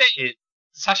probably. Just say it,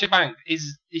 Sasha Banks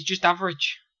is just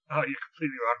average. Oh, you're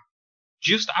completely wrong.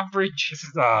 Just average. This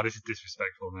is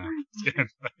disrespectful now.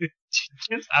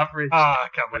 Just average. I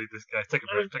can't believe this guy. Take a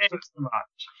break.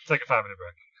 Take a 5-minute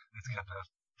break. Let's get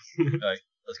that. Right,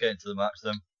 let's get into the match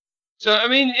then. So, I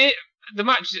mean, the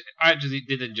match I actually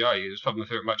did enjoy. It was probably my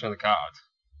favourite match on the card.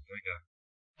 There we go.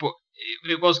 But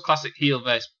it was classic heel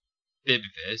versus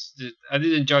babyface. I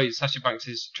did enjoy Sasha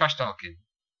Banks' trash talking.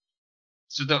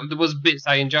 So there was bits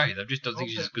I enjoyed. I just don't think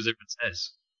she's as good as everyone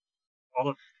says. All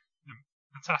the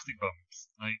fantastic bumps.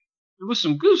 Like, There was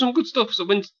some good stuff. So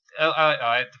when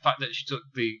the fact that she took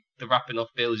the wrapping off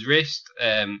Bayley's wrist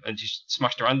and she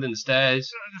smashed her hand in the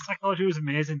stairs. the psychology was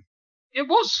amazing. It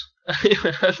was.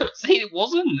 I'm not saying it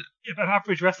wasn't. If an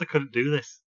average wrestler couldn't do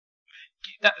this.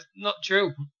 That's not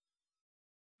true.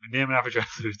 Name an average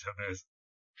wrestler who's done this.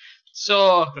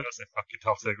 So. Don't say fucking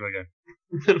Top Ziggler again.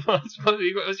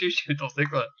 What's your shoe, Top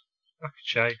Ziggler? Fucking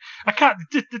shay. I can't.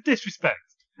 The disrespect.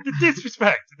 The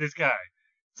disrespect to this guy.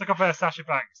 It's like compare Sasha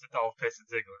Banks to Dolph Piss and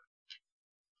Ziggler.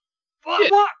 What?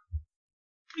 Yeah. What?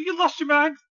 You lost your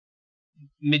mind?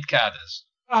 Mid-carders.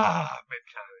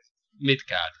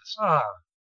 Mid-carders.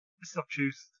 This is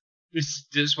obtuse. This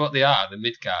is what they are, the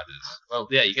mid-carders. Well,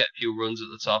 yeah, you get a few runs at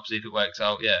the top, see if it works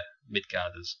out. Yeah,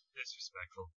 mid-carders.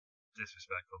 Disrespectful.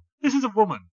 This is a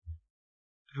woman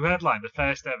who headlined the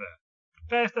first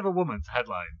ever woman to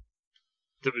headline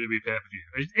WWE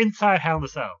pay-per-view. Inside Hell in a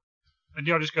Cell. And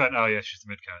you're just going, oh yeah, she's a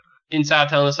mid-carder. Inside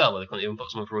Hell in a Cell where they couldn't even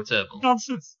put someone through a table.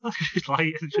 Nonsense. She's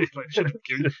like, should have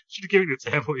given you a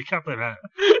table. You can't blame her.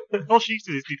 All she used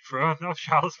to do is be thrown. No,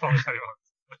 Charlotte's fault anymore.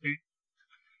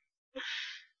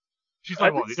 She's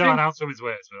like, what? They don't announce women's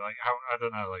weights, but like, I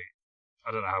don't know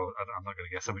how. I'm not going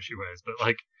to guess how much she weighs, but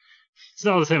like, it's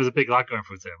not the same as a big lad going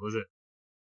through a table, is it?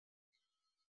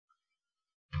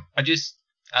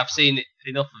 I've seen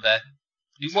enough of her.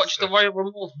 You watched the Royal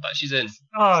Rumble that she's in?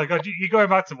 Oh god, you're going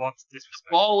back to once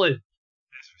disrespect. Balling.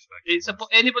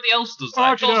 Disrespect. Anybody else does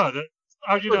that.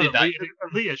 How do you know that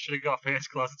Lita should have got a face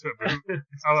closer to a boob?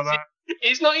 How about that?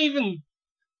 It's not even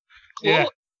close.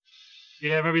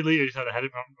 Yeah, maybe Lita just had her head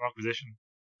in the wrong position.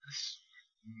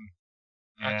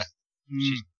 Yeah.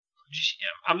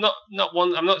 I'm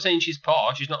not saying she's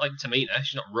poor. She's not like Tamina.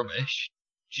 She's not rubbish.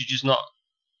 She's just not.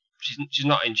 She's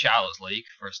not in Charlotte's league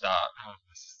for a start. Oh,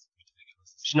 this is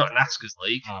ridiculous. She's not in Asuka's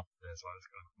league. Oh, that's why it's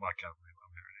going. Why can't we?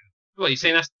 I'm hearing it. What, you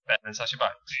saying Asuka's better than Sasha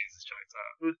Banks? Jesus, checked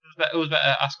out. Who was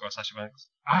better, Asuka or Sasha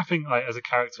Banks? I think, like, as a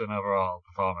character and overall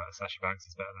performer, Sasha Banks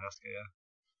is better than Asuka. Yeah.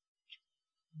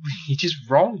 You're just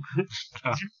wrong. You're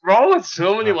just wrong on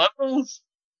so many levels.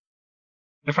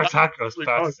 In fact, I'd go as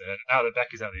far as to say, now that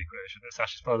Becky's out of the equation, that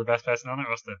Sasha's probably the best person on it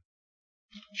roster.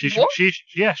 She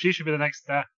should be the next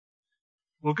star.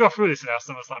 We'll go through this in our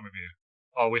SummerSlam review.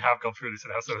 Or we have gone through this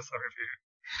in our SummerSlam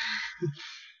review.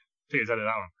 Peter's added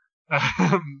that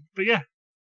one. But yeah,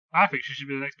 I think she should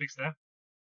be the next big star.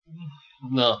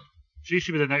 No. She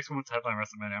should be the next woman to headline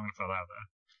WrestleMania. I'm going to throw that out there.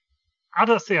 I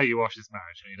don't see how you watch this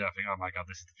match and you don't think, oh my god,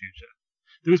 this is the future.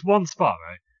 There was one spot,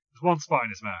 right? There's one spot in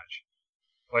this match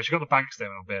where she got the bank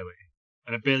statement on Bayley,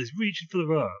 and then Bayley's reaching for the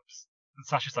ropes, and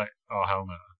Sasha's like, oh hell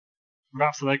no.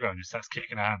 Wraps the leg around and just starts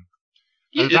kicking her hand.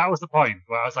 And that was the point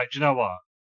where I was like, do you know what?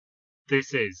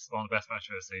 This is one of the best matches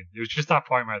I've ever seen. It was just that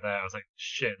point right there. I was like,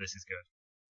 shit, this is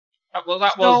good. Well,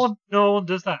 that was. No one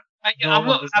does that. I've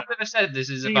never said this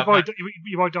is a bad match.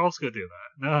 Your boy Dolph's going to do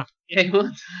that. No. Yeah, he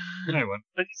would. No, he won't.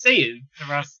 I'm saying.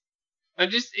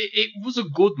 It was a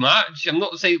good match. I'm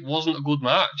not saying it wasn't a good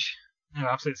match. No,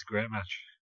 absolutely, it's a great match.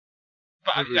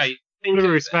 But a bit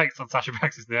of respect on Sasha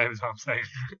Banks' name is what I'm saying.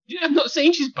 Yeah, I'm not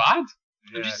saying she's bad.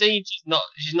 Yeah. I'm just saying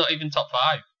she's not even top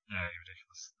 5. Yeah,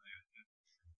 ridiculous.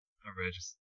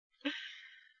 Outrageous.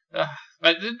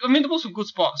 I mean, there was some good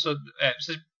spots. So,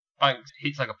 Banks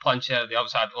hits like a plancha at the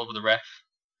outside over the ref.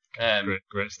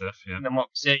 Great stuff, yeah. And then what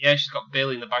we say, yeah, she's got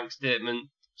Bayley in the bank statement,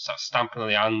 starts stamping on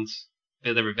the hand.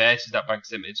 Bayley reverses that bank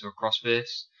statement into a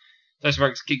crossface. Sasha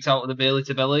Banks kicks out with the Bayley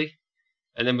to belly.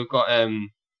 And then we've got,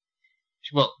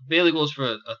 Bayley goes for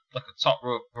a top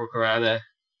rope hurricanrana.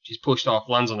 She's pushed off,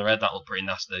 lands on her head. That looked pretty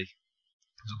nasty.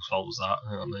 Whose fault was that?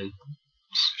 You know what I mean?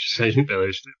 She's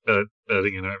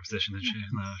Bayley in her position, isn't she?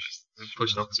 No, she's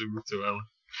pushed off too early.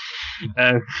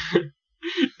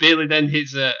 Bayley then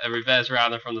hits a reverse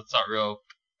Rana from the top rope.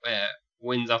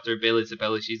 Wins after a Bayley to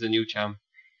belly. She's the new champ.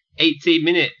 18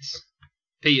 minutes.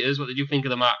 Peters, what did you think of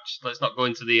the match? Let's not go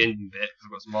into the ending bit because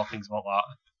I've got some more things about that.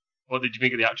 What did you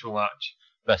think of the actual match?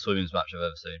 Best women's match I've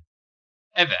ever seen.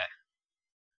 Ever.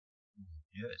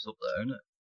 Yeah, it's up there, isn't it?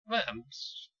 Well,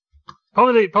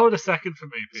 Probably the second for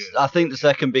me, Peter. I think the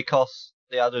second because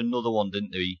they had another one,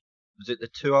 didn't they? Was it the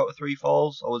 2 out of 3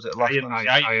 falls, or was it last one?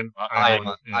 Iron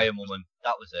Woman.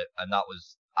 That was it, and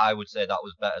I would say that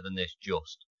was better than this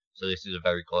just. So this is a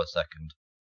very close second,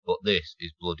 but this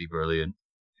is bloody brilliant.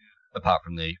 Yeah. Apart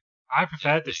from I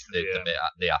preferred this to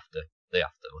the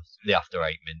after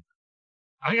 8 min.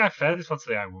 I think I preferred this one to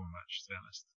the Iron Woman match, to be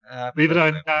honest. Even though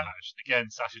in that match, again,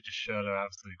 Sasha just showed her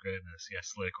absolute greatness. Yes,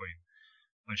 Slay Queen,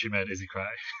 when she made Izzy cry.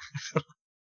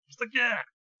 Just like, yeah.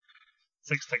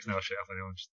 Six takes no shit off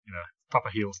anyone, just, proper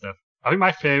heel stuff. I think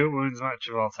my favourite women's match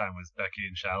of all time was Becky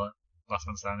and Charlotte. Last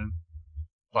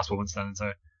woman standing,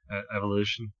 sorry.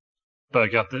 Evolution.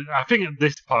 But God, I think at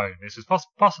this point, this was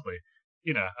possibly,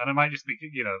 and I might just be,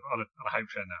 on a hype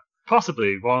train now,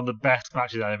 possibly one of the best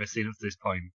matches I've ever seen up to this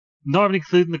point. Not even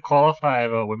including the qualifier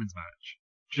of a women's match.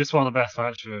 Just one of the best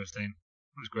matches I've ever seen.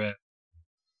 It was great.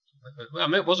 I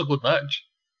mean, it was a good match.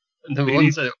 And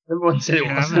everyone said it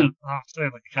wasn't. I'm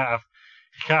saying, like, you can't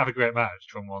have a great match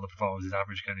from one of the performances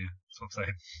average, can you? That's what I'm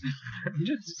saying.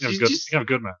 You can have a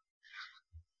good match.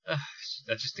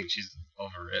 I just think she's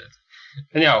overrated.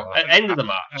 Anyhow, at the end of the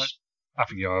match... I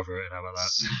think you're overrated, how about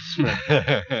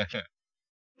that?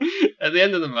 At the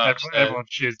end of the match... Everyone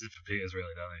chooses for Peters,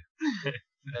 really, don't they?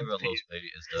 Everyone loves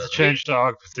Peters, don't It's a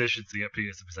change.org petition to get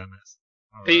Peters to present this.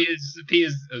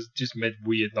 Peters has just made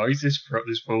weird noises throughout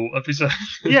this whole episode.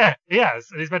 Yeah, he has,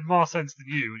 and he's made more sense than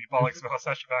you when you bollocks about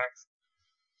Sasha Banks.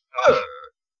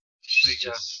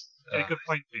 A good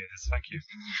point, Peters. Thank you.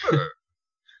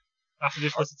 After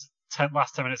just listen to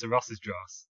last 10 minutes of Ross's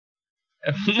dross.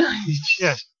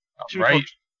 Yeah,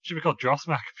 should be called Dross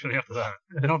Mac. Surely after that.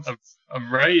 Nonsense.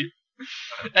 I'm right.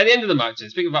 At the end of the match,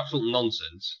 speaking of absolute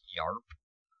nonsense. Yarp.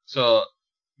 So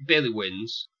Bayley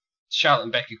wins. Charlotte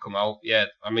and Becky come out. Yeah,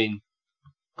 I mean,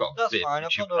 that's fine.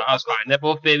 That's fine. They're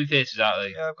both baby faces, aren't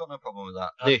they? Yeah, I've got no problem with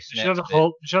that. She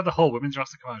had the whole women's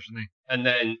roster come out, shouldn't they? And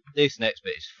then this next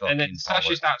bit is fucking. And then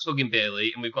Sasha starts hugging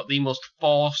Bayley, and we've got the most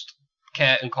forced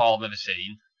curtain call I've ever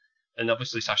seen. And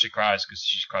obviously Sasha cries because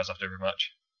she cries after every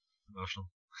match. Emotional.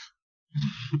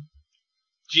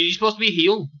 You're supposed to be a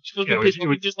heel. You're supposed to be pissed off.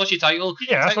 You just lost your title.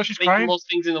 Yeah, that's why she's crying. Most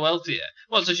things in the world to you.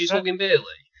 What? So she's hugging Bayley?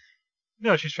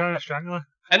 No, she's trying to strangle her.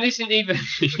 And this isn't even.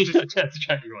 This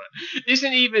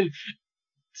isn't even.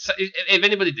 If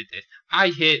anybody did this, I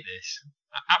hate this.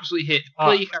 I absolutely hate the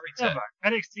play character. Yeah,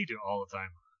 NXT do it all the time.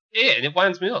 Yeah, and it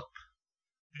winds me up.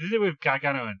 They did it with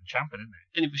Gargano and Ciampa, didn't they?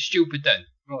 And it was stupid then. It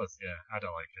was, yeah. I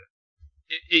don't like it.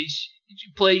 It's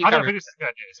play your character. I don't character. think it's a good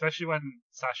idea, especially when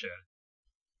Sasha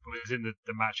was in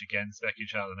the match against Becky and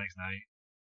Charlotte the next night.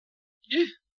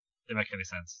 Yeah. Didn't make any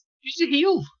sense. She's a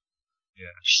heel.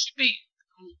 Yeah. She should be.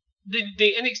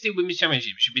 The NXT Women's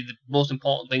Championship should be the most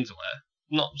important thing to her,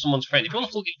 not someone's friend. If you want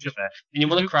to hug each other and you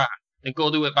want to cry, then go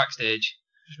do it backstage.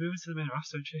 Just move it to the main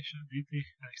roster and she shouldn't need the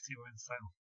NXT Women's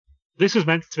title. This was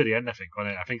meant to be the end, I think,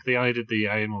 wasn't it? I think they only did the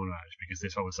Iron Woman match because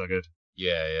this one was so good.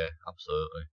 Yeah,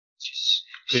 absolutely.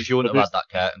 Because you wouldn't have had that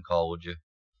curtain call, would you?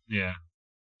 Yeah.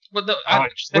 But you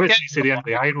see the end of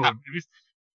the Iron Woman.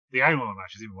 The Iron Woman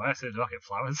match is even worse. They don't get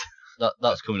flowers.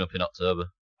 That's coming up in October.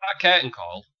 That curtain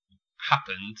call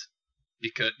happened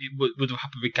because it would have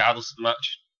happened regardless of the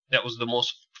match. That was the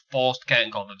most forced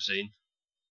curtain call I've ever seen.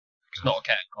 It's not a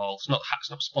curtain call. It's not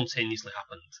spontaneously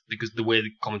happened because the way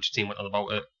the commentary team went on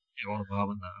about it. You want a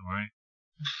moment there, right?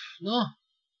 No.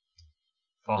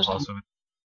 4 horsewomen.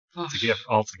 Together,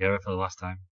 all together for the last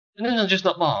time. And then I'm just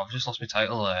not more. I've just lost my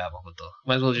title. I'm bothered though.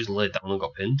 Might as well just lay down and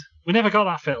got pinned. We never got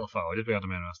that fatal four, did we, on the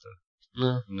main roster?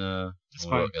 No.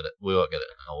 We won't get it. We won't get it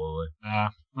now, will we? Nah,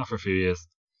 not for a few years.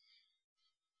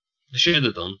 They should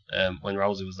have done when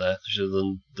Rousey was there. They should have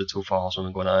done the 2 4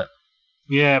 horsewomen going out.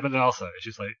 Yeah, but then also it's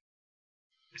just like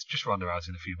it's just Ronda Rousey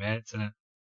and a few mates, isn't it?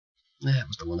 Yeah, it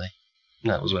was the money.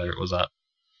 That was where it was at.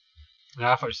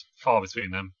 Yeah, I thought it was 4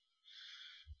 between them.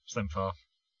 Just them 4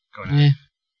 going out. Yeah.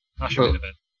 That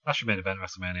should be an event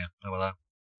WrestleMania. How about that?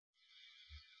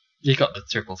 You got the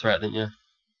triple threat, didn't you?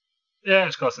 Yeah,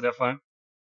 it's close enough, right?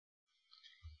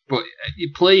 But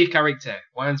you play your character.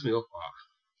 Winds me up.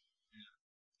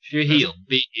 If you're a heel,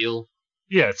 be a heel.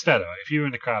 Yeah, it's fair though. If you were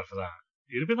in the crowd for that,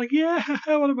 you'd have been like, yeah,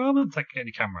 what a moment. Take your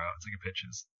camera out, taking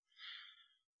pictures.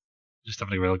 Just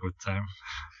having a real good time.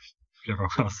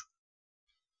 Everyone else.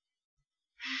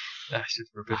 That's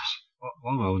just rubbish.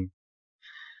 One moment.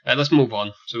 Let's move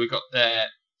on. So we got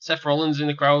Seth Rollins in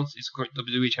the crowd. He's the current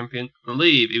WWE champion. I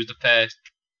believe he was the first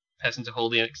person to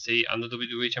hold the NXT and the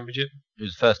WWE championship. He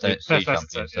was the first NXT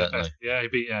champion, certainly. Yeah, he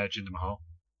beat Jinder Mahal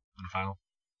in the final.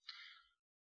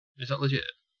 Is that legit?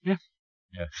 Yeah.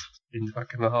 Yeah. In the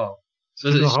back of the hall. So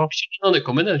In the there's hall. on it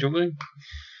coming there, don't we?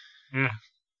 Yeah.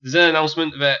 There's an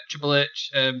announcement about Triple H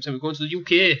saying we're going to the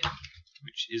UK,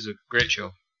 which is a great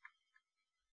show.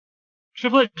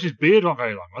 Triple H's beard wasn't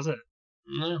very long, was it?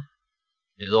 No.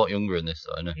 He's a lot younger in this,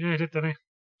 though, isn't he? Yeah, he did, didn't he?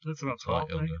 He looked about A lot 12, I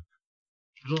think. younger.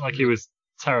 He looked like he was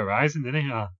terrorising, didn't he?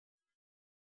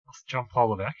 That's John Paul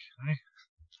Levesque, eh?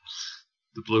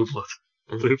 The Blue Blood.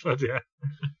 Blue Blood, yeah.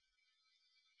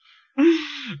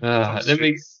 Let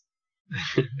me.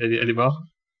 Any more?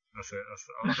 That's it.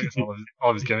 I think it's all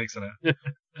of his gimmicks in it.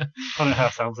 Planet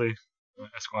House Helmsley,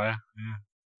 Esquire,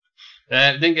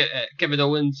 yeah. Then get Kevin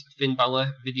Owens, Finn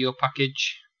Balor video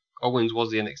package. Owens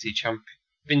was the NXT champ.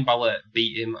 Finn Balor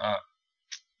beat him at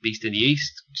Beast in the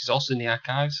East, which is also in the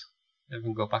archives.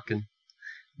 Everyone go back and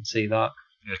see that.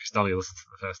 Yeah, because Dolly listened to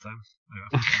it the first time.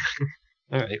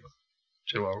 Anyway. Alright,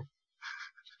 chill out.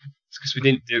 It's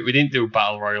because we didn't do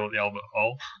Battle Royal at the Albert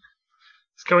Hall.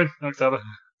 It's coming next October,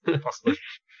 possibly.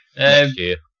 Next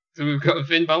year. So we've got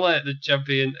Finn Balor, the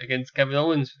champion, against Kevin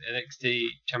Owens for the NXT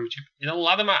Championship in a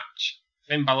ladder match.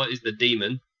 Finn Balor is the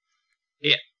demon.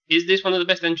 Is this one of the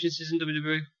best entrances in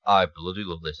WWE? I bloody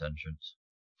love this entrance.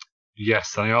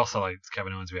 Yes, and I also liked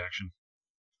Kevin Owens' reaction.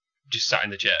 Just sat in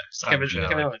the chair. Sat in the chair,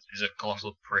 Kevin like- Owens is a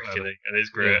colossal prick, and it's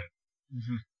great.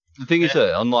 Yeah. The thing is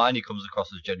that online he comes across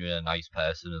as genuinely a nice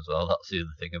person as well. That's the other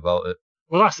thing about it.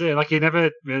 Well, that's it. Like, he never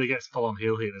really gets full on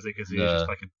heel heat, does he? Because he's No. just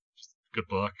like a good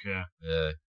bloke, yeah.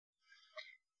 Yeah.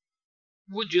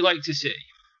 Would you like to see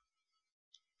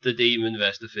the Demon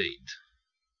versus the Fiend?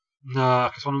 No,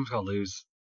 because one of them's going to lose.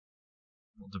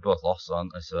 Well, they both lost,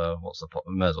 aren't they? So what's the point?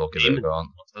 We may as well give Demon it a go on.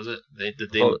 does it? The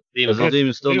Oh, Demon. Is the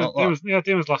Demon still not lost?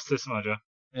 Demon's lost to Samoa Joe.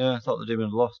 Yeah, I thought the Demon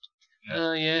had lost.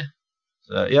 Yeah.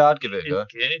 So yeah, I'd give it a In go.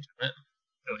 the cage, isn't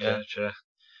it? Yeah. Sure.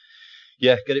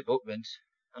 Yeah, get it booked, Vince.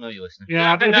 I know you're listening.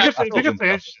 Yeah, I think it'd I be thought good Jim for the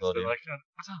Cross entrance, was but good. like,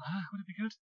 I don't know, would it be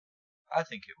good? I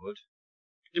think it would.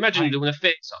 Imagine Right. doing a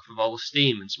face off with all the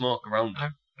steam and smoke around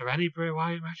it. Are any Bray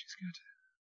Wyatt matches good?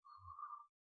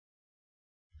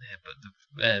 Yeah,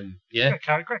 but yeah.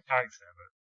 Great character,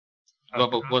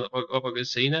 but... What about good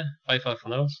Cena? 5-5 for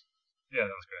those. Yeah,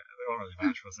 that was great. It wasn't really a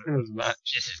match, was it? It was a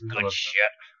match. This is I good love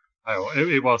shit.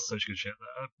 It was such good shit.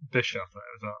 Bischoff there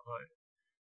as well. Like,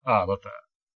 I love that.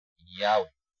 Yeah,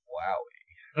 wow.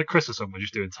 Like Christmas when we're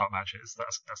just doing top matches.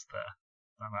 That's there.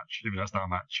 That match, even though it's not a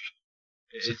match.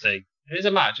 It's a thing. It was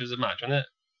a match, wasn't it?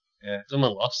 Yeah.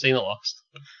 Someone lost, Cena lost.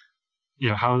 You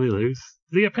know, how did they lose?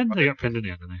 Did he get pinned? They got pinned in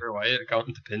the end, didn't Bray Wyatt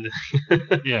accounting to pin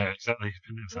he? Yeah, exactly. He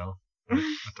pinned himself. I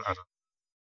don't.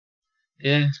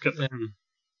 Yeah. It's good.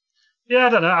 Yeah, I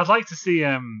don't know. I'd like to see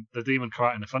the Demon come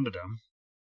out in the Thunderdome.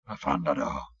 The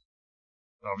Thunderdome.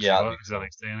 Obviously, Yeah, because he's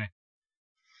NXT, isn't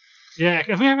he? Yeah,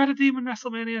 have we ever had a Demon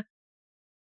WrestleMania?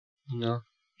 No.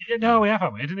 Yeah, no, we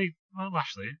haven't. Didn't he? Well,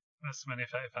 Lashley, WrestleMania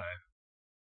 35.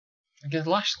 Against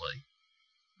Lashley?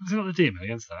 Was it not the Demon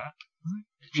against that? Was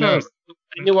it? No. Sure. it was-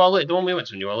 New Orleans, the one we went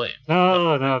to New Orleans.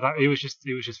 No, that he was just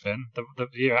Finn. The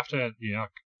year after New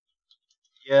York.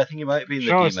 Yeah, I think he might be in the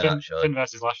Sure, it was Demon actually. Finn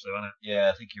versus Lashley, wasn't it? Yeah,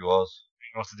 I think he was.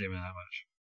 He was the Demon in that match.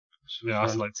 Yeah,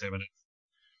 that's like 2 minutes.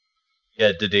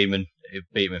 Yeah, the Demon. He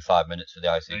beat him in 5 minutes for the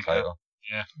There IC you go. title.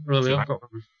 Really?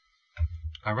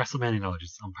 Our WrestleMania knowledge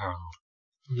is unparalleled.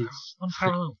 It's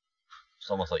Unparalleled. It's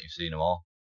almost like you've seen them all.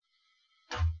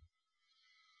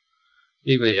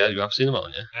 yeah, you have seen them all,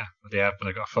 yeah? Yeah, but yeah, but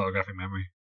I got a photographic memory.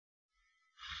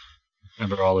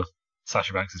 Remember all of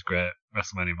Sasha Banks' great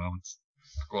WrestleMania moments.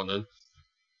 Go on then.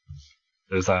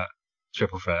 There was that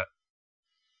triple threat.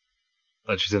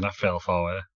 Then she's in that fatal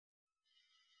four-way.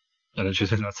 And then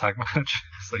she's in that tag match.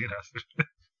 So, you know.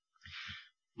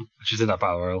 And she's in that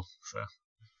battle royal. So,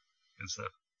 good stuff.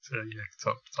 So, yeah,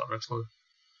 top wrestler.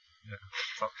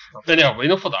 Top. Anyway,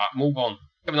 enough of that. Move on.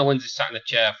 Kevin Owens is sat in a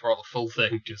chair throughout the full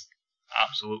thing, just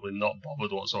absolutely not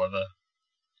bothered whatsoever.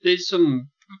 There's some.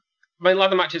 I mean,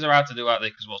 ladder matches are hard to do, aren't they?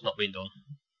 Because what's not been done.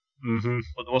 Mm-hmm.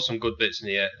 But there was some good bits in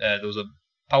here. There was a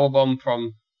powerbomb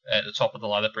from the top of the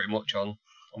ladder, pretty much on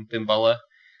Finn Balor.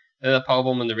 And a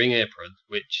powerbomb on the ring apron,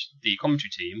 which the commentary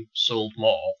team sold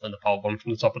more than the powerbomb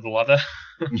from the top of the ladder.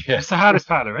 It's the hardest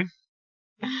part of the ring.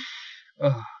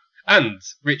 Oh. And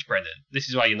Rich Brennan, this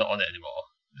is why you're not on it anymore.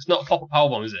 It's not a proper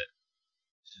powerbomb, is it?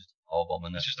 It's just all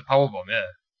bombing It's it. just a powerbomb,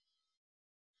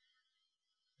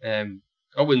 yeah.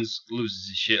 Owens loses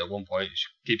his shit at one point.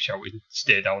 He keeps shouting,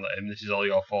 "Stay down" at him. This is all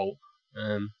your fault.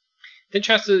 Then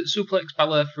tries to suplex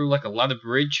Balor through like a ladder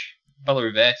bridge. Balor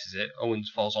reverses it.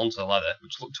 Owens falls onto the ladder,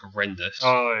 which looked horrendous.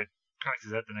 Oh, he cracked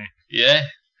his head, didn't he? Yeah.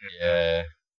 Yeah.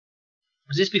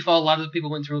 Was this before people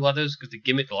went through ladders? Because they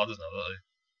gimmick the ladders now, don't they?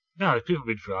 No, people have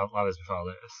been through ladders before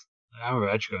this. I remember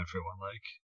Edge going through one, like...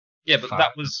 Yeah, but Fine.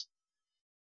 that was...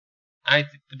 But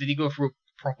did he go through a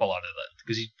proper ladder then?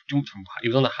 Because he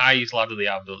was on the highest ladder they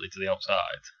have, don't they, to the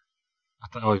outside. I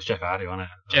thought it was Jeff Hardy, wasn't it?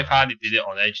 Jeff Hardy did it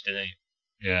on Edge, didn't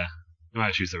he? Yeah. He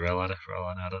might choose the real ladder for all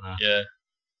I know, I don't know. Yeah.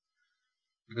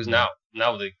 Because now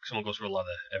someone goes through a ladder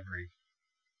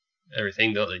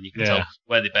everything, don't they? And you can tell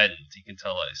where they bend. You can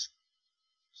tell that it's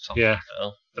something. Yeah.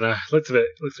 But looks a bit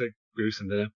gruesome,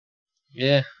 didn't it?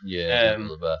 Yeah. Yeah,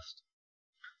 the best.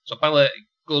 So Bella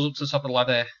goes up to the top of the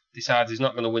ladder, decides he's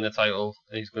not going to win the title,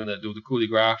 and he's going to do the coup de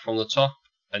grace from the top,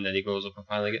 and then he goes up and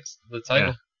finally gets the title.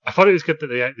 Yeah. I thought it was good that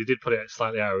they did put it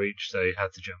slightly out of reach, so he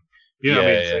had to jump. You know what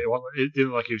I mean? So it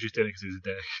didn't look like he was just doing it because he was a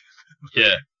dick.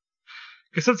 Yeah.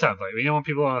 Because sometimes, like, when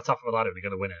people are on the top of a ladder, they're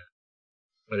going to win it,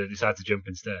 but they decide to jump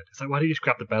instead. It's like, why do you just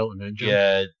grab the belt and then jump?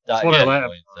 Yeah, that's what I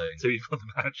learned until you won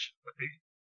the match.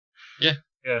 Yeah.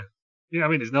 Yeah. Yeah, I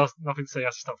mean, there's nothing to say he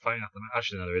has to stop fighting after the match.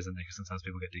 Actually, no, there isn't, because sometimes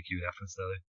people get DQ'd afterwards, don't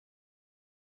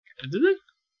they? Do they?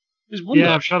 There's one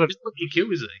I'm sure he's not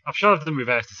DQ, is he? I've sure I've done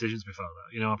reverse decisions before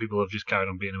that. You know, people have just carried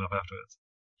on beating him up afterwards.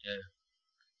 Yeah.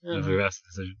 They've reversed the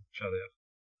decision. Sure they have.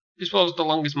 This was the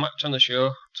longest match on the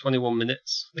show, 21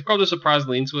 minutes. The crowd was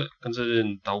surprisingly into it,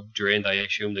 considering how drained I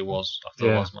assumed it was after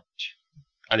the last match.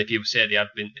 And if you said they had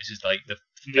been, this is like the...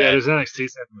 Yeah, there was an NXT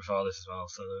segment before this as well,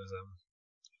 so there was,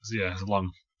 it was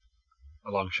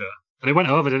a long show. And it went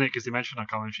over, didn't it? Because they mentioned on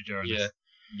commentary during this.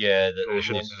 Yeah, that this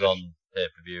was on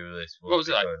pay-per-view. What was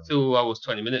it, like 2 hours,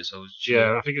 20 minutes? So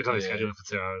yeah, I think it was only scheduled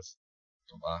for 2 hours.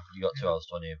 Don't matter. You got 2 hours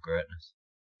 20 of greatness.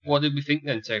 What did we think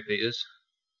then, Terry Peters?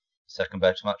 Second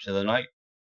best match of the night.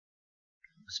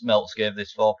 Smelts gave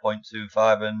this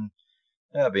 4.25, and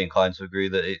I'd be inclined to agree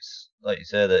that it's, like you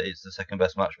say, that it's the second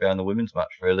best match behind the women's match,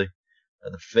 really.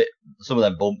 Some of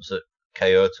them bumps that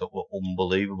KO took were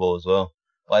unbelievable as well.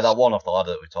 Like that one off the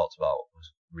ladder that we talked about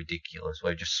was ridiculous,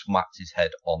 where he just smacked his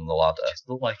head on the ladder. It just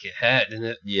looked like it hurt, didn't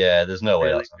it? Yeah, there's no way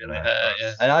really, that's not really going hurt,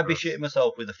 yeah. And I'd be shitting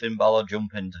myself with a Finn Balor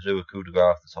jumping to do a coup de grace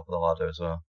off the top of the ladder as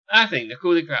well. I think the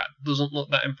coup de grace doesn't look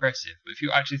that impressive, but if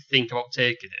you actually think about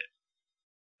taking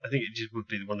it, I think it just would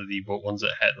be one of the ones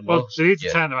that hurt the most. They need to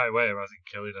turn the right way, or else they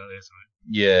can kill it, don't they?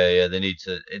 Yeah, they need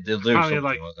to. They'll do apparently, something.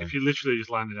 Like, if you literally just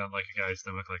landed on like a guy's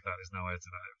stomach like that, there's no way to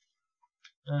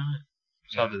know.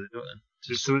 So how do they do it then?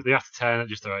 They have to turn at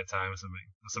just the right time or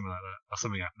something like that, or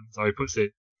something happens. Or he puts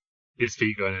his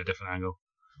feet going at a different angle.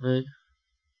 Right.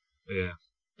 But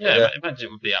yeah. Imagine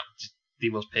it would be the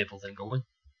most painful thing going.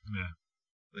 Yeah.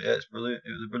 But yeah, it's brilliant.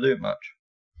 It was a brilliant match.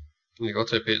 There you go,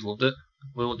 Terry Peters loved it.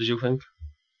 Well, what did you think?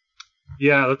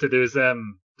 Yeah, I loved it. There was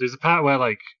a part where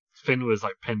like Finn was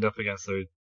like pinned up against the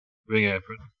ring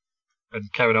apron,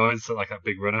 and Kevin Owens took like that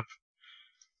big run up.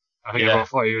 I think everyone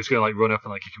thought he was going to like run up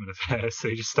and like kick him in the face, so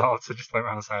he just started to just went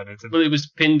around the side into him. Well, it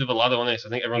was pinned with a ladder on it, so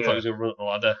I think everyone thought he was going to run up the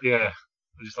ladder. Yeah,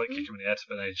 and just like kick him in the head,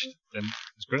 but then it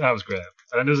was great. That was great.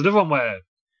 And then there was another one where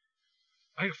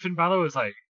I think Finn Balor was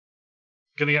like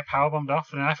going to get powerbombed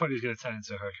off, and I thought he was going to turn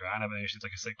into a Hurricane, but he was just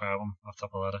like a sick powerbomb off top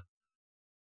of the ladder.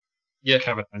 Yeah,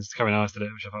 Kevin Owens did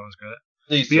it, which I thought was great.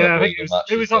 Yeah, I think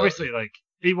it was obviously like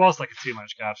he was like a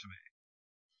 2-match guard for me.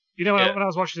 You know, when I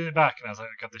was watching it back, and I was like,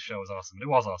 God, this show was awesome. It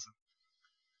was awesome.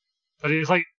 But it was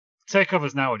like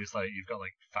takeovers now are just like you've got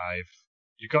like 5.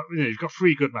 You've got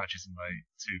 3 good matches and like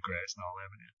 2 greats and all,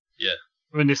 haven't you? Yeah.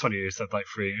 I mean, this one you said like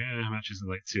 3 matches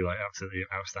and like 2 like absolutely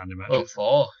outstanding matches.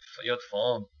 Oh, 4. You had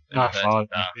 4. 4.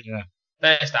 Yeah.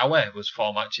 First hour was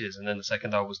 4 matches, and then the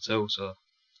second hour was 2. So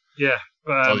yeah,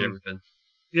 but tells you everything.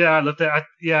 Yeah, I loved it.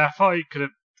 I thought he could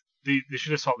have. They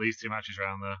should have swapped these 2 matches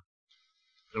around there.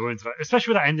 The women's match,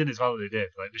 especially with that ending as well that they did.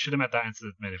 Like they should have made that into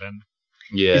the main event.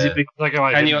 Yeah. Is it big? Like how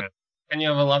I did. Can you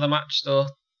have a ladder match though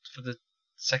for the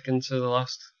second to the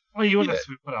last? Well, you wouldn't have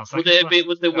to put it on second.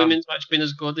 Would the women's match been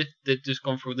as good if they'd just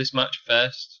gone through this match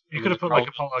first? You could have put like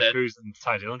Apollo Crews and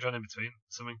Ty Dillinger in between, or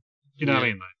something. You know what I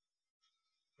mean? Like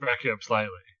break it up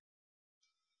slightly.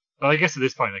 But I guess at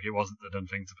this point, like it wasn't the done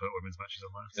thing to put women's matches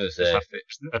on last.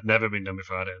 It had never been done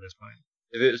before at this point.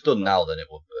 If it was done now, then it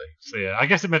would be. So yeah, I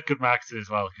guess it made good marketing as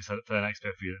well, because for the next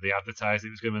pay-per-view, they advertised it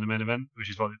was going to be the main event, which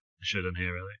is what they should have done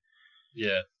here, really.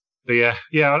 Yeah. But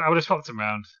yeah, I would have swapped them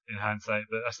around in hindsight,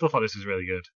 but I still thought this was really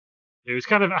good. It was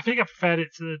kind of, I think I preferred it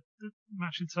to the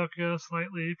match in Tokyo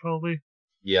slightly, probably.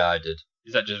 Yeah, I did.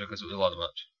 Is that just because it was a ladder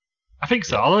match? I think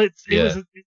so. It was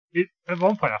at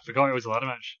one point I forgot it was a ladder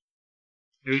match.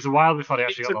 It was a while before they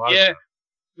actually got the ladder. Yeah,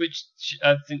 which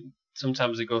I think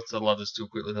sometimes they go to the ladders too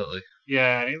quickly, don't they?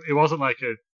 Yeah, it wasn't like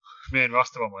a main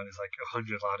roster one when it's like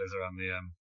 100 ladders around the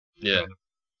Yeah.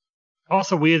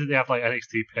 Also weird that they have like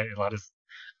NXT painted ladders.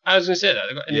 I was going to say that.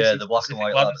 They've got NXT the black and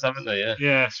white ladders, haven't they? Yeah.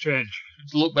 Yeah, strange.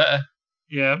 To look better.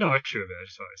 Yeah, I've no issue with it. I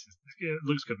just thought it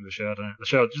looks good with the show, doesn't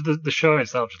it? The show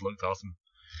itself just looked awesome.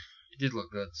 It did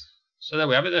look good. So there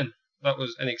we have it then. That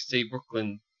was NXT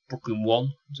Brooklyn 1.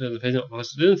 So they're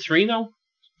doing 3 now?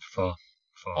 4.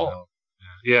 Oh. Now.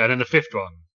 Yeah, and then the 5th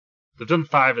one. They've done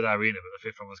 5 at the arena, but the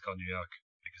 5th one was called New York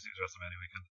because it was WrestleMania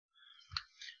weekend.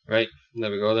 Right,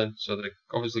 there we go then. So they're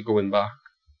obviously going back.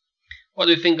 What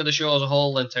do you think of the show as a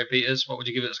whole then, Terry Peters? What would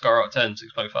you give it a score out of 10?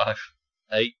 6.5?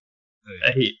 8.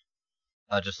 8.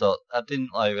 I just thought I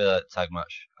didn't like the tag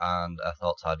match, and I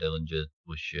thought Ty Dillinger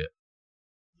was shit.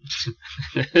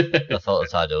 I thought the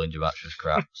Ty Dillinger match was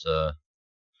crap. So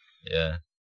yeah.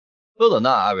 Other than that,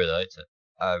 I really liked it.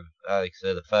 I like I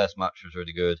say the first match was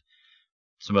really good.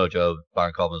 Samoa Joe,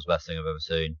 Baron Corbin's best thing I've ever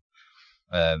seen.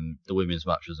 The women's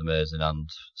match was amazing, and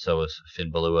so was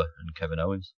Finn Balor and Kevin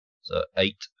Owens. So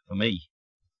 8 for me.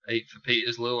 8 for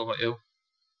Peters. Lou, what about you?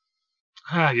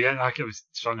 Yeah, I it was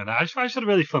strong on that. I just had a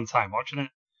really fun time watching it.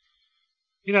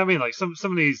 You know what I mean? Like some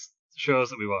of these shows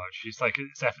that we watch, it's like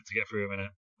it's effort to get through them in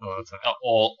a lot of time.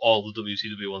 All the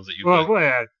WCW ones that you well,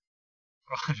 yeah.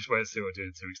 I'll just wait and see what I do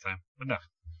in 2 weeks' time. But no.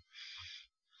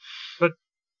 But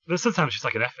there's sometimes just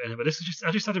like an effort in it. But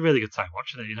I just had a really good time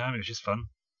watching it. You know, it was just fun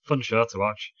show to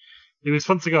watch. It was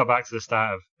fun to go back to the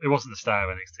start of. It wasn't the start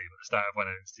of NXT, but the start of when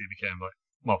NXT became like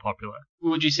more popular.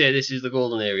 Would you say this is the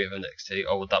golden era of NXT,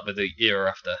 or would that be the era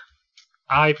after?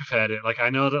 I preferred it. Like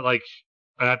I know that like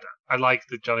I like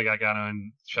the Johnny Gargano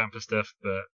and Ciampa stuff,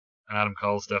 and Adam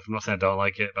Cole stuff. I'm not saying I don't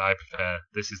like it, but I prefer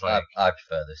this is like I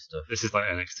prefer this stuff. This is like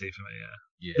NXT for me.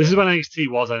 Yeah. This is when NXT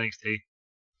was NXT.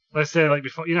 Let's say like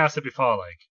before. You know, I said before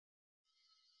like.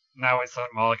 Now it's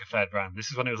like more like a third brand. This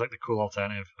is when it was like the cool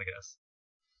alternative, I guess.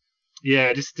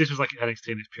 Yeah, this was like NXT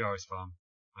in its purest form,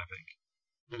 I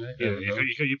think. Right, You've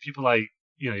got your people like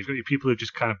you've got your people who've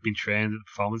just kind of been trained at the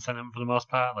performance center for the most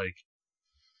part, like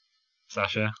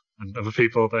Sasha and other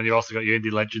people. Then you also got your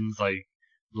indie legends like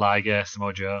Liger,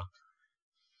 Samoa Joe,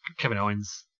 Kevin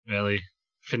Owens, really,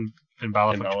 Finn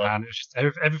Balor from Japan. It was just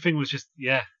everything was just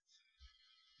You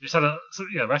just had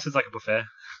wrestling's like a buffet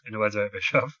in the words of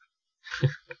Bischoff.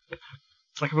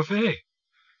 It's like a buffet.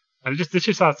 And this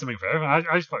just had something for everyone.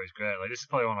 I just thought it was great. Like this is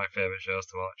probably one of my favourite shows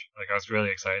to watch. Like I was really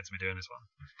excited to be doing this one.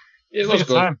 It was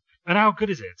good. Time. And how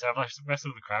good is it to have like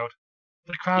wrestling with the crowd?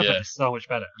 The crowd is so much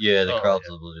better. Yeah, the crowd's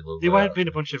bloody lovely. They weren't being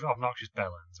a bunch of obnoxious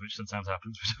bellends, which sometimes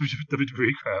happens with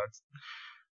WWE crowds.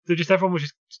 Everyone was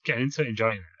just getting into it,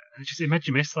 enjoying it. And it made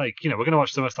you miss we're going to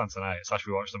watch SummerSlam tonight. Slash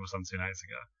we watched SummerSlam 2 nights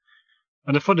ago.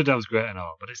 And the Thunderdome's great and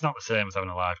all, but it's not the same as having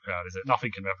a live crowd, is it?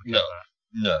 Nothing can replicate that.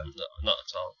 No, not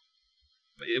at all.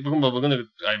 But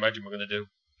I imagine we're going to do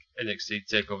NXT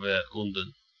TakeOver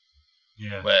London.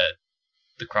 Yeah. Where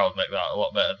the crowd make that a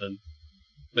lot better than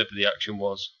maybe the action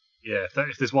was. Yeah,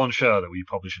 if there's one show that we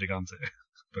probably should have gone to,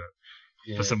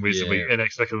 but for some reason we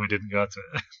inexplicably didn't go to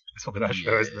it. It's probably that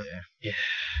show, isn't it? Yeah.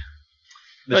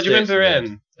 Do you remember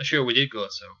a show we did go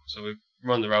to? So we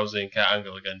Ronda Rousey and Kurt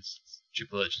Angle against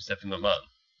Triple H and Stephanie McMahon.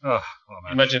 Oh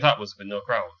man. Imagine if that was with no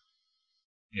crowd.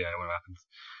 Yeah, it would have happened.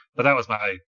 But that was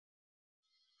my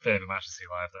favourite match to see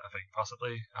live, I think,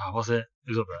 possibly. Oh, was it? It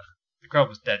was up there. The crowd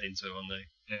was dead into it, wasn't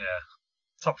they? Yeah.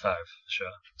 Top 5, for sure.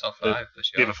 Top 5, for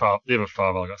sure. The other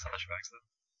 5 all got Sasha Banks,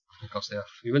 then. Of course they have.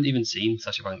 You haven't even seen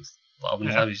Sasha Banks. How many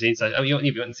times have you seen Sasha? I mean,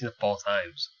 you haven't seen her 4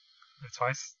 times.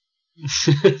 Twice.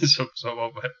 so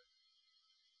what, but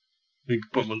we can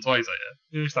put them on twice,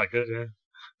 Yeah, it's that good, yeah.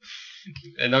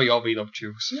 And now you're being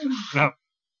obtuse. No.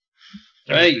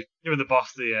 Right. Giving the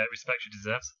boss the respect she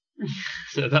deserves.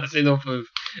 So that's enough of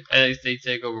NXT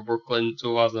TakeOver Brooklyn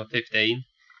 2015.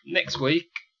 Next week,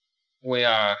 we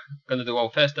are going to do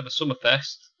our first ever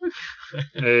Summerfest.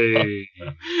 Hey.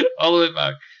 All the way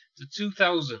back to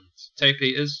 2000. Terry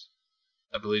Peters,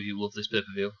 I believe you love this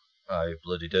pay-per-view. I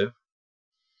bloody do.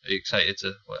 Are you excited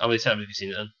to... How many times have you seen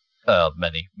it then?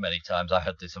 Many times. I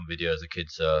had this on video as a kid,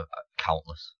 so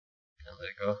countless. Oh, there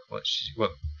you go.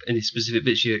 What any specific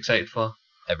bits you're excited for?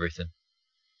 Everything.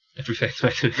 Everything.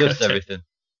 Just everything.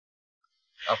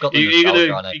 I've got the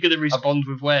you're gonna respond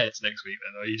with words next week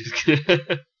then, or are you just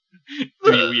gonna...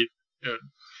 I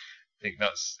think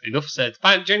that's enough said.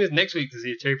 Fine, join us next week to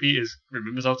see if Terry Peters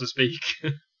remembers how to speak.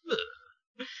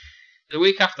 The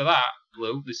week after that,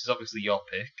 Lou, this is obviously your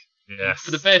pick. Yes.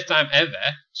 For the first time ever,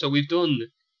 so we've done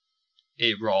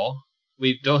a Raw,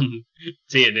 we've done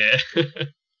TNA.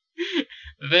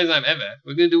 The first time ever,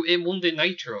 we're going to do a Monday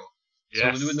Nitro. Yes. So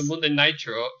we're doing the Monday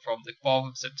Nitro from the 4th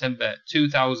of September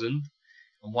 2000.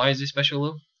 And why is this special,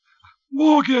 Lou?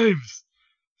 War Games!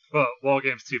 Well, War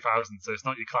Games 2000, so it's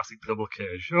not your classic double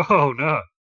cage. Oh no.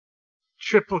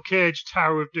 Triple cage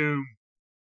Tower of Doom.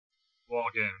 War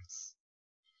Games.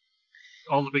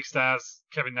 all the big stars: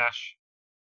 Kevin Nash,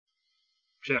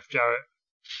 Jeff Jarrett,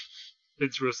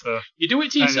 Vince Russo. You do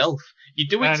it to yourself. You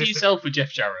do it to yourself with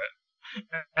Jeff Jarrett.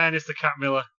 Ernest the Cat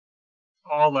Miller,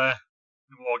 all there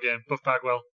in War Game. Buff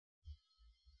Bagwell,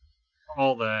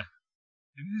 all there.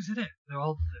 Who's in it? They're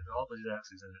all bloody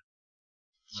actors in it.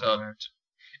 So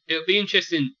it'll be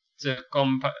interesting to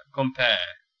compare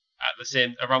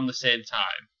at around the same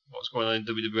time what's going on in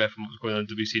WWF and what's going on in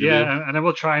WCW. Yeah, and then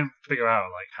we'll try and figure out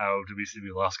like how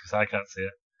WCW lost because I can't see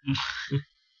it.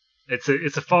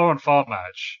 It's a 4-on-4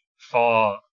 match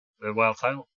for the world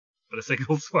title, for the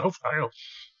singles world title.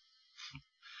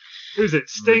 Who's it?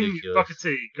 Sting, Ridiculous. Booker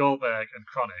T, Goldberg, and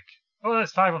Chronic. Oh,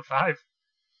 that's 5-on-5.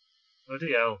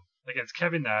 Bloody hell. Against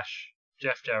Kevin Nash,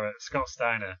 Jeff Jarrett, Scott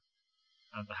Steiner,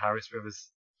 and the Harris Brothers.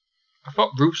 I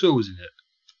thought Russo was in it.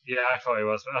 Yeah, I thought he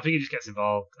was, but I think he just gets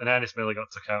involved. And Ernest Miller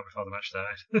got took out before the match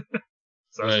started.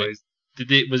 So Right.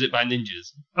 right. Was it by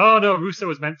ninjas? Oh no, Russo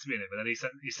was meant to be in it, but then he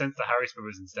sent the Harris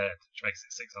Brothers instead, which makes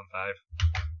it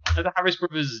 6-on-5. Are the Harris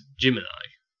Brothers Gemini?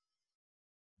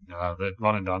 No, the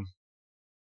Ron and Don.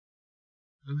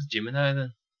 Who's Gemini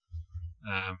then?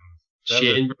 They're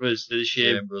Shane Brothers. They're the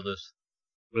Shane Shane brothers.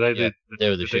 Were they Yeah, they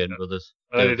were the big Shane guys? brothers.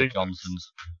 Oh, They they were the did.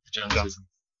 Johnsons. Johnsons.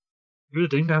 Who were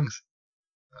the Ding Dongs?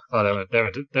 Oh, they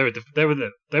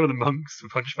were the monks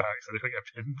with punchbacks, so they couldn't get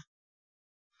pinned.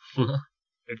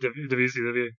 In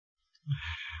WCW.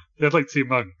 They had like 2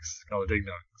 monks called the Ding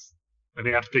Dongs, and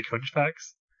they had big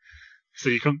hunchbacks, so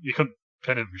you couldn't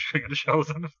pin them because you couldn't get the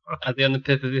shoulders on them. Are they on the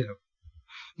pay-per-view?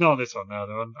 Not on this one, no.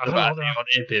 They're on. I They're don't on know.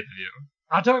 a pay-per-view.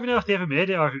 I don't even know if they ever made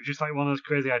it or if it was just like one of those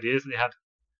crazy ideas that they had.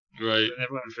 Right. That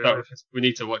never went through. No, we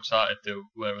need to watch that if they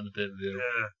were on the pay-per-view.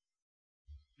 Yeah.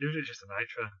 Usually it's just a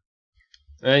nitro.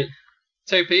 Right.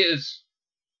 Terry Peters.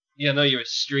 Yeah, I know you're a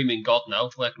streaming god now.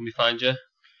 Where can we find you? You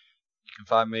can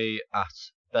find me at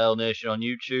Bell Nation on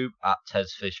YouTube, at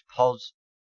TezFishPod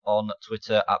on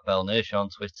Twitter, at Bell Nation on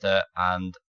Twitter,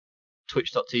 and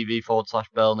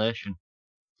twitch.tv/Bell Nation.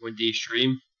 When do you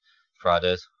stream?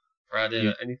 Fridays.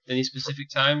 Friday. Any specific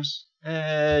times?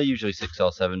 Usually 6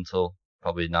 or 7 till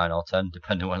probably 9 or 10,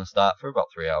 depending when I start, for about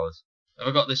 3 hours. Have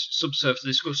I got this subscribe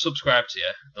to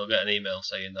you? They'll get an email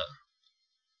saying that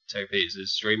Terry Peters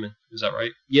is streaming. Is that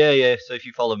right? Yeah. So if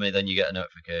you follow me, then you get a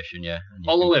notification. Yeah. And you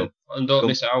Follow can him and don't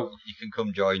miss out. You can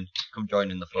come join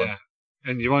in the fun. Yeah.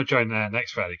 And you want to join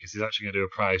next Friday because he's actually going to do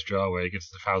a prize draw where he gives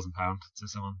 £1,000 to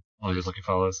someone, one of his lucky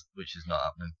followers. Which is not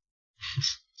happening.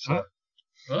 So,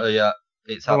 So yeah,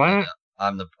 it's Oh, why happening.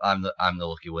 not? I'm the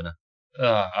lucky winner.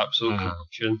 Absolute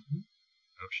corruption.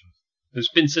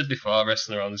 It's been said before,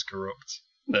 wrestling around is corrupt.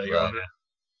 There you Right. go.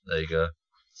 There you go.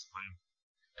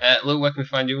 Luke, where can we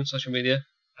find you on social media?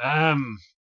 At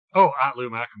Lou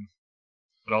Markham,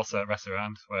 but also at Wrestle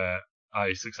Around, where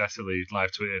I successfully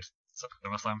live tweeted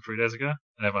SummerSlam 3 days ago,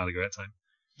 and everyone had a great time.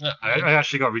 Yeah, I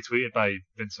actually got retweeted by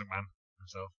Vince McMahon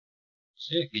himself.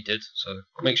 yeah, you did. So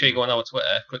make sure you go on our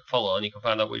Twitter, click follow, and you can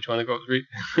find out which one I got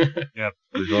Yeah.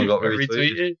 We've all got retweeted.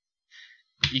 retweeted.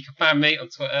 You can find me on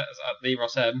Twitter as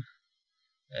 @TheRossM.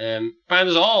 Find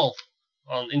us all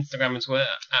on Instagram and Twitter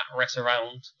at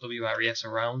WresAround, WRES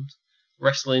Around.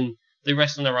 The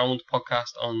Wrestling Around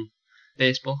podcast on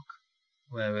Facebook,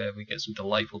 where we get some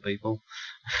delightful people.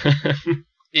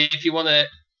 If you want to,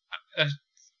 got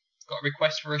a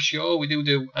request for a show, we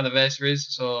do anniversaries,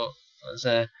 so it's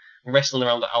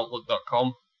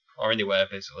wrestlingaround@outlook.com or anywhere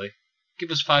basically.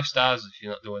 Give us 5 stars if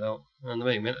you're not doing that. I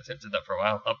mean, I attempted that for a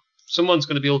while. Someone's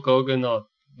going to be Hulk Hogan or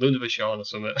Luna Vachon or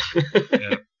something.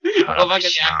 Yeah. Oh my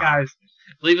god, yeah, guys.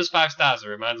 Leave us 5 stars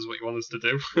and remind us what you want us to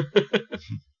do.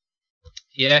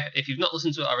 Yeah, if you've not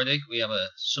listened to it already, we have a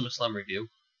SummerSlam review.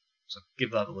 So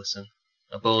give that a listen.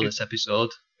 A bonus episode.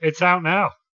 It's out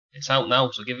now. It's out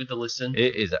now, so give it a listen.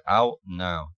 It is out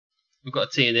now. We've got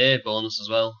a TNA bonus as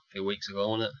well, a few weeks ago,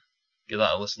 wasn't it? Give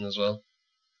that a listen as well.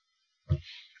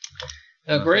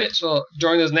 Great, so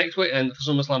join us next week and for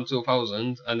SummerSlam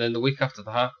 2000, and then the week after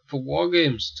that for War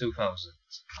Games 2000.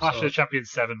 Clash of the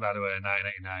Champions 7, by the way, in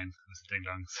 1989. Was the Ding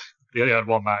Dongs. They only had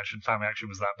one match, and Family Action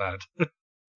was that bad.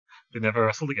 They never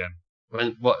wrestled again.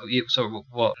 When was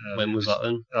that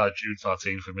then? June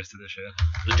 14th. We missed it this year.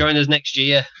 So join us next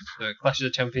year for Clash of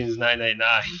the Champions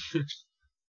 989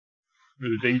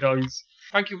 with the Ding Dongs.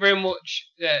 Thank you very much,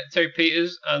 Terry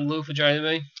Peters and Lou, for joining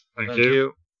me. Thank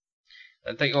you.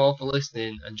 And thank you all for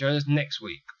listening. And join us next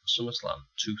week for SummerSlam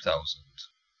 2000.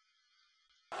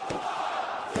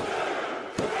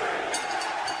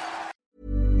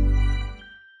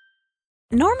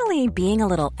 Normally, being a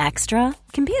little extra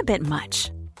can be a bit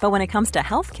much. But when it comes to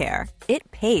healthcare, it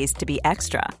pays to be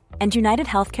extra. And United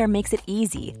Healthcare makes it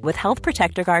easy with Health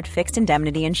Protector Guard fixed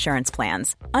indemnity insurance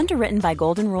plans. Underwritten by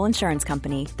Golden Rule Insurance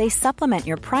Company, they supplement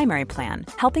your primary plan,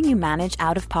 helping you manage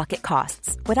out-of-pocket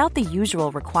costs without the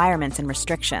usual requirements and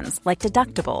restrictions like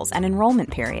deductibles and enrollment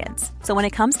periods. So when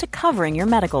it comes to covering your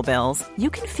medical bills,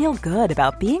 you can feel good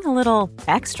about being a little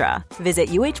extra. Visit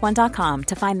uh1.com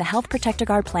to find the Health Protector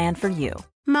Guard plan for you.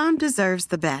 Mom deserves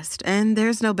the best, and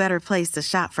there's no better place to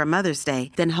shop for Mother's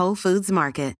Day than Whole Foods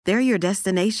Market. They're your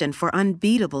destination for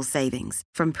unbeatable savings,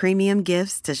 from premium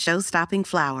gifts to show-stopping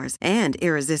flowers and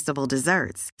irresistible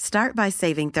desserts. Start by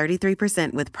saving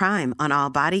 33% with Prime on all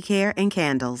body care and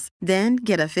candles. Then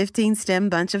get a 15-stem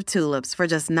bunch of tulips for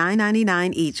just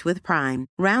 $9.99 each with Prime.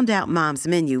 Round out Mom's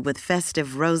menu with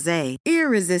festive rosé,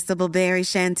 irresistible berry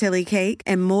chantilly cake,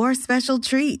 and more special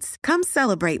treats. Come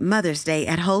celebrate Mother's Day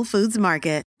at Whole Foods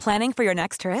Market. Planning for your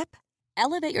next trip?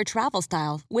 Elevate your travel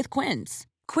style with Quince.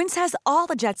 Quince has all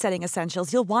the jet-setting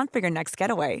essentials you'll want for your next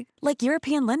getaway, like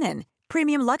European linen,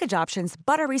 premium luggage options,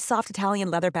 buttery soft Italian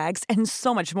leather bags, and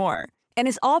so much more. And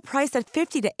is all priced at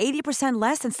 50 to 80%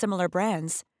 less than similar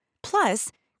brands. Plus,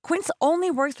 Quince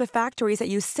only works with factories that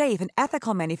use safe and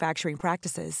ethical manufacturing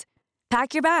practices.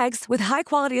 Pack your bags with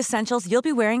high-quality essentials you'll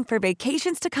be wearing for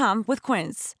vacations to come with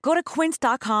Quince. Go to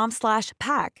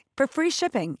quince.com/pack for free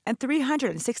shipping and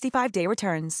 365-day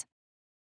returns.